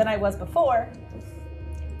robot than I was before.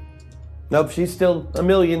 Nope, she's still a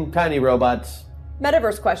million tiny robots.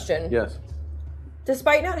 Metaverse question. Yes.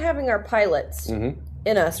 Despite not having our pilots Mm-hmm.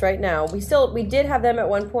 in us right now, we did have them at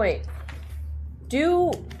one point.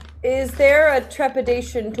 Is there a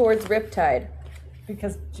trepidation towards Riptide?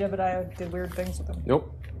 Because Jebediah did weird things with him.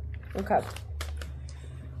 Nope. Okay.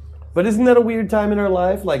 But isn't that a weird time in our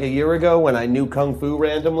life? Like a year ago when I knew Kung Fu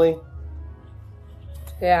randomly?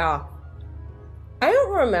 Yeah. I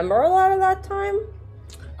don't remember a lot of that time.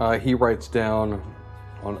 He writes down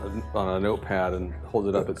on a notepad and holds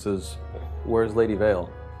it up. It says, "Where's Lady Vale?"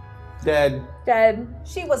 Dead. Dead.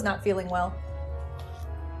 She was not feeling well.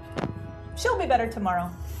 She'll be better tomorrow.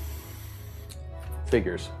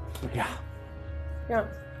 Figures. Yeah. Yeah.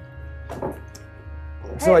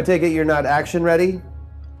 So I take it you're not action ready?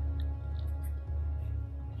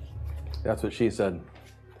 That's what she said.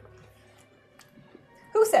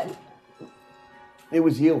 Who said? It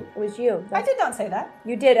was you. It was you. I did not say that.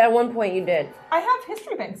 You did. At one point, you did. I have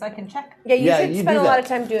history banks I can check. Yeah, you Yeah, should you spend do a lot that. of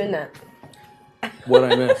time doing that. What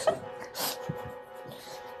I missed.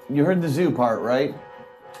 You heard the zoo part, right?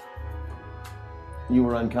 You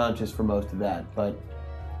were unconscious for most of that, but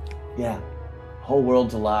yeah, whole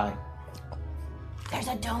world's a lie. There's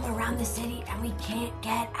a dome around the city and we can't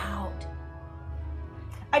get out.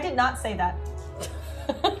 I did not say that.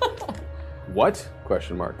 What?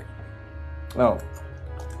 Question mark. Oh,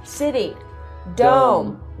 City.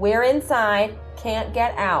 Dome. We're inside. Can't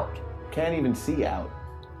get out. can't even see out.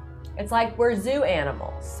 It's like we're zoo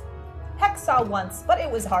animals. Heck saw once, but it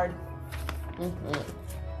was hard.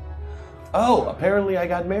 Oh, apparently I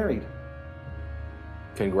got married.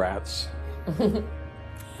 Congrats.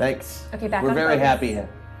 Thanks. Okay, back We're on very focus. happy.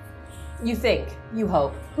 You think. You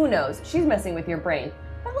hope. Who knows? She's messing with your brain.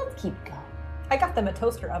 But let's keep going. I got them a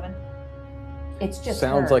toaster oven. It's just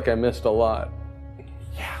Sounds her. like I missed a lot.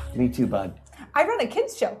 Me too, bud. I run a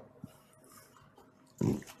kids show.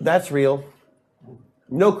 That's real.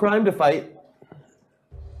 No crime to fight.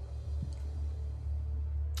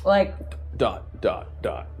 like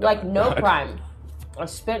no crime. I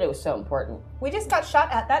spit. It was so important. We just got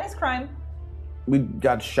shot at. That is crime. We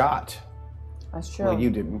got shot. That's true. Well, you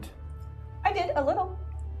didn't. I did a little.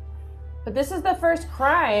 But this is the first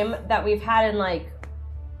crime that we've had in like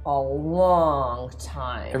a long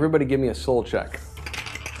time. Everybody give me a soul check.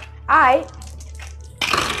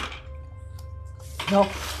 No.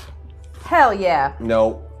 Hell yeah.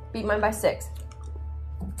 No. Beat mine by 6.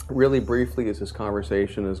 Really briefly, as this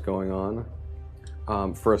conversation is going on,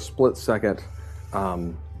 for a split second,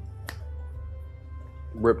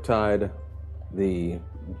 Riptide, the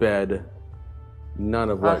bed, none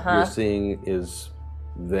of what you're seeing is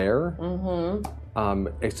there.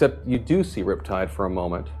 Except you do see Riptide for a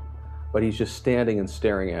moment, but he's just standing and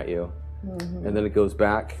staring at you. And then it goes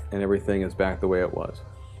back, and everything is back the way it was.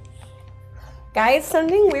 Guys,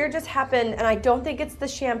 something weird just happened, and I don't think it's the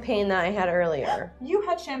champagne that I had earlier. You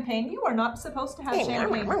had champagne. You are not supposed to have champagne. not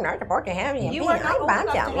supposed to have You are not old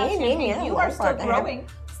enough to have champagne. You are still growing.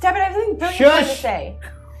 Step it, I have something brilliant to Shush! say.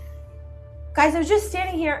 Guys, I was just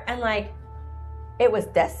standing here, and like, it was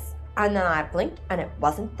this, and then I blinked, and it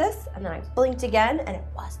wasn't this, and then I blinked again, and it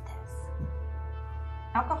was this.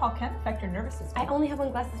 Alcohol can affect your nervous system. I only have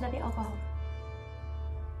one glass, it's not the alcohol.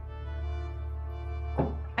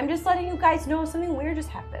 I'm just letting you guys know something weird just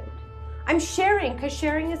happened. I'm sharing, because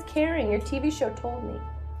sharing is caring. Your TV show told me.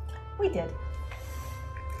 We did.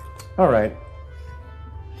 All right.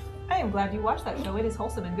 I am glad you watched that show. It is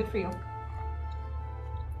wholesome and good for you.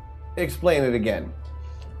 Explain it again.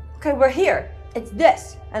 Okay, we're here. It's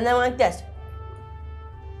this, and then we're like this.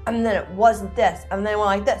 And then it wasn't this, and then we're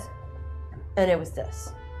like this. And it was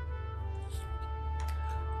this.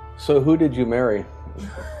 So who did you marry?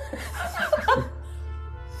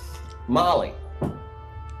 Molly.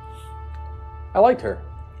 I liked her.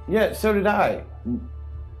 Yeah, so did I.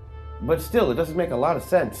 But still, it doesn't make a lot of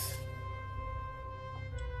sense.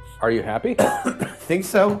 Are you happy? Think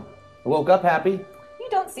so? I woke up happy. You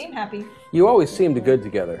don't seem happy. You always seemed good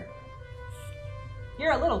together.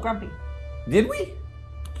 You're a little grumpy. Did we?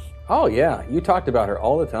 Oh yeah, you talked about her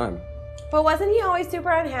all the time. But wasn't he always super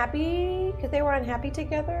unhappy? Because they were unhappy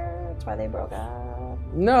together? That's why they broke up.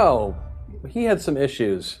 No, he had some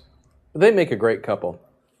issues. They make a great couple.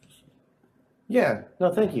 Yeah.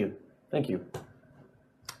 No, thank you. Thank you.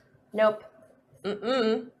 Nope.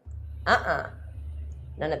 None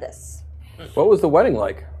of this. What was the wedding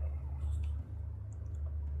like?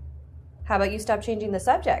 How about you stop changing the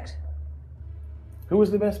subject? Who was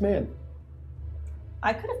the best man?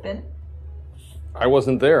 I could have been. I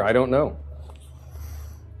wasn't there. I don't know.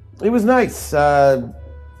 It was nice.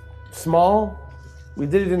 Small. We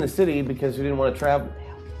did it in the city because we didn't want to travel.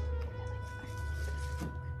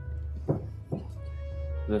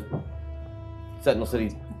 The Sentinel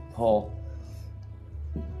City Hall.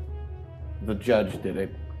 The judge did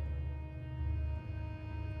it.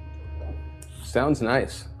 Sounds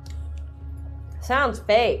nice. Sounds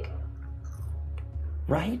fake.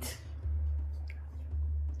 Right?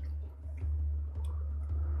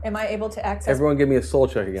 Am I able to access? Everyone give me a soul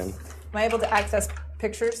check again. Am I able to access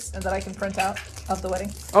pictures that I can print out of the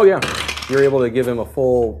wedding? Oh yeah, you're able to give him a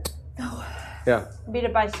full. Yeah. Beat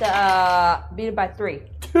it by 3.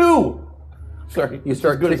 2! Sorry, You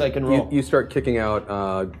start as good as kick- I can roll. You start kicking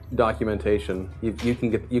out documentation. You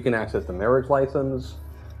can access the marriage license,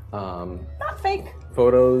 Not fake.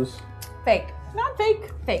 photos. Fake. Not fake.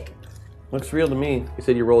 Fake. Looks real to me. You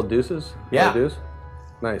said you rolled deuces. You Yeah. rolled deuce?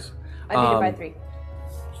 Nice. I beat it by 3.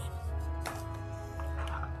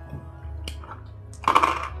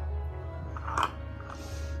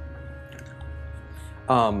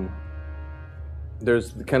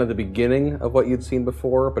 There's kind of the beginning of what you'd seen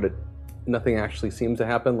before, but nothing actually seems to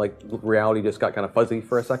happen. Like reality just got kind of fuzzy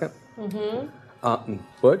for a second.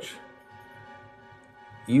 Butch,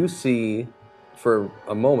 you see for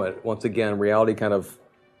a moment, once again, reality kind of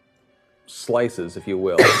slices, if you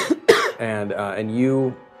will, and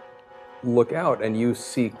you look out and you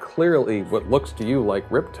see clearly what looks to you like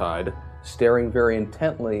Riptide staring very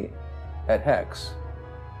intently at Hex.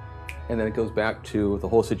 And then it goes back to the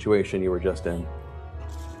whole situation you were just in.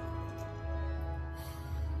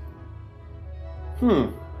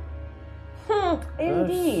 That's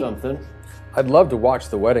Indeed. something. I'd love to watch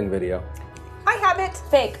the wedding video. I have it.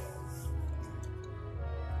 Fake.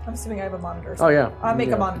 I'm assuming I have a monitor. Oh, yeah. I'll make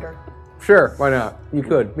Yeah. a monitor. Sure, why not? You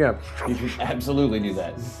could, yeah. You should absolutely do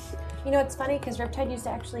that. You know, it's funny because Riptide used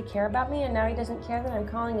to actually care about me, and now he doesn't care that I'm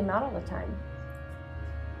calling him out all the time.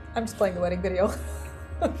 I'm just playing the wedding video.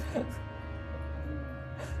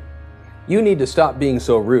 You need to stop being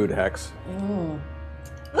so rude, Hex.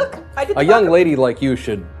 Look, I did. A young lady like you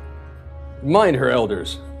should mind her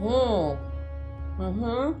elders. Look,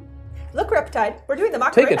 Riptide, we're doing the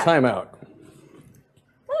Take a Macarena. time out. I'm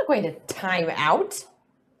not going to time out.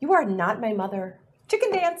 You are not my mother.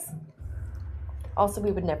 Chicken dance. Also,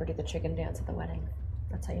 we would never do the chicken dance at the wedding.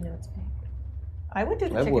 That's how you know it's fake. I would do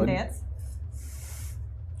the I chicken would. dance.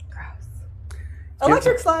 Gross.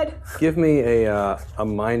 Electric slide. Give me a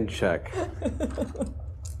mind check.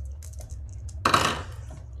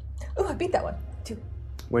 Oh, I beat that one. 2.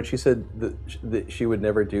 When she said that she would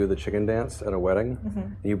never do the chicken dance at a wedding,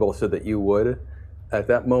 and you both said that you would, at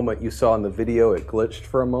that moment you saw in the video it glitched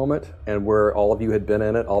for a moment, and where all of you had been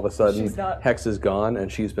in it, all of a sudden She's not. Hex is gone, and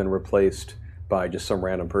she's been replaced by just some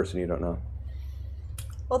random person you don't know.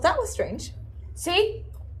 Well, that was strange. See?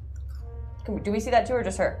 Do we see that too, or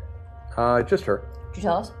just her? Just her. Could you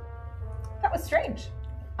tell us? That was strange.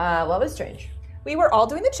 What was strange? We were all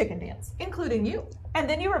doing the chicken dance, including you. And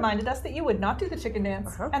then you reminded us that you would not do the chicken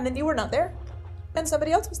dance. And then you were not there. And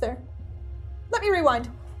somebody else was there. Let me rewind.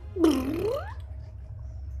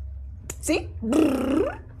 See?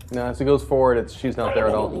 No, as it goes forward, she's not there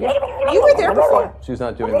at all. You were there before. She's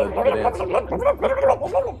not doing the dance.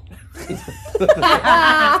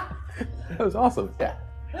 That was awesome. Yeah.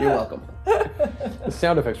 You're welcome. The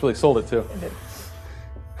sound effects really sold it too.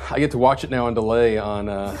 I get to watch it now on delay on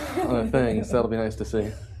a thing, so that'll be nice to see.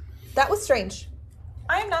 That was strange.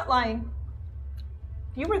 I am not lying.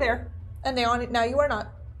 You were there. And now you are not.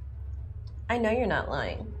 I know you're not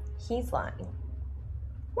lying. He's lying.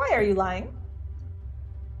 Why are you lying?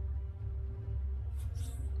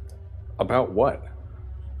 About what?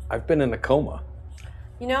 I've been in a coma.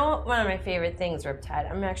 You know, one of my favorite things,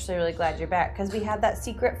 Riptide, I'm actually really glad you're back, because we had that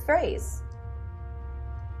secret phrase.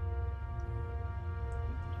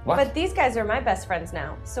 But these guys are my best friends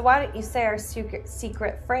now. So why don't you say our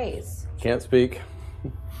secret phrase? Can't speak.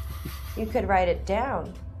 You could write it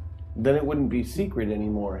down. Then it wouldn't be secret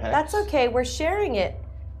anymore, Hex. That's okay. We're sharing it.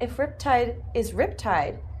 If Riptide is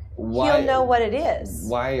Riptide, Why- he'll know what it is.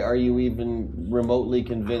 Why are you even remotely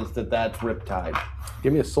convinced that that's Riptide?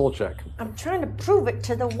 Give me a soul check. I'm trying to prove it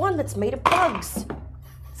to the one that's made of bugs.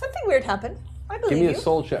 Something weird happened. I believe Give me you. a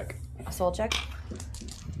soul check. A soul check.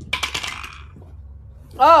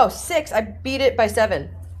 Oh, 6. I beat it by 7.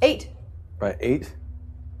 8. By 8?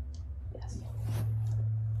 Yes.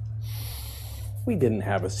 We didn't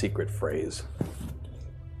have a secret phrase.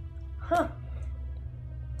 Huh.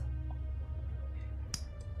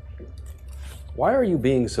 Why are you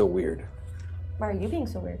being so weird? Why are you being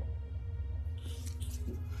so weird?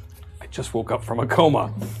 I just woke up from a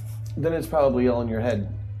coma. Then it's probably all in your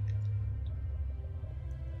head.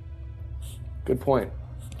 Good point.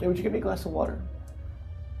 Hey, would you give me a glass of water?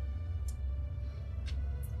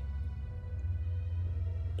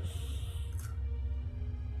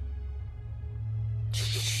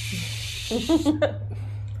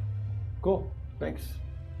 Cool. Thanks.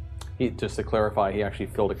 Just to clarify, he actually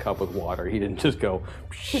filled a cup with water. He didn't just go.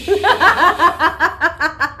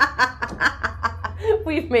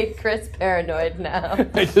 We've made Chris paranoid now.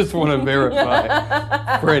 I just want to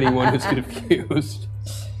verify for anyone who's confused.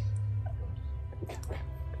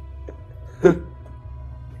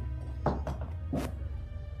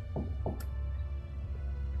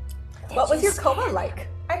 What was your coma like?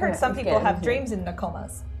 I heard Yeah, some I'm people getting have here. dreams in their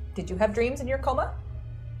comas. Did you have dreams in your coma?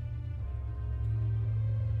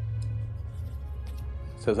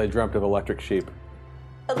 Says I dreamt of electric sheep.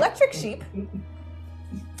 Electric sheep?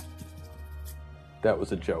 That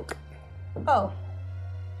was a joke. Oh.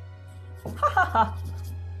 Ha ha ha.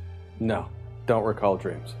 No, don't recall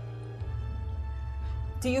dreams.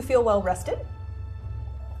 Do you feel well rested?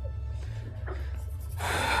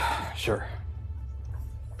 Sure.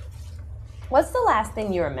 What's the last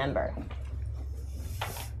thing you remember?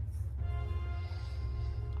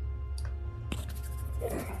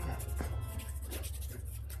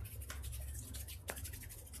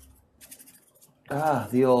 Ah,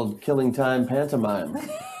 the old killing time pantomime.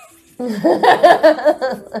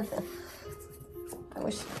 I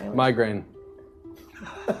wish. Migraine.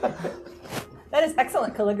 That is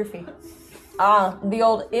excellent calligraphy. Ah, the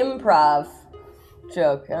old improv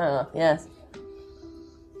joke. Oh, yes.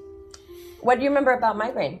 What do you remember about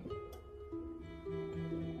migraine?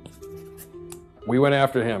 We went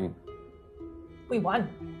after him. We won.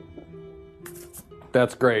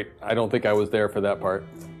 That's great. I don't think I was there for that part.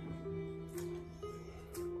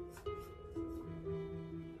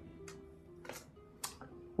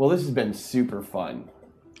 Well, this has been super fun.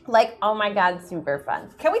 Like, oh my god, super fun.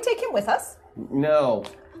 Can we take him with us? No.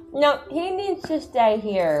 No, he needs to stay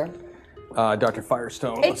here. Dr.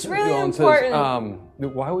 Firestone. It's really Dylan important.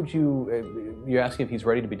 Says, why would you asking if he's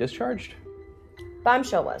ready to be discharged?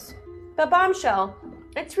 Bombshell was. But Bombshell,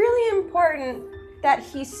 it's really important that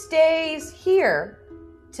he stays here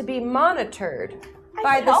to be monitored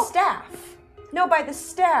by can the help. staff. No, by the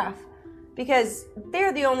staff. Because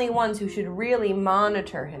they're the only ones who should really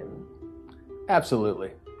monitor him.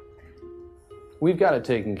 Absolutely. We've got it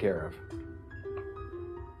taken care of.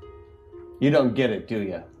 You don't get it, do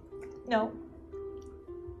you? No.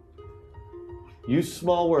 Use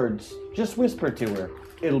small words. Just whisper to her.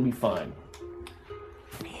 It'll be fine.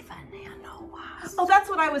 Oh, that's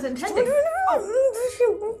what I was intending.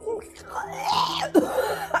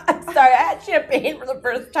 I'm sorry, I had champagne for the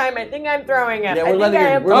first time. I think I'm throwing up. Yeah, I we're think letting I her.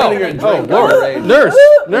 am We're letting her throwing drink. Oh, Lord. Right.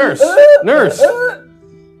 Nurse! Nurse!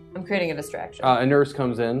 I'm creating a distraction. A nurse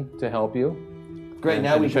comes in to help you. Great. and-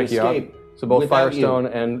 Now and we can check you out. escape. So both without you. Firestone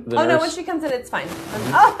and the Oh no, nurse. when she comes in, it's fine.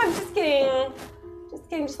 I'm just kidding. Just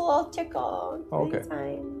kidding, just a little tickle. Okay. It's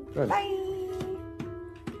fine. Good. Bye.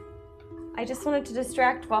 I just wanted to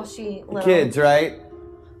distract while she little. Kids, right?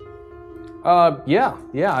 Yeah.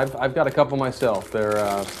 I've got a couple myself. They're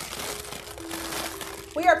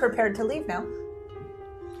We are prepared to leave now.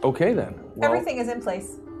 okay then. Well, Everything is in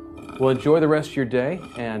place. Well, enjoy the rest of your day,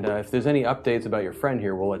 and if there's any updates about your friend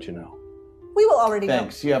here, we'll let you know. We will already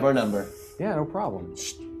Thanks. You have our number. Yeah, no problem.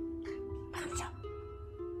 know.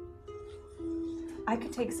 I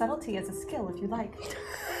could take subtlety as a skill if you like.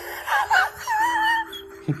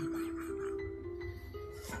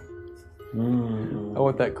 I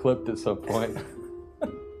want that clipped at some point.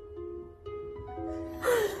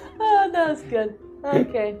 Oh, that was good.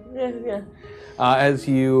 Okay. Yeah. As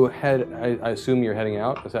you head, I assume you're heading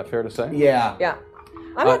out. Is that fair to say? Yeah. Yeah.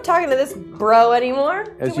 I'm not talking to this bro anymore.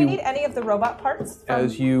 As Do we you need any of the robot parts?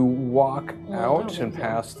 as you walk out and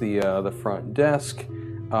past the front desk,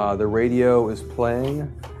 the radio is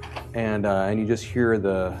playing, and you just hear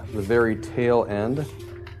the very tail end.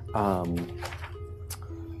 And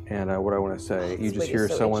what I want to say, you just hear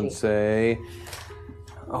someone say,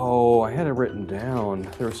 "Oh, I had it written down.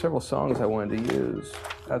 There were several songs I wanted to use.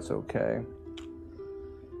 That's okay."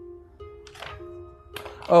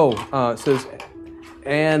 Oh, it says,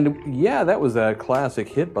 and yeah, that was a classic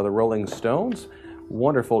hit by the Rolling Stones.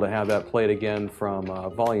 Wonderful to have that played again from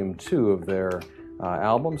Volume 2 of their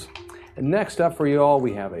albums. And next up for you all,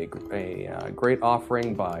 we have a great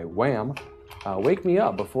offering by Wham! Wake Me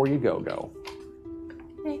Up Before You Go.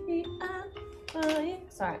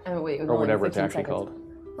 Sorry, wait. Or whatever it's actually called.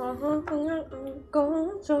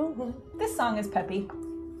 This song is peppy.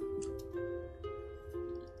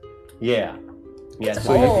 Yeah. Yes.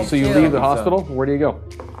 So you leave the hospital? Where do you go?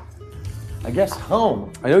 I guess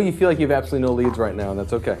home. I know you feel like you have absolutely no leads right now, and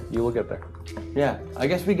that's okay. You will get there. Yeah. I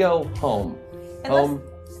guess we go home. Home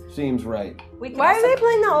seems right. Why are they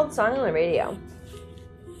playing the old song on the radio?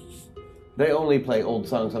 They only play old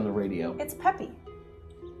songs on the radio. It's peppy.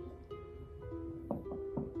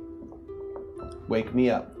 Wake me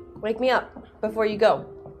up. Wake me up before you go.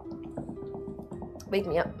 Wake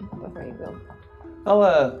me up before you go.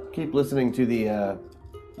 I'll keep listening to the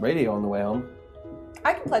radio on the way home.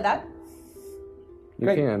 I can play that. You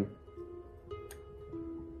Great. can.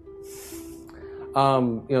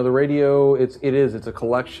 The radio, it's a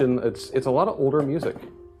collection. It's a lot of older music.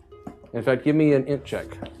 In fact, give me an int check.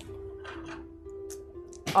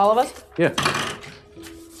 All of us? Yeah.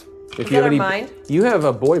 If that our mind? You have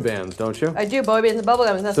a boy bands, don't you? I do. Boy bands and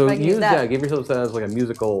bubblegum. That's So if I can use use that. that. Give yourself that as like a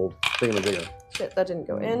musical thing. Shit, that didn't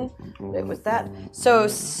go in. It was that. So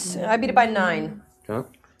I beat it by 9. Huh?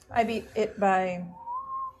 I beat it by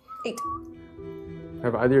 8.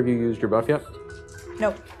 Have either of you used your buff yet?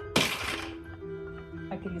 Nope.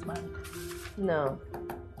 I could use mine. No.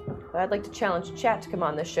 But I'd like to challenge chat to come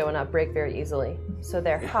on this show and not break very easily. So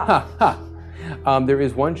there. Ha. Ha! There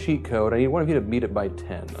is one cheat code. I need one of you to beat it by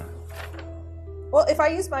 10. Well, if I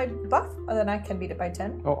use my buff, then I can beat it by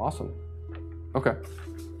 10. Oh, awesome. Okay.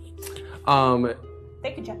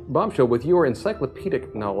 Thank you, Jack. Bombshell, with your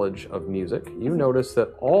encyclopedic knowledge of music, you notice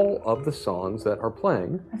that all of the songs that are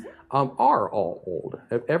playing are all old.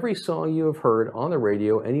 Every song you have heard on the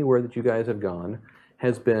radio, anywhere that you guys have gone,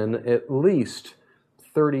 has been at least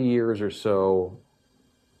 30 years or so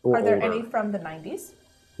or Are there older. any from the 90s?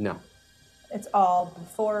 No. It's all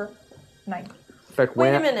before 90. In fact,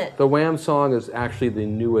 Wait a minute. The Wham song is actually the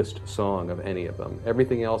newest song of any of them.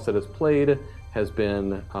 Everything else that is played has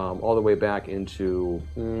been all the way back into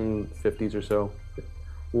 50s or so.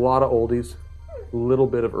 A lot of oldies, a little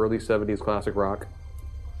bit of early 70s classic rock.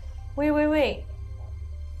 Wait.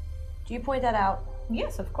 Do you point that out?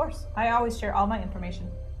 Yes, of course. I always share all my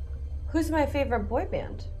information. Who's my favorite boy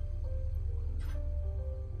band?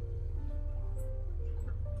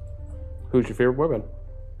 Who's your favorite boy band?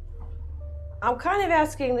 I'm kind of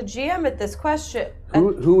asking the GM at this question.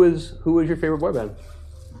 Who is your favorite boy band?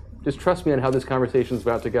 Just trust me on how this conversation is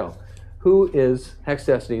about to go. Who is Hex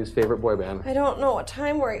Destiny's favorite boy band? I don't know what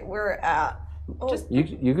time we're at. Oh, You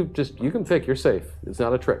can pick. You're safe. It's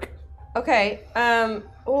not a trick. okay.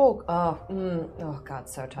 Oh God,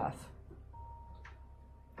 so tough.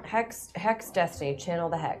 Hex Destiny, channel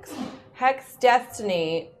the Hex. Hex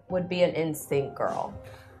Destiny would be an NSYNC girl.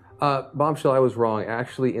 Bombshell, I was wrong.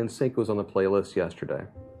 Actually, NSYNC was on the playlist yesterday.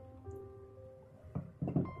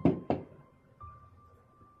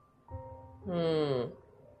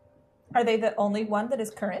 Are they the only one that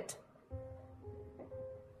is current?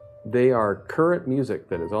 They are current music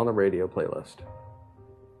that is on the radio playlist.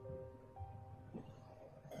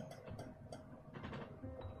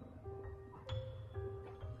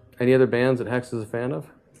 Any other bands that Hex is a fan of?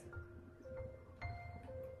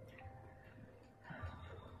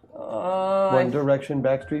 One Direction,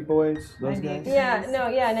 Backstreet Boys, those guys? I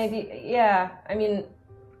mean,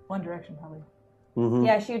 One Direction, probably.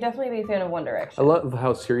 yeah, she would definitely be a fan of One Direction. I love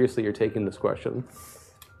how seriously you're taking this question.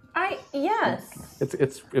 Yes.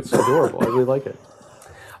 It's adorable. I really like it.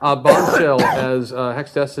 Bombshell, as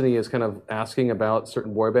Hex Destiny is kind of asking about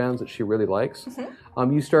certain boy bands that she really likes,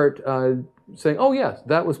 you start saying, "Oh yes,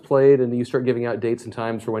 that was played," and you start giving out dates and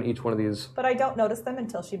times for when each one of these. But I don't notice them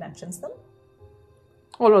until she mentions them.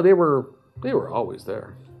 Oh no, they were always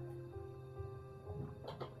there.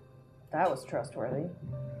 That was trustworthy.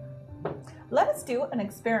 Let us do an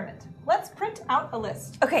experiment. Let's print out a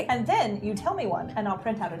list. Okay. And then you tell me one, and I'll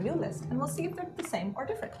print out a new list, and we'll see if they're the same or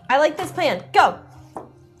different. I like this plan. Go.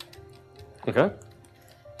 Okay.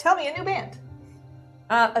 Tell me a new band.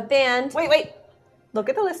 A band. Wait. Look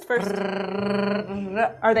at the list first.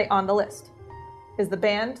 Are they on the list? is the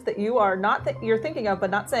band that you are not you're thinking of, but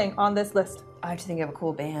not saying on this list. I have to think of a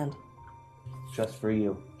cool band. Just for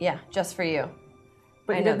you. Yeah, Just For You.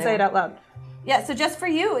 But I you know didn't they say it are. out loud. Yeah, so Just For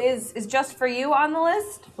You is Just For You on the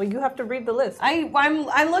list? Well, you have to read the list. I'm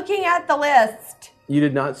looking at the list. You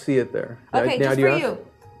did not see it there. Okay, Now, Just do For have- You.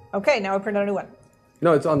 Okay, now we print out a new one.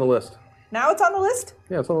 No, it's on the list. Now it's on the list?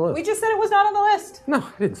 Yeah, it's on the list. We just said it was not on the list. No,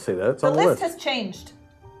 I didn't say that. It's The on the list list. has changed.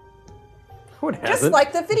 No, it hasn't.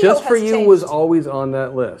 like the video Just For has You changed. was always on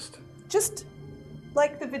that list. Just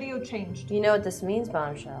like the video changed. You know what this means,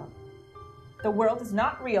 Bombshell? The world is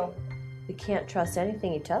not real. We can't trust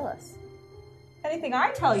anything you tell us. Anything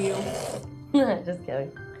I tell you, Just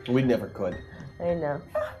kidding. We never could. I know.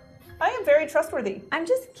 I am very trustworthy. I'm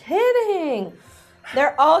just kidding.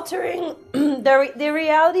 They're altering. The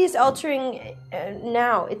reality is altering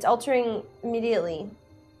now. It's altering immediately.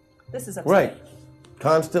 This is upsetting. Right.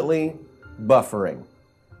 Constantly buffering.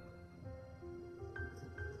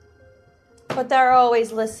 But they're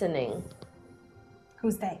always listening.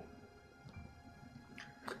 Who's they?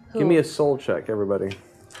 Give me a soul check, everybody.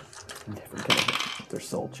 Never gonna get their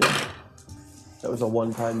soul check. That was a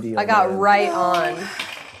one-time deal. I got man. right on.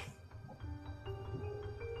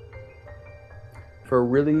 For a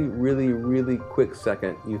really, really, really quick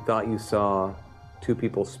second, you thought you saw two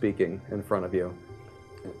people speaking in front of you.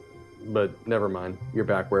 But never mind. You're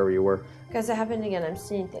back wherever you were. Because it happened again. I'm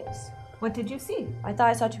seeing things. What did you see? I thought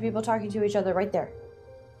I saw two people talking to each other right there.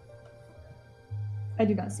 I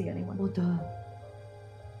do not see anyone. Well, duh.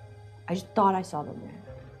 I just thought I saw them there.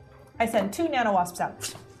 I send 2 nanowasps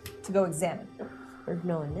out to go examine. There's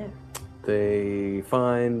no one there. They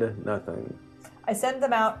find nothing. I send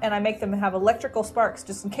them out and I make them have electrical sparks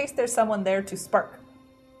just in case there's someone there to spark.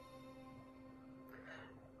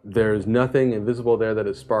 There's nothing invisible there that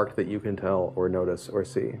is sparked that you can tell or notice or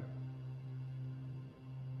see.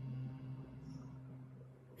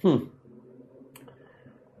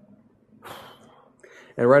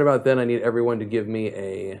 And right about then, I need everyone to give me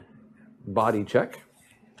a body check.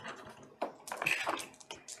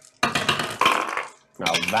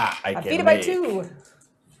 Now that I I can beat it by make.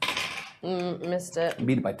 2. Missed it.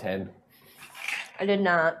 Beat it by 10. I did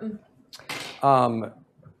not.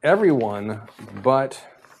 Everyone but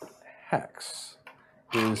Hex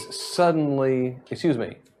is suddenly,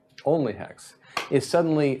 only Hex, is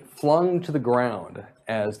suddenly flung to the ground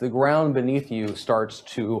as the ground beneath you starts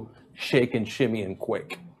to shake and shimmy and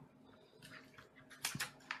quake.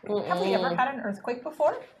 Have we ever had an earthquake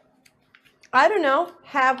before? I don't know.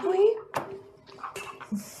 Have we?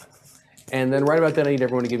 And then right about then, I need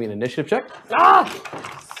everyone to give me an initiative check. Ah!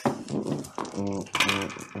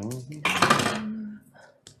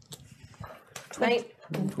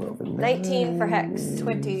 19 for Hex.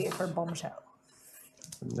 20 for Bombshell.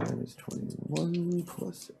 9 is 21,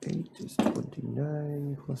 plus 8 is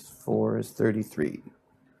 29, plus 4 is 33.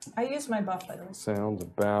 I used my buff, by the way, Sounds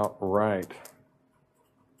about right.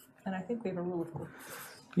 and I think we have a rule of cool.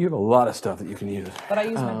 You have a lot of stuff that you can use. But I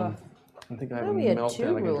used my buff. I think I have thought a we had 2 meltdown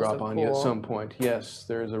I can rules drop of on you at cool. some point. Yes,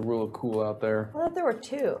 there's a rule of cool out there. I thought there were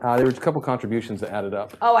 2. There was a couple contributions that added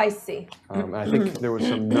up. Oh, I see. I think there was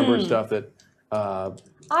some number stuff that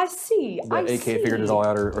I see. that AK figured it all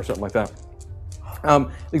out or something like that.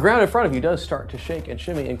 The ground in front of you does start to shake and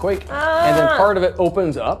shimmy and quake, and then part of it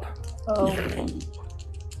opens up,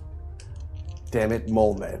 Damn it,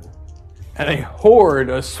 mole man. and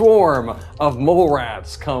a swarm of mole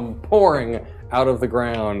rats come pouring out of the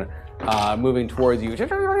ground, moving towards you.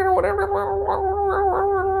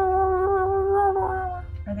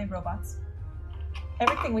 Are they robots?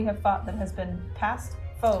 Everything we have fought that has been past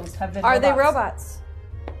foes have been Are robots. they robots?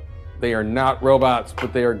 They are not robots,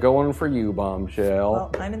 but they are going for you, Bombshell.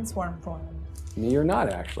 Well, I'm in swarm form. You're not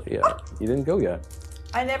actually yet. You didn't go yet.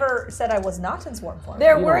 I never said I was not in swarm form.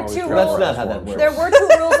 There You were don't always 2 try. That's rules. not how that works. There were 2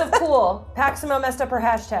 rules of cool. Paximo messed up her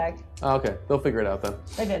hashtag. Oh, okay, they'll figure it out then.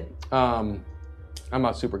 I did. I'm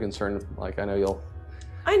not super concerned. Like I know you'll.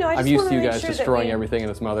 I know. I just I'm used wanna to you make guys sure that destroying we- everything and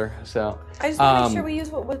its mother. So. I just want to make sure we use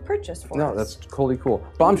what was purchased for No, us. that's totally cool.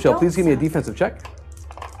 Bombshell, don't please give me a sound- defensive check.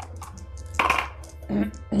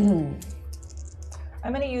 I'm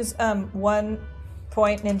going to use 1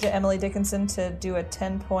 point Ninja Emily Dickinson to do a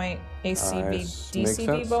 10-point ACV Makes DCV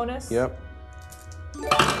sense. bonus. Yep.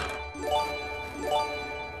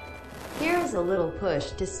 Here's a little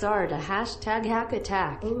push to start a hashtag hack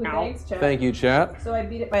attack. Ooh, thanks, Chad. Thank you, chat. So I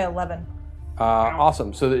beat it by 11.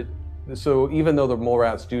 Awesome. So even though the mole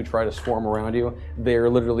rats do try to swarm around you, they're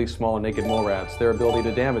literally small naked mole rats. Their ability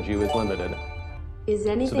to damage you is limited. Is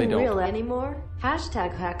anything don't. real anymore?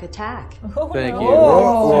 Hashtag hack attack. Oh, Thank no. you.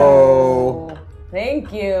 Whoa.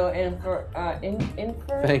 Thank you. And for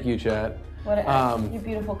Thank you, chat. What a you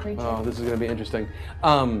beautiful creature. Oh, this is going to be interesting.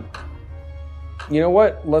 You know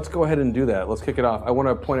what? Let's go ahead and do that. Let's kick it off. I want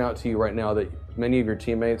to point out to you right now that many of your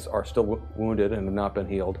teammates are still wounded and have not been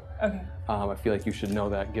healed. Okay. I feel like you should know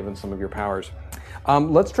that given some of your powers.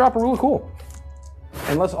 Let's drop a rule of cool.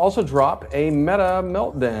 And let's also drop a meta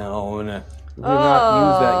meltdown. We did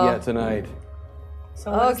not use that yet tonight. So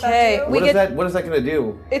what does Okay, that do? we get. What is that going to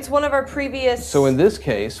do? It's one of our previous. So in this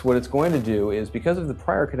case, what it's going to do is, because of the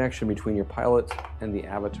prior connection between your pilot and the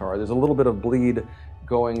avatar, there's a little bit of bleed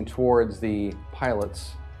going towards the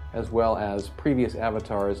pilots as well as previous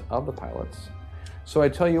avatars of the pilots. So I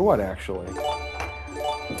tell you what, actually.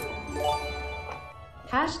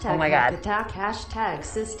 Hashtag Oh my hack God. attack, hashtag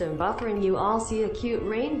system buffering. You all see a cute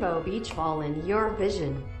rainbow beach ball in your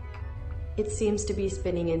vision. It seems to be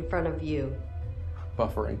spinning in front of you.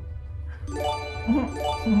 Buffering.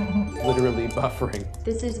 Literally buffering.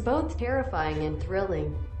 This is both terrifying and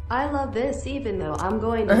thrilling. I love this even though I'm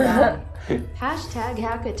going to die. Hashtag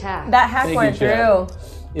hack attack. That hack Thank went you, Chad. through.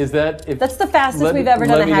 Is that if That's the fastest let, we've ever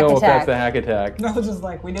done let a me hack know attack. if that's the hack attack. No, it's just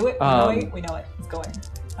like we knew it. We know it. It's going.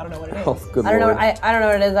 I don't know what it is. Oh, good I don't know. lord. I don't know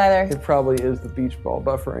what it is either. It probably is the beach ball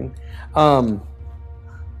buffering.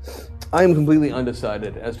 I am completely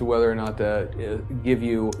undecided as to whether or not to give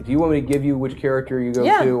you. Do you want me to give you which character you go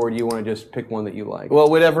Yeah. to, or do you want to just pick one that you like? Well,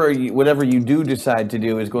 whatever you do decide to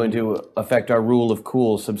do is going to affect our rule of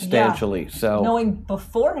cool substantially. So Knowing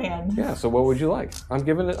beforehand. Yeah. So what would you like? I'm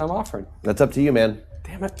giving it. I'm offering. that's up to you, man.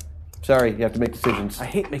 Damn it! Sorry, you have to make decisions. I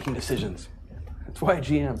hate making decisions. That's why I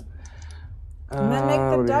GM. And then make what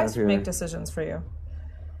the do we have dice here? make decisions for you.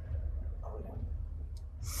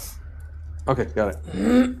 Okay, got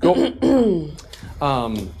it. Cool.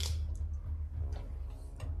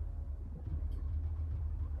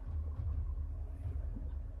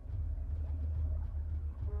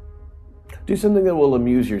 Do something that will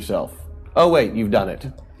amuse yourself. Oh wait, you've done it.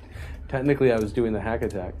 Technically, I was doing the hack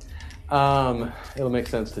attack. It'll make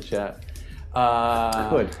sense to chat.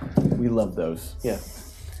 Good. We love those. Yeah.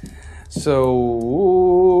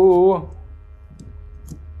 So,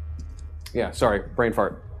 yeah, sorry, brain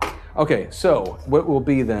fart. Okay, so what will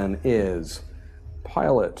be then is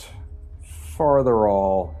pilot farther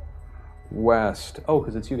all west. Oh,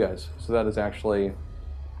 because it's you guys. So that is actually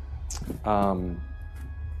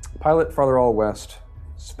pilot farther all west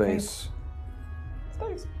space,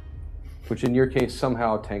 Space. which in your case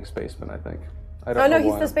somehow tank spaceman, I think. I Oh don't no, know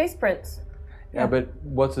he's why. the space prince. Yeah, but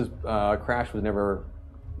what's his Crash was never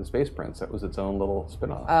the Space Prince. That was its own little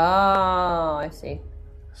spin-off. Oh, I see.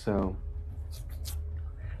 So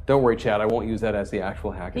don't worry, Chad. I won't use that as the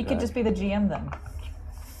actual hack He attack. could just be the GM then.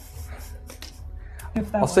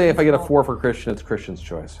 I'll say if I get a 4 for Christian, it's Christian's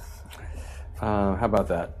choice. How about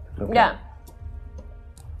that? Okay. Yeah.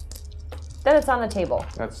 Then it's on the table.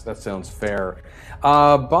 That sounds fair.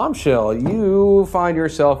 Bombshell, you find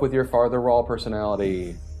yourself with your farther roll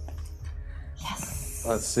personality. Yes.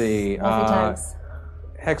 Let's see. Multi-times.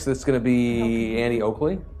 Hex, that's going to be Annie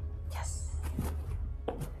Oakley. Yes.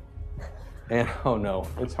 And oh no,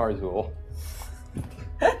 it's Harzul.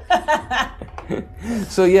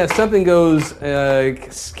 So yeah, something goes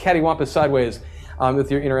cattywampus sideways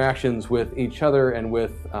with your interactions with each other and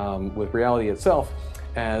with reality itself,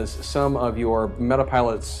 as some of your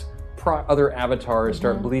metapilots' other avatars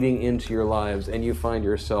start bleeding into your lives, and you find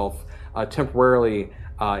yourself temporarily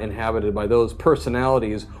inhabited by those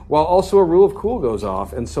personalities, while also a rule of cool goes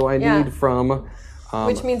off. And so I Yeah. need from.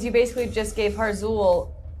 Which means you basically just gave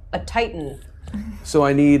Harzul a Titan. So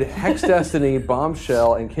I need Hex Destiny,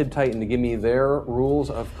 Bombshell, and Kid Titan to give me their rules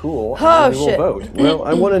of cool, Oh, and we will shit. vote. Well,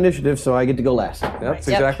 I won initiative, so I get to go last. That's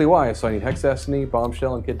Yep. exactly why. So I need Hex Destiny,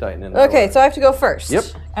 Bombshell, and Kid Titan. In Okay, so I have to go first. Yep.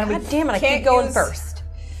 And we God damn it, I can't keep going use first.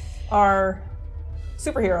 Our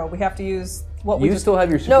superhero. We have to use what we You just. still have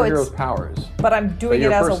your No, superhero's it's- powers, But I'm but doing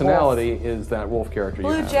your it as personality is that wolf character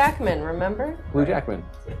Blue you have. Jackman, remember? Blue Jackman.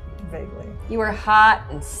 a wolf, vaguely. You were hot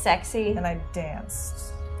and sexy, And I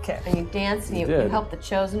danced. Okay, and you danced, and you did. helped the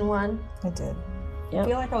chosen one. I did. Yep. I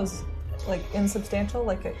feel like I was like insubstantial,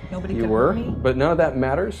 like nobody You could were, hurt me. but none of that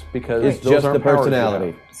matters because It's those just aren't the powers you personality.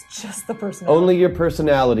 have. It's just the personality. Only your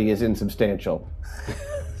personality is insubstantial.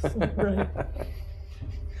 Right.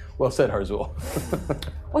 Well said, Harzul.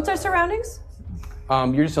 What's our surroundings?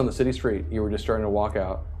 You're just on the city street. You were just starting to walk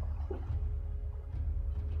out.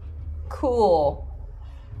 Cool.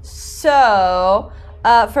 So,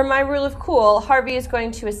 for my rule of cool, Harvey is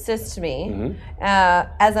going to assist me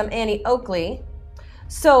as I'm Annie Oakley.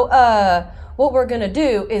 So, what we're going to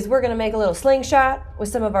do is we're going to make a little slingshot with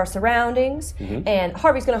some of our surroundings, and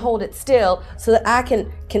Harvey's going to hold it still so that I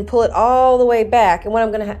can pull it all the way back. And what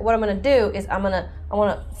I'm going to do is I'm going to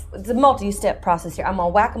it's a multi-step process here. I'm gonna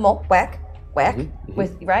whack them all, whack,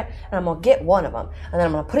 with right, and I'm gonna get one of them, and then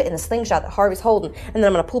I'm gonna put it in the slingshot that Harvey's holding, and then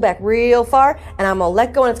I'm gonna pull back real far, and I'm gonna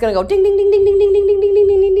let go, and it's gonna go ding, ding, ding, ding, ding, ding, ding, ding, ding, ding,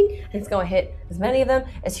 ding, ding, ding, and it's gonna hit as many of them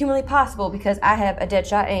as humanly possible because I have a dead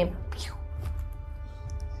shot aim.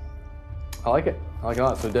 I like it. I like it a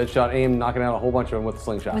lot. So dead shot aim, knocking out a whole bunch of them with the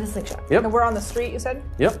slingshot. With a slingshot. Yep. And we're on the street, you said?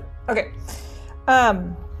 Yep. Okay.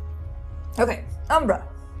 Okay. Umbra,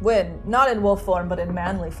 when not in wolf form but in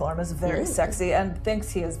manly form, is very sexy and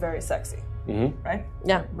thinks he is very sexy. Mm-hmm. Right?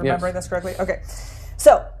 Yeah. Remembering this correctly? Okay.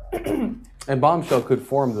 So. And Bombshell could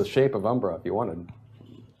form the shape of Umbra if you wanted.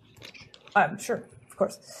 Sure, of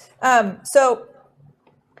course. So,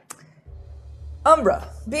 Umbra,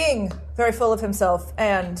 being very full of himself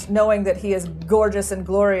and knowing that he is gorgeous and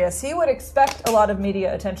glorious, he would expect a lot of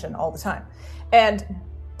media attention all the time. And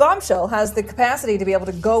Bombshell has the capacity to be able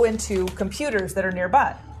to go into computers that are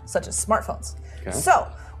nearby, such as smartphones. Okay. So,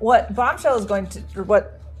 what Bombshell is going to, or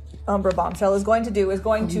what Umbra Bombshell is going to do is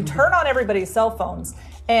going to turn on everybody's cell phones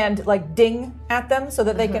and like ding at them so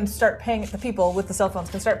that they can start paying, the people with the cell phones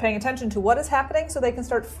can start paying attention to what is happening so they can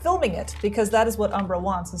start filming it, because that is what Umbra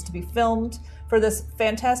wants, is to be filmed for this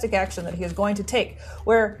fantastic action that he is going to take,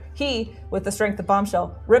 where he, with the strength of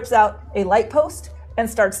Bombshell, rips out a light post and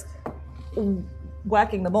starts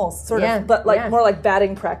whacking the moles, sort of, but like more like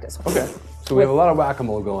batting practice. Okay. So we have a lot of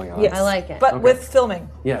whack-a-mole going on. Yes. I like it. But with filming.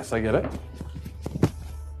 Yes, I get it.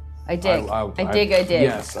 I dig. I dig.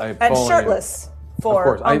 Yes, I and shirtless for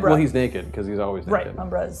of course. Umbra. Well, he's naked because he's always naked. Right,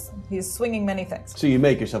 Umbra's. He's swinging many things. So you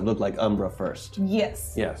make yourself look like Umbra first.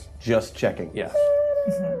 Yes. Yes. Just checking. Yes.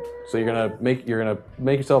 So you're gonna make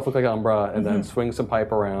yourself look like Umbra and then swing some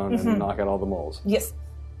pipe around and knock out all the moles. Yes.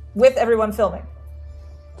 With everyone filming.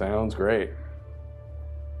 Sounds great.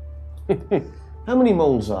 How many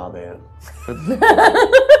moles are there?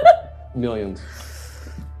 Millions.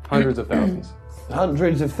 Hundreds of thousands.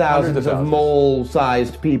 Hundreds of thousands of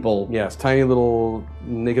mole-sized people. Yes, tiny little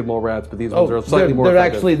naked mole rats, but these ones are slightly more they're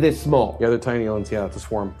effective. actually this small. Yeah, they're tiny ones. Yeah, it's a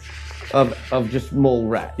swarm. Of just mole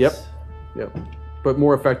rats. Yep. But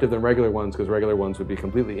more effective than regular ones, because regular ones would be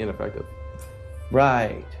completely ineffective.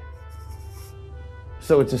 Right.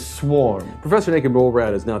 So it's a swarm. Professor Naked Mole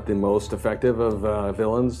Rat is not the most effective of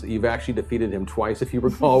villains. You've actually defeated him twice, if you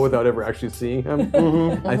recall, without ever actually seeing him.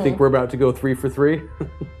 I think we're about to go 3 for 3.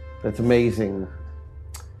 That's amazing.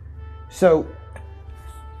 So,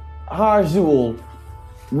 Harzul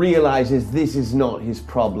realizes this is not his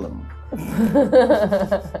problem.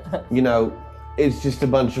 You know, it's just a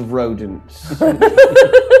bunch of rodents.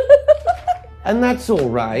 And that's all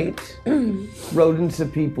right. Rodents are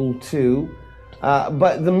people too.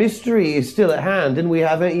 But the mystery is still at hand, and we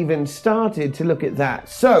haven't even started to look at that.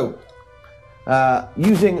 So,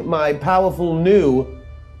 using my powerful new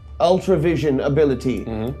Ultravision ability,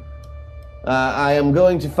 I am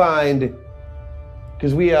going to find,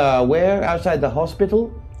 because we are where? Outside the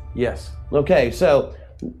hospital? Yes. Okay, so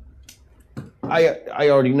I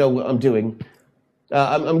already know what I'm doing.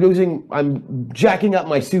 I'm jacking up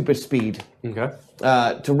my super speed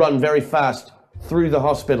to run very fast through the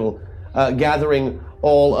hospital, gathering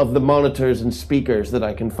all of the monitors and speakers that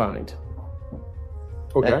I can find.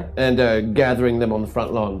 Okay. And gathering them on the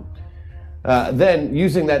front lawn. Then,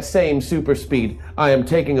 using that same super speed, I am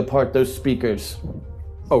taking apart those speakers.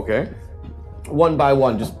 Okay. One by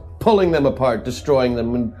one, just pulling them apart, destroying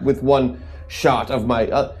them with one shot of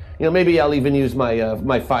my... maybe I'll even use my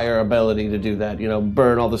my fire ability to do that,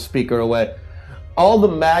 burn all the speaker away. All the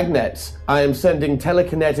magnets I am sending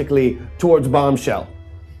telekinetically towards Bombshell.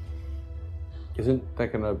 Isn't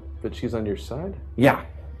that gonna... But she's on your side? Yeah.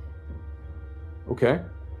 Okay.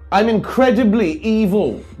 I'm incredibly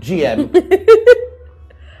evil, GM.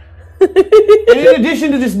 And in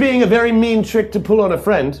addition to this being a very mean trick to pull on a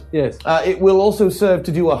friend, yes, it will also serve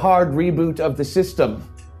to do a hard reboot of the system.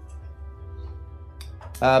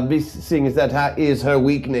 Seeing as that is her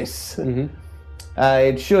weakness.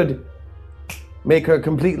 It should make her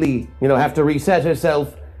completely, have to reset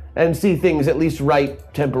herself and see things at least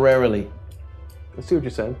right temporarily. I see what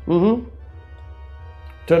you're saying.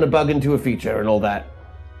 Turn a bug into a feature and all that.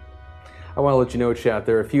 I want to let you know, chat,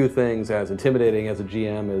 there are a few things as intimidating as a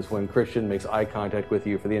GM as when Christian makes eye contact with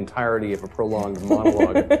you for the entirety of a prolonged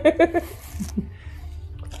monologue.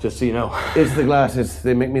 Just so you know. It's the glasses.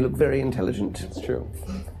 They make me look very intelligent. It's true.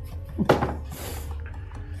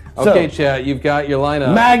 Okay, chat, you've got your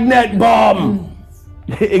lineup. Magnet bomb!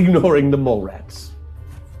 Ignoring the mole rats.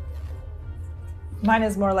 Mine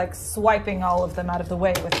is more like swiping all of them out of the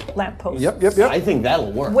way with lampposts. Yep. I think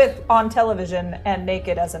that'll work. With on television and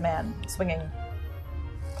naked as a man swinging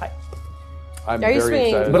pipe. I'm Are you very swinging?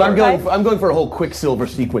 excited. But I'm Okay. going for a whole Quicksilver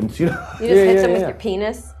sequence, you know. You just hit yeah, them with yeah. your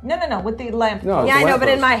penis? No, with the lamp. No, Yeah, I it's a know, but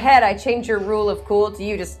in lamppost. my head, I changed your rule of cool to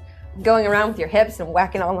you just going around with your hips and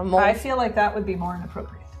whacking on the mold. I feel like that would be more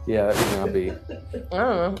inappropriate. Yeah, that would not be. I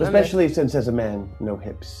don't know. Especially since as a man, no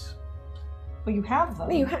hips. Well, you have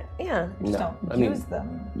them. Yeah. Just No, don't I mean- use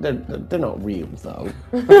them. They're not real though.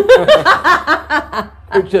 They're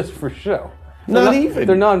just for show. Not even.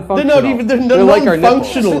 They're non-functional. They're not even. They're like our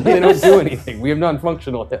nipples. non-functional. They don't do anything. We have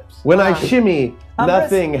non-functional hips. When I shimmy,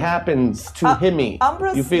 Umbra's- nothing happens to himmy.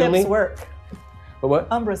 Umbra's You feel hips me? work. But what?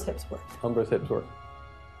 Umbra's hips work. Umbra's hips work.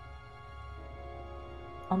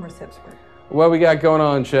 Umbra's hips work. What we got going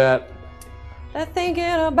on, chat? They're thinking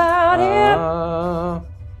about it.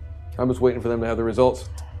 I'm just waiting for them to have the results.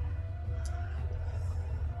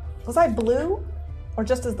 Was I blue, or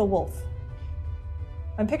just as the wolf?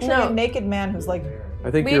 I'm picturing No. a naked man who's like.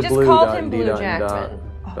 I think We you're just blue. called dot him and D, Blue dot and Jackman.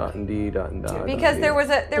 Dot and D. Dot and dot. Because there was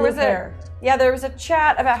a Blue hair. there was a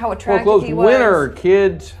chat about how attractive Close he was. winner,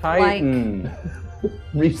 Kid Titan.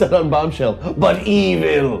 Reset on Bombshell, but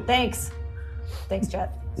evil. Thanks,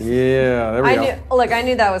 Jet. Yeah, there we go. I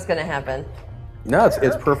knew that was going to happen. No,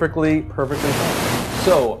 it's perfectly fine.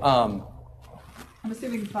 So, I'm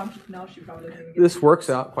assuming no, she probably didn't. this works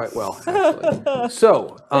out quite well, actually.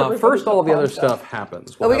 So, first, all of the other stuff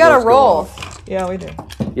happens. But we got to roll. Yeah, we do.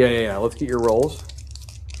 Yeah. Let's get your rolls.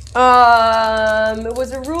 It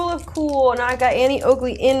was a rule of cool, and I got Annie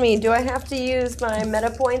Oakley in me. Do I have to use my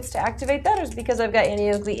meta points to activate that, or is it because I've got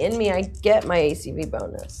Annie Oakley in me, I get my ACV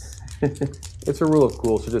bonus? It's a rule of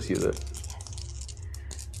cool, so just use it.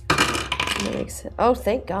 That makes sense. Oh,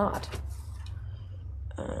 thank God.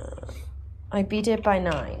 I beat it by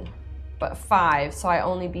 9, but 5, so I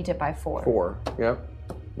only beat it by 4. 4. Yep.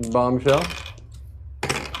 Bombshell.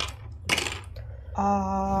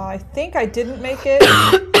 I think I didn't make it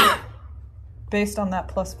based on that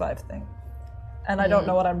 +5 thing. And I don't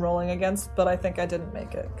know what I'm rolling against, but I think I didn't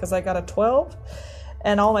make it because I got a 12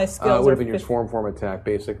 and all my It skills would are have been your 50. form attack,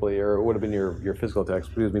 basically, or it would have been your physical attack,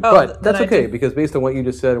 excuse me. Oh, But then that's I okay, did- because based on what you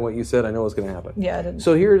just said and what you said, I know what's going to happen. Yeah, I didn't.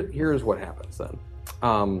 So here's what happens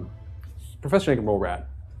then. Professor Naked Mole Rat,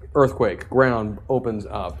 earthquake, ground opens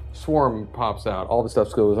up, swarm pops out, all the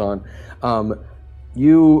stuff goes on.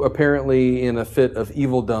 You apparently, in a fit of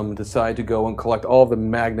evilldom, decide to go and collect all the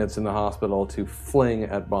magnets in the hospital to fling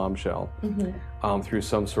at Bombshell through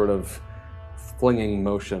some sort of flinging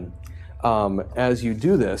motion. As you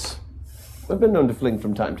do this, I've been known to fling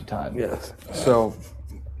from time to time. yes. So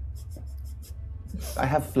I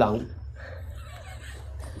have flung.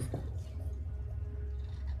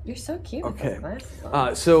 You're so cute. okay.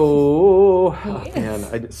 That's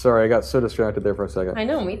Man, sorry, I got so distracted there for a second. I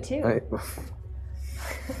know, me too.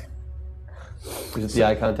 Is it the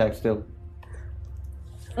eye contact still?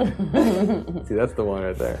 See, that's the one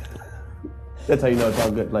right there. That's how you know it's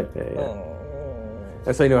all good. Like, Yeah.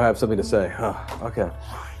 That's how you know I have something to say. Okay.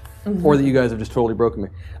 Or that you guys have just totally broken me.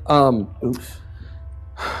 oops.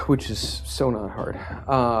 Which is so not hard.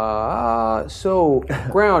 So,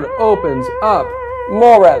 ground opens up.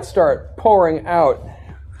 Mole rats start pouring out.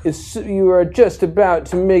 You are just about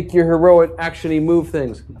to make your heroic action-y move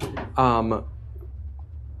things.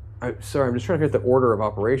 Sorry, I'm just trying to figure out the order of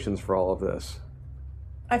operations for all of this.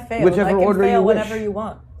 I failed. Whichever I can order fail you whenever wish. you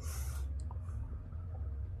want.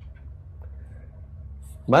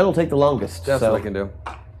 Mine will take the longest. That's so. what I can do.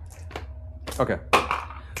 Okay.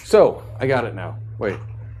 So, I got it now. Wait.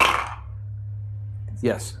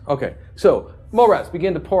 Yes. Okay. So, mole rats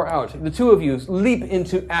begin to pour out. The two of you leap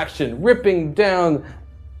into action, ripping down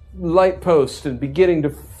light posts and beginning to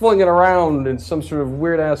fling it around in some sort of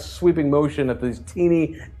weird-ass sweeping motion at these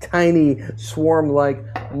teeny, tiny,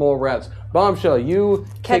 swarm-like mole rats. Bombshell, you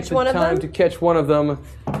Catch take the one of time them? to catch one of them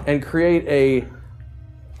and create a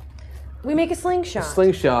We make a slingshot.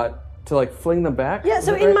 slingshot to, like, fling them back? Yeah, Is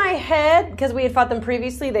so that in right? my head, because we had fought them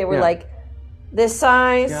previously, they were Yeah. like this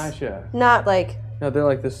size. Gotcha. Not like. No, they're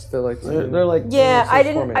like this. They're like. They're like. Yeah, so I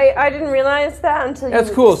didn't. swarming. I didn't realize that until you.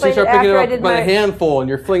 That's cool. So you explained start it picking after I it did up by the my- handful, and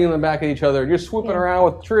you're flinging them back at each other, and you're swooping around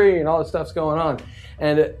with tree, and all this stuff's going on.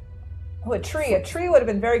 And Oh, a tree. A tree would have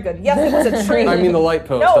been very good. Yes, it was a tree. I mean the light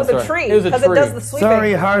post. no, it I'm was a sorry. tree It was a because tree. it does the sweeping.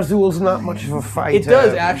 Sorry, Harzul's not much of a fighter. It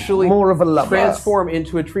does actually more of a lover. transform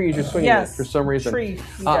into a tree as you're swinging Yes, it for some reason. tree.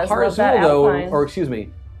 He does love Harzul, that though, outline. or excuse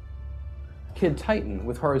me, Kid Titan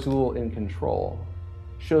with Harzul in control,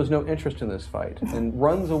 shows no interest in this fight and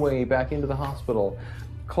runs away back into the hospital,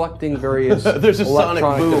 collecting various There's a sonic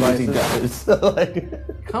electronic boom as he devices. does.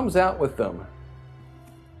 Like, Comes out with them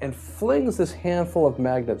and flings this handful of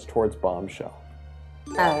magnets towards Bombshell.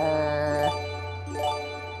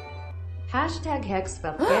 Hashtag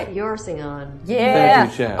Hexbuff, get yours on. Yeah.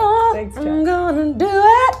 Thank you, Chad. Thanks, Chad. I'm gonna do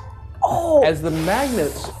it. Oh. As the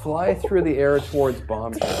magnets fly through the air towards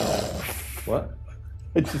Bombshell. What?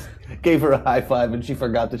 I just gave her a high five and she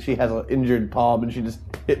forgot that she has an injured palm and she just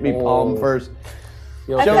hit me palm first.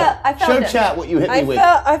 You I know, fell Show down. chat what you hit me I with.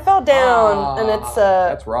 fell down, and it's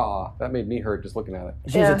that's raw. That made me hurt just looking at it.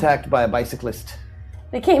 She was Yeah. attacked by a bicyclist.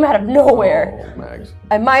 They came out of nowhere. Oh, Mags.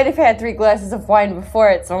 I might have had 3 glasses of wine before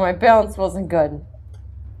it, so my balance wasn't good.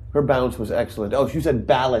 Her bounce was excellent. Oh, she said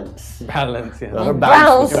balance. Balance, yeah. Her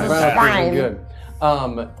Balance balance was is fantastic. fine. Good.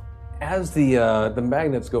 As the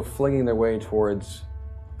magnets go flinging their way towards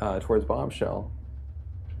Bombshell,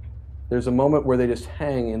 there's a moment where they just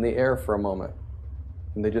hang in the air for a moment,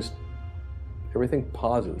 and everything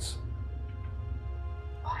pauses.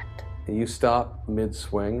 What? And you stop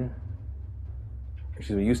mid-swing.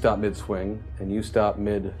 Excuse me, you stop mid-swing, and you stop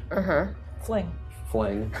mid-fling,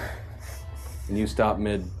 Fling. and you stop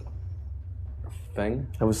mid-thing.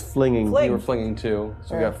 I was flinging. Fling. You were flinging too.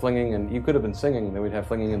 So we got flinging, and you could have been singing. Then we'd have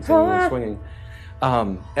flinging and singing and swinging.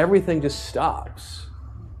 Everything just stops,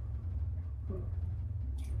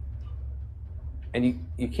 and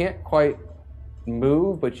you can't quite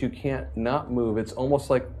move, but you can't not move. It's almost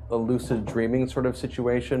like a lucid dreaming sort of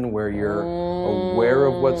situation where you're aware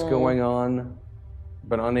of what's going on,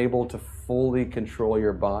 but unable to fully control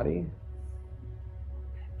your body.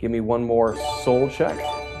 Give me one more soul check.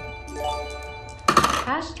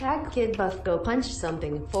 Hashtag KidBuff, go punch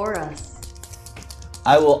something for us.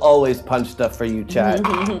 I will always punch stuff for you, chat.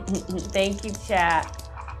 Thank you, chat.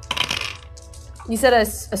 You said a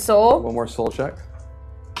soul? One more soul check.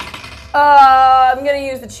 I'm gonna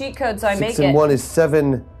use the cheat code so I 6 make and it. 1 is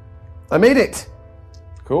 7. I made it!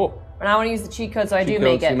 Cool. And I want to use the cheat code so I do Cheat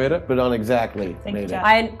make codes, you it. made it? But on exactly. Thank you, made it. Jack.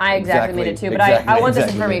 I exactly made it too, but I want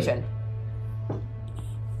this information.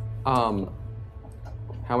 How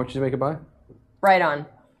much did you make it by? Right on.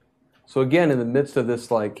 So again, in the midst of this,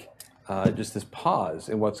 just this pause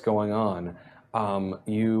in what's going on,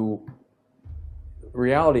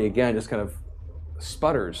 reality again just kind of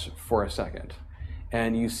sputters for a second,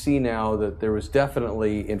 and you see now that there was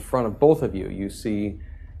definitely in front of both of you. You see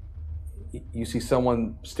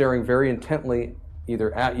someone staring very intently,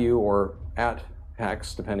 either at you or at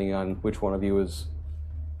Hex, depending on which one of you is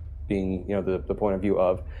being, the point of view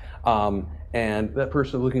of. And that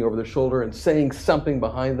person is looking over their shoulder and saying something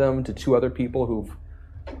behind them to 2 other people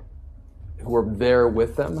who are there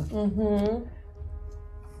with them. Mm-hmm.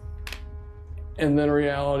 And then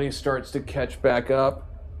reality starts to catch back up.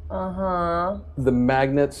 Uh-huh. The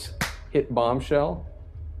magnets hit Bombshell.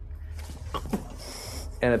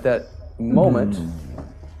 And at that moment,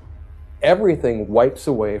 everything wipes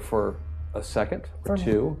away for a second or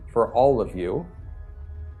 2 for all of you.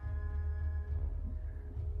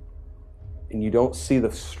 And you don't see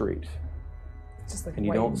the street. Just like And you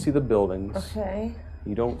white. don't see the buildings. Okay.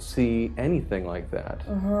 You don't see anything like that.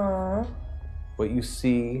 Uh-huh. What you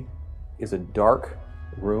see is a dark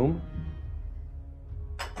room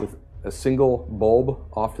with a single bulb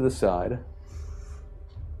off to the side.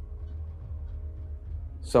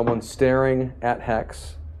 Someone staring at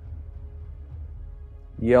Hex,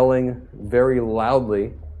 yelling very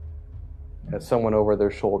loudly at someone over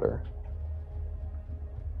their shoulder.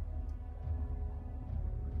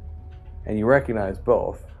 And you recognize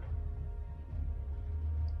both.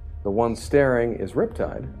 The one staring is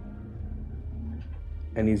Riptide,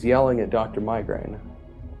 and he's yelling at Dr. Migraine.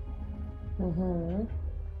 Mm-hmm.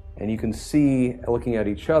 And you can see, looking at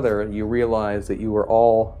each other, you realize that you are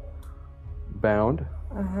all bound.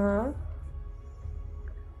 Uh-huh.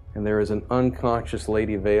 And there is an unconscious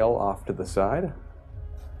Lady Vale off to the side,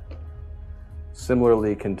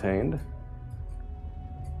 similarly contained.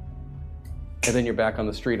 And then you're back on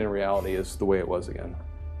the street, and reality is the way it was again.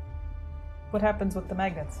 What happens with the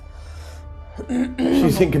magnets?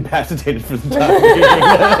 She's incapacitated for the time.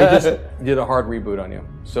 They just did a hard reboot on you.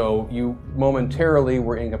 So you momentarily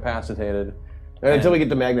were incapacitated. And until we get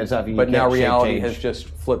the magnets off you, But you now can't shape reality change. has just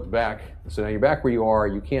flipped back. So now you're back where you are.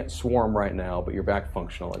 You can't swarm right now, but you're back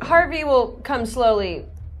functional again. Harvey will come slowly.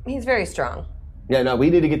 He's very strong. Yeah, no, we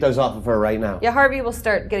need to get those off of her right now. Yeah, Harvey will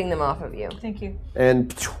start getting them off of you. Thank you.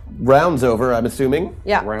 And round's over, I'm assuming.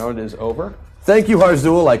 Yeah. Round is over. Thank you,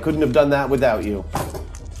 Harzul. I couldn't have done that without you.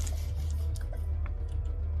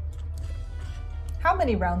 How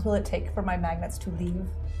many rounds will it take for my magnets to leave?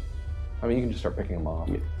 I mean, you can just start picking them off.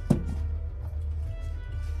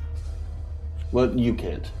 Well, you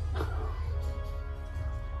can't.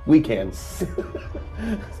 We can.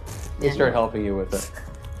 They start helping you with it.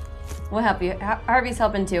 We'll help you. Harvey's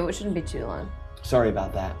helping too. It shouldn't be too long. Sorry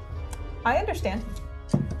about that. I understand.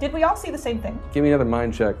 Did we all see the same thing? Give me another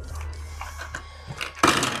mind check.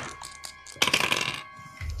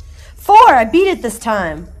 4. I beat it this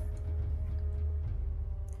time.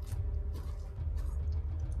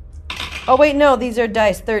 Oh wait, no, these are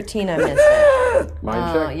dice. 13. I missed it.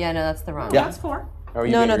 Mind Oh check. yeah, no, that's the wrong Yeah. one. That's 4. Or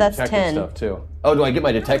you No, get no, your that's detective 10. stuff too. Oh, do I get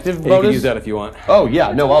my detective Yeah, you bonus? can use that if you want. Oh,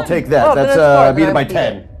 yeah. No, I'll take that. Oh, then That's, that's I four, beat then it by I beat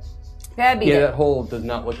 10. it. Yeah, I beat Yeah, it. that hole does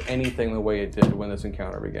not look anything the way it did when this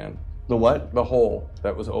encounter began. The what? The hole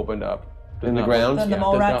that was opened up does In the not ground? Look, The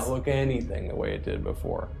mole does rats? not look anything the way it did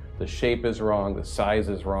before. The shape is wrong. The size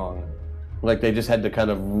is wrong. Like they just had to kind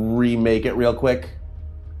of remake it real quick?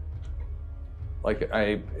 Like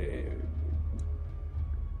how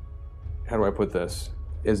do I put this?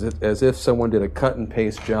 Is it as if someone did a cut and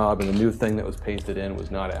paste job and the new thing that was pasted in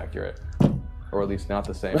was not accurate, or at least not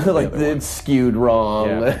the same. As the Like other one. it's skewed wrong.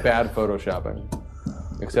 Yeah, bad photoshopping.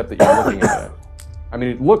 Except that you're looking at it. I mean,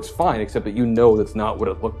 it looks fine, except that you know that's not what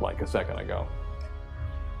it looked like a second ago.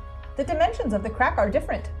 The dimensions of the crack are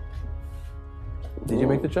different. Did you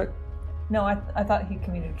make the check? No, I thought he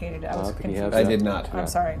communicated. I was I think he confused. has I did not. I'm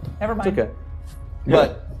sorry. Never mind. It's okay.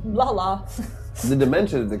 But La la. the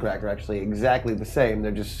dimensions of the crack are actually exactly the same.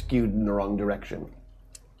 They're just skewed in the wrong direction.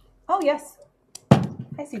 Oh, yes.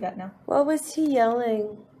 I see that now. What was he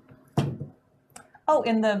yelling? Oh,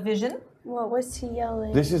 in the vision? What was he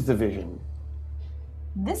yelling? This is the vision.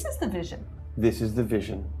 This is the vision. This is the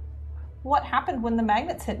vision. What happened when the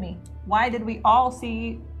magnets hit me? Why did we all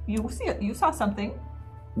see you see it? You saw something.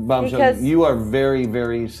 Bombshell, Because- you are very,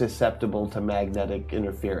 very susceptible to magnetic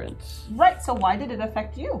interference. Right, so why did it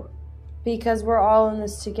affect you? Because we're all in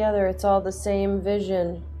this together. It's all the same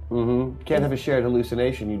vision. Mm-hmm. Can't have a shared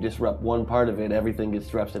hallucination. You disrupt one part of it, everything gets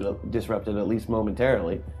disrupted at least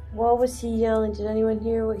momentarily. What was he yelling? Did anyone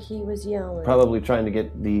hear what he was yelling? Probably trying to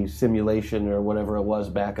get the simulation or whatever it was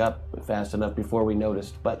back up fast enough before we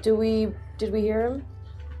noticed. But Did we hear him?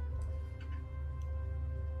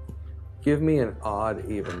 Give me an odd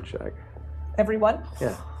even check. Everyone?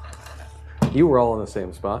 Yeah. You were all in the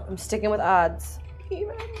same spot. I'm sticking with odds.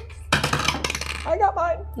 Even. I got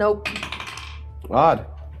mine. Nope. odd.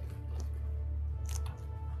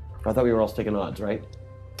 I thought we were all sticking odds, right?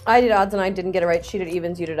 I did odds and I didn't get it right. She did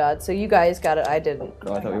evens, you did odds. So you guys got it, I didn't.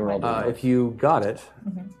 Oh, I thought we were all doing odds. If you got it,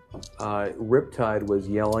 Riptide was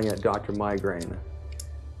yelling at Dr. Migraine.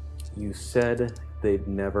 You said they'd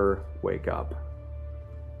never wake up.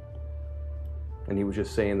 And he was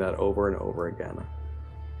just saying that over and over again.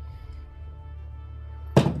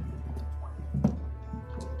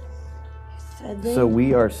 Said they So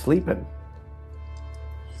we are sleeping.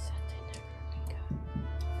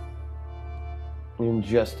 In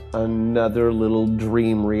just another little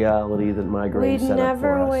dream reality that Migraine we'd set up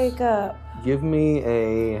for never us. wake up. Give me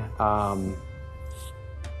a.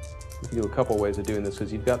 You can do a couple ways of doing this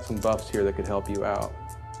because you've got some buffs here that could help you out.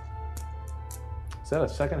 Is that a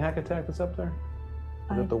second hack attack that's up there?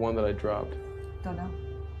 Or is that the one that I dropped? Don't know.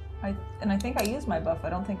 I think I used my buff. I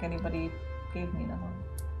don't think anybody gave me another one.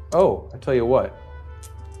 Oh, I tell you what.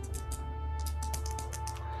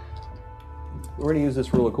 We're going to use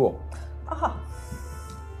this rule of cool. Aha.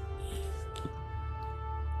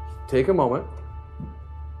 Take a moment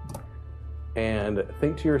and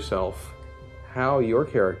think to yourself how your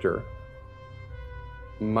character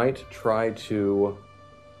might try to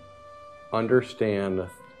understand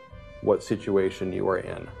what situation you are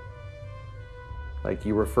in. Like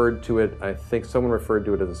you referred to it, I think someone referred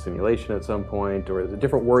to it as a simulation at some point, or the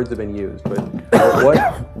different words have been used, but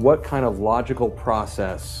what kind of logical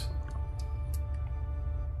process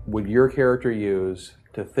would your character use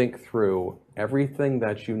to think through everything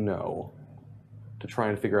that you know to try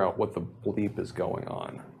and figure out what the bleep is going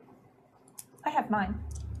on? I have mine.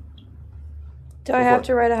 Do I have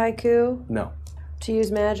to write a haiku No, to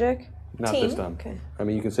use magic? not Team? this time. Okay. I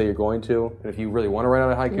mean, you can say you're going to, and if you really want to write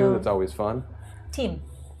out a haiku, No. that's always fun. Team.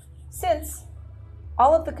 Since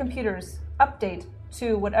all of the computers update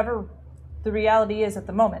to whatever the reality is at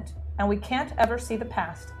the moment, and we can't ever see the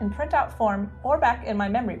past in printout form or back in my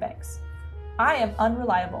memory banks, I am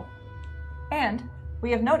unreliable. And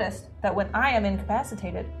we have noticed that when I am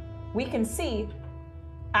incapacitated, we can see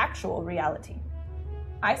actual reality.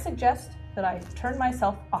 I suggest that I turn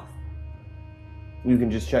myself off. You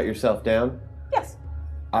can just shut yourself down. Yes.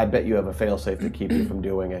 I bet you have a failsafe to keep you from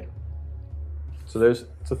doing it. So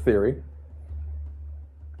it's a theory.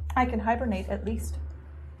 I can hibernate at least.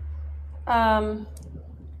 I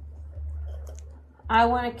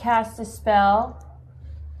want to cast a spell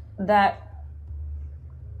that.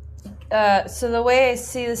 So the way I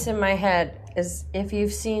see this in my head is if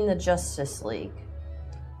you've seen the Justice League,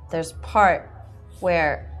 there's part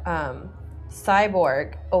where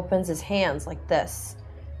cyborg opens his hands like this,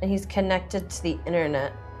 and he's connected to the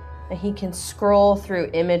internet, and he can scroll through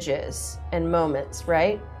images and moments,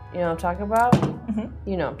 right? You know what I'm talking about? Mm-hmm.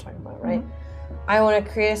 You know what I'm talking about, right? Mm-hmm. I want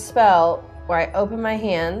to create a spell where I open my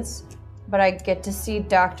hands, but I get to see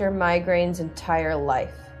Dr. Migraine's entire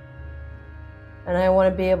life. And I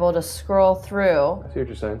want to be able to scroll through. I see what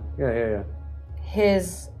you're saying. Yeah.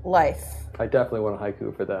 His life. I definitely want a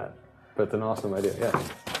haiku for that. But it's an awesome idea, yeah.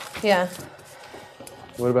 Yeah.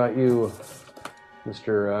 What about you,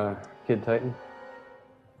 Mr. Kid Titan?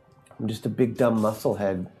 I'm just a big dumb muscle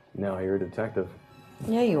head. No, you're a detective.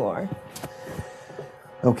 Yeah, you are.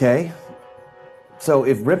 Okay. So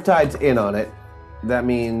if Riptide's in on it, that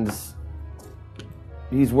means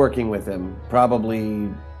he's working with him, probably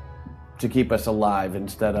to keep us alive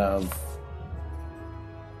instead of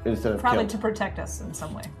Probably killed. to protect us in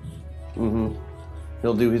some way. Mm-hmm.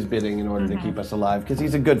 He'll do his bidding in order to keep us alive, because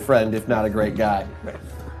he's a good friend, if not a great guy.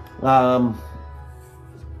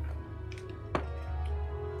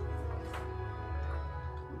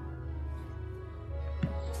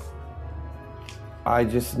 I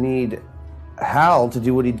just need Hal to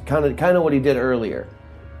do what he kind of what he did earlier.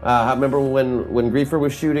 I remember when Griefer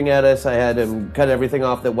was shooting at us, I had him cut everything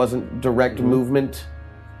off that wasn't direct movement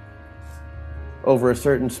over a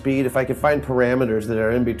certain speed. If I could find parameters that are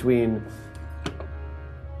in between,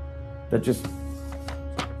 that just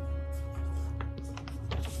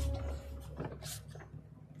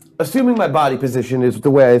assuming my body position is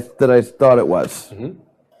the way that I thought it was,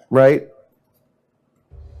 right?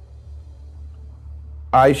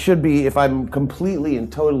 I should be, if I'm completely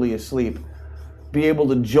and totally asleep, be able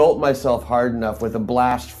to jolt myself hard enough with a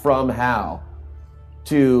blast from Hal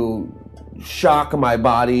to shock my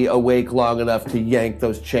body awake long enough to yank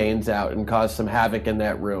those chains out and cause some havoc in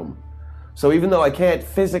that room. So even though I can't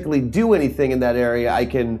physically do anything in that area, I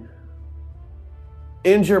can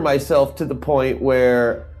injure myself to the point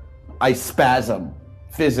where I spasm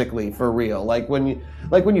physically for real. Like when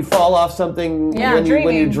you fall off something when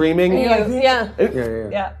you're dreaming. Yeah.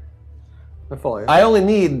 I follow you. I only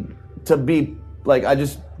need to be like, I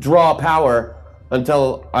just draw power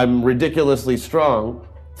until I'm ridiculously strong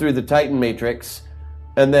through the Titan Matrix,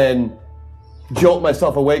 and then jolt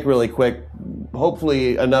myself awake really quick,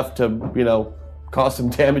 hopefully enough to, cause some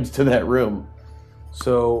damage to that room.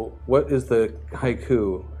 So, what is the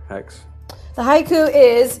haiku, Hex? The haiku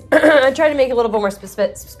is, I try to make it a little bit more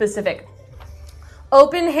specific.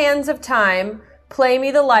 Open hands of time, play me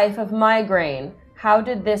the life of migraine. How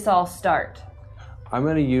did this all start? I'm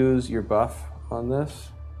going to use your buff on this.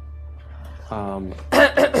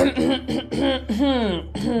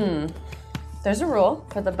 There's a rule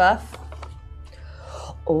for the buff.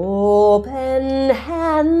 Open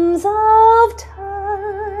hands of time,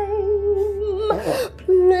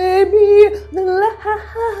 play me the life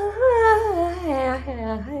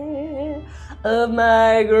of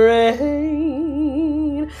migraine.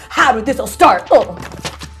 How did this all start? Oh.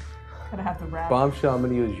 Gotta have the rap. Bombshell, I'm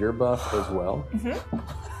going to use your buff as well.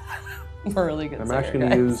 We're really good. I'm actually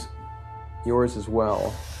going to use yours as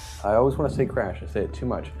well. I always want to say crash. I say it too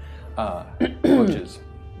much. Butches.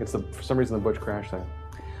 It's for some reason the Butch crash thing.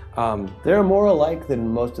 They're more alike than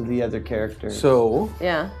most of the other characters. So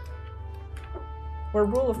yeah, we're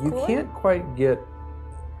rule of you cooling? can't quite get.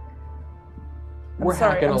 We're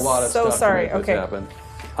sorry, hacking I'm a lot of so stuff sorry. to make Okay. this happen.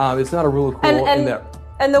 It's not a rule of cool in that.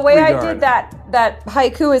 And the way regard. I did that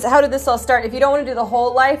haiku is, how did this all start? If you don't want to do the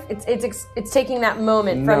whole life, it's taking that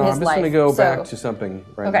moment from his I'm just life. going to go So- back to something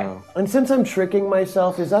right now. And since I'm tricking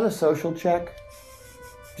myself, is that a social check?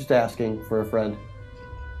 Just asking for a friend.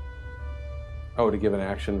 Oh, to give an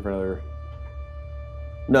action for another.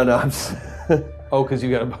 No, I'm. Oh, because you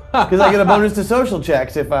got a. Because I get a bonus to social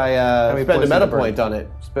checks if I many spend a points meta did you point burn? on it.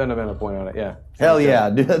 Spend a meta point on it. Yeah. Hell yeah,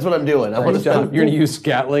 dude, that's what I'm doing. I want to Nice job. spend. You're going to use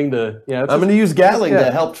Scatling to. Yeah. I'm going to use Gatling Yeah.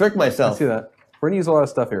 to help trick I myself. see that. We're going to use a lot of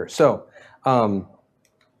stuff here. So,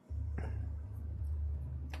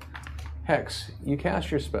 Hex, you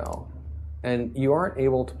cast your spell, and you aren't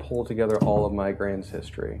able to pull together all of Migraine's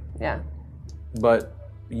history, Yeah. but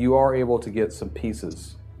you are able to get some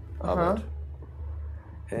pieces of it.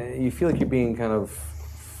 And you feel like you're being kind of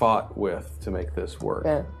fought with to make this work.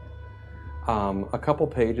 Yeah. A couple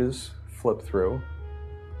pages flip through.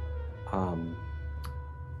 And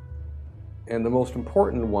the most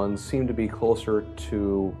important ones seem to be closer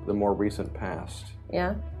to the more recent past,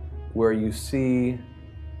 Yeah. where you see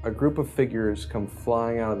a group of figures come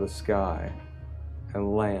flying out of the sky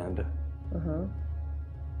and land.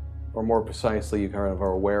 Or more precisely, you kind of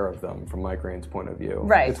are aware of them from Migraine's point of view.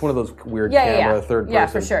 Right. It's one of those weird Yeah, camera, third person. Yeah,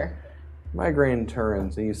 for sure. Migraine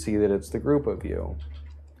turns and you see that it's the group of you.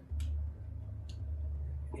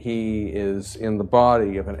 he is in the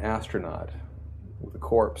body of an astronaut with a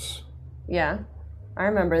corpse. Yeah, I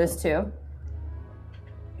remember this too.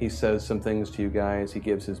 He says some things to you guys. He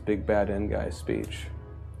gives his big bad end guy speech.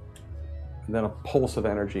 And then a pulse of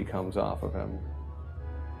energy comes off of him.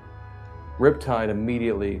 Riptide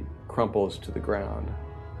immediately crumples to the ground.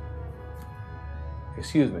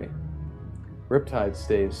 Excuse me. Riptide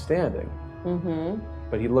stays standing,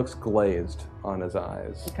 but he looks glazed on his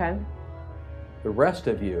eyes. Okay. The rest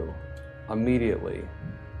of you immediately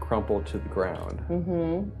crumple to the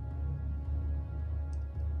ground.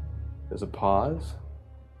 There's a pause,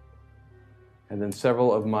 and then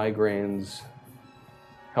several of Migraine's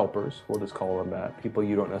helpers, we'll just call them that, people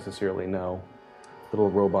you don't necessarily know, little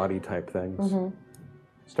robot-y type things,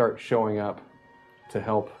 start showing up to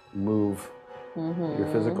help move your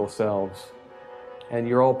physical selves. And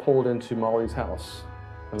you're all pulled into Molly's house,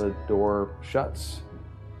 and the door shuts,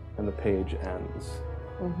 and the page ends.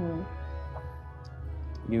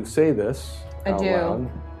 You say this I out do. loud.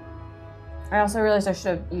 I also realized I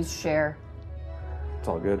should have used share. It's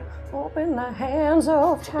all good. Open the hands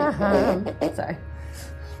of time. Sorry.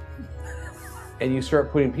 And you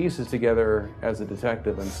start putting pieces together as a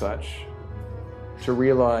detective and such to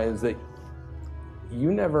realize that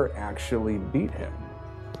you never actually beat him.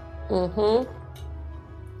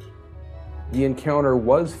 The encounter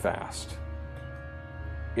was fast.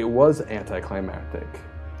 It was anticlimactic.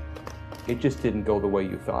 It just didn't go the way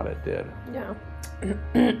you thought it did. Yeah.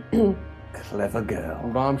 Clever girl.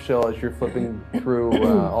 Bombshell, as you're flipping through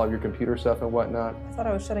all of your computer stuff and whatnot. I thought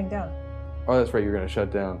I was shutting down. Oh, that's right, you're going to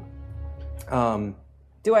shut down.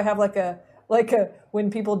 Do I have like a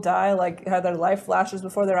when people die, like how their life flashes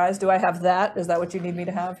before their eyes? Do I have that? Is that what you need me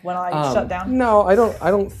to have when I shut down? No, I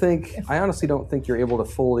honestly don't think you're able to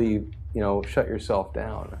fully, shut yourself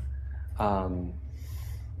down.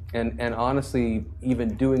 And honestly,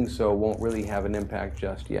 even doing so won't really have an impact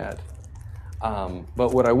just yet.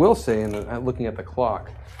 But what I will say, and I'm looking at the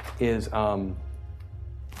clock, is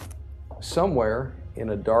somewhere in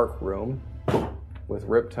a dark room with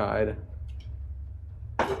Riptide,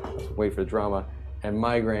 let's wait for the drama, and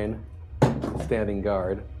Migraine standing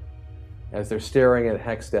guard, as they're staring at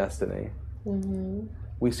Hex Destiny,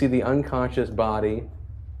 we see the unconscious body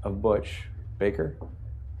of Butch Baker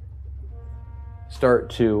start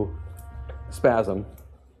to spasm.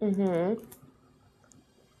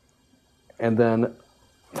 And then,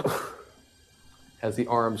 as the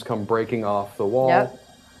arms come breaking off the wall,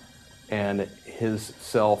 and his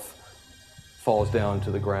self falls down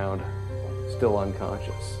to the ground, still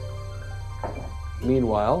unconscious.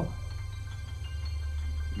 Meanwhile,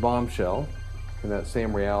 Bombshell, in that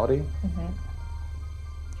same reality,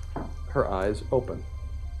 her eyes open.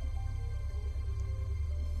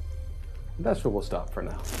 That's where we'll stop for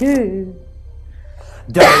now.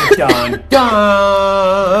 Dun, dun,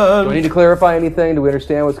 dun! Do I need to clarify anything? Do we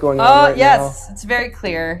understand what's going on right yes, it's very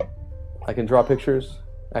clear. now? I can draw pictures?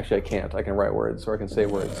 Actually, I can't. I can write words, or I can say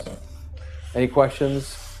words. Any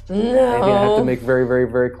questions? No. Anything I have to make very, very,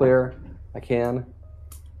 very clear? I can.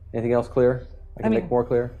 Anything else clear? I can make more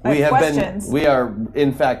clear? We questions. we are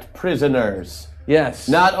in fact prisoners. Yes.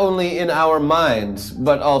 Not only in our minds,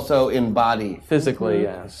 but also in body. Physically,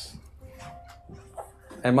 yes.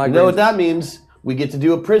 And my You know what that means? We get to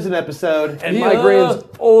do a prison episode. And Migraine's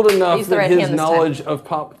old enough Use the that right his hand this time. knowledge of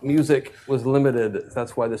pop music was limited.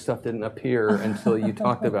 That's why this stuff didn't appear until you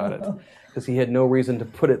talked about it. Because he had no reason to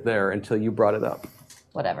put it there until you brought it up.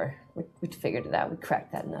 Whatever. We figured it out. We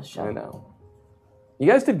cracked that nutshell. I know. You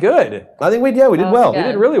guys did good. I think we did well. You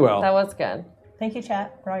did really well. That was good. Thank you,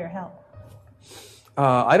 chat, for all your help.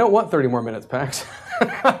 I don't want 30 more minutes, Pax.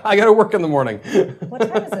 I got to work in the morning. What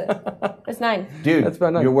time is it? It's 9. Dude, That's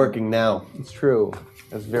about 9. you're working now. It's true.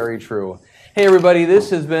 That's very true. Hey, everybody. This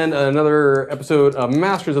has been another episode of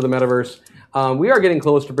Masters of the Metaverse. We are getting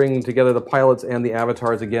close to bringing together the pilots and the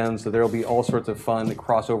avatars again, so there will be all sorts of fun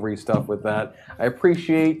crossover-y stuff with that. I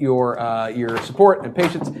appreciate your support and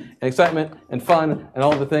patience and excitement and fun and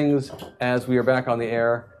all the things as we are back on the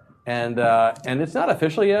air. And it's not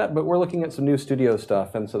official yet, but we're looking at some new studio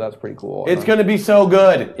stuff, and so that's pretty cool. It's going to be so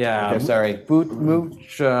good. Yeah. Okay, sorry.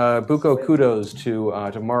 Buko kudos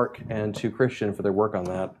to Mark and to Christian for their work on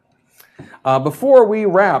that. Before we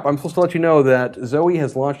wrap, I'm supposed to let you know that Zoe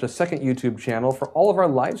has launched a second YouTube channel for all of our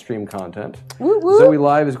live stream content. Zoe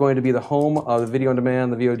Live is going to be the home of the video on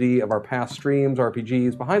demand, the VOD of our past streams,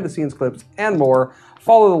 RPGs, behind the scenes clips, and more.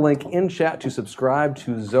 Follow the link in chat to subscribe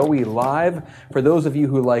to Zoe Live. For those of you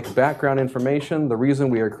who like background information, the reason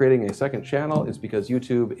we are creating a second channel is because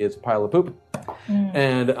YouTube is a pile of poop.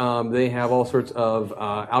 And they have all sorts of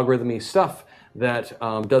algorithmy stuff that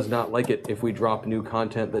does not like it if we drop new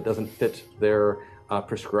content that doesn't fit their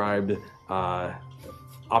prescribed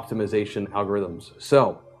optimization algorithms.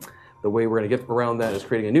 So the way we're going to get around that is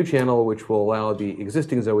creating a new channel, which will allow the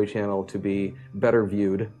existing Zoe channel to be better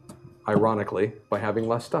viewed, ironically, by having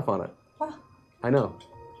less stuff on it. Wow. I know.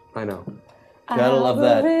 Gotta love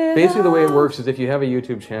that. Basically, the way it works is if you have a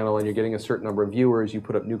YouTube channel and you're getting a certain number of viewers, you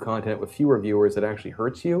put up new content with fewer viewers that actually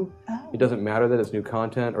hurts you. It doesn't matter that it's new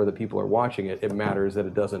content or that people are watching it. It matters that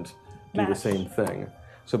it doesn't do the same thing.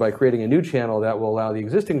 So by creating a new channel, that will allow the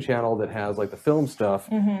existing channel that has like the film stuff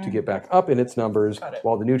to get back up in its numbers,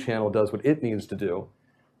 while the new channel does what it needs to do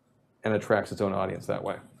and attracts its own audience that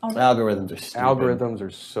way. Algorithms are stupid. Algorithms are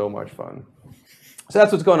so much fun. So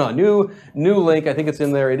that's what's going on. New link. I think it's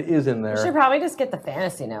in there. It is in there. We should probably just get the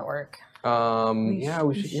Fantasy Network. Yeah,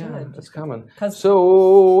 we should. Yeah, should. it's coming.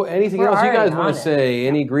 So, anything We're else you already guys want on to it. say?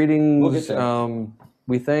 Any greetings? We'll get there.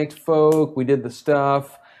 We thanked folk. We did the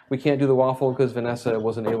stuff. We can't do the waffle because Vanessa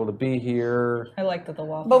wasn't able to be here. I like the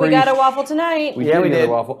waffle. But we Pretty got a sh- waffle tonight. We Yeah, did we get did.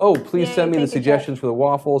 the waffle. Oh, please Yay, send me the thank you, suggestions for the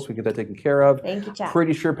waffles. We get that taken care of. Thank you, chat.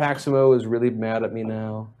 Pretty sure Paximo is really mad at me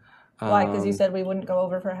now. Why? Because you said we wouldn't go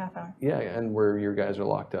over for a half hour. Yeah, and where your guys are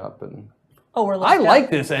locked up and. Oh, we're I locked like up.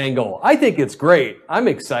 this angle. I think it's great. I'm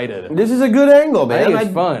excited. This is a good angle, man. think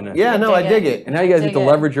it's fun. Yeah, no, I dig it. And now you guys get Dig to it.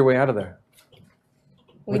 leverage your way out of there.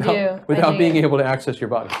 We Without, do. without I being dig it. able to access your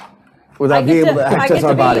body. Without being able to I access get our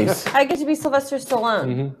to be- bodies. I get to be Sylvester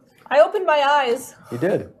Stallone. I opened my eyes. You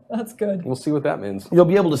did. That's good. We'll see what that means. You'll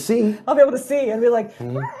be able to see. I'll be able to see and be like,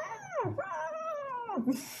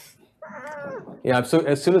 Yeah, so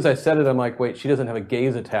as soon as I said it, I'm like, wait, she doesn't have a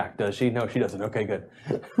gaze attack, does she? No, she doesn't. Okay, good.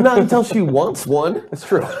 Not until she wants one. That's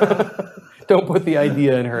true. Don't put the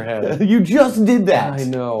idea in her head. You just did that. I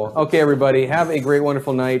know. Okay, everybody, have a great,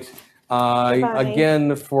 wonderful night.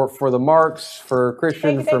 Again, for the Marks, for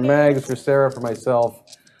Christian, for Megs, for Sarah, for myself.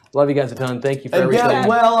 Love you guys a ton. Thank you for And everything. get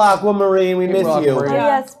well, Aquamarine. We miss well, you. Aquamarine.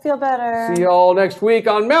 Yes, feel better. See you all next week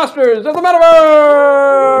on Masters of the Metaverse!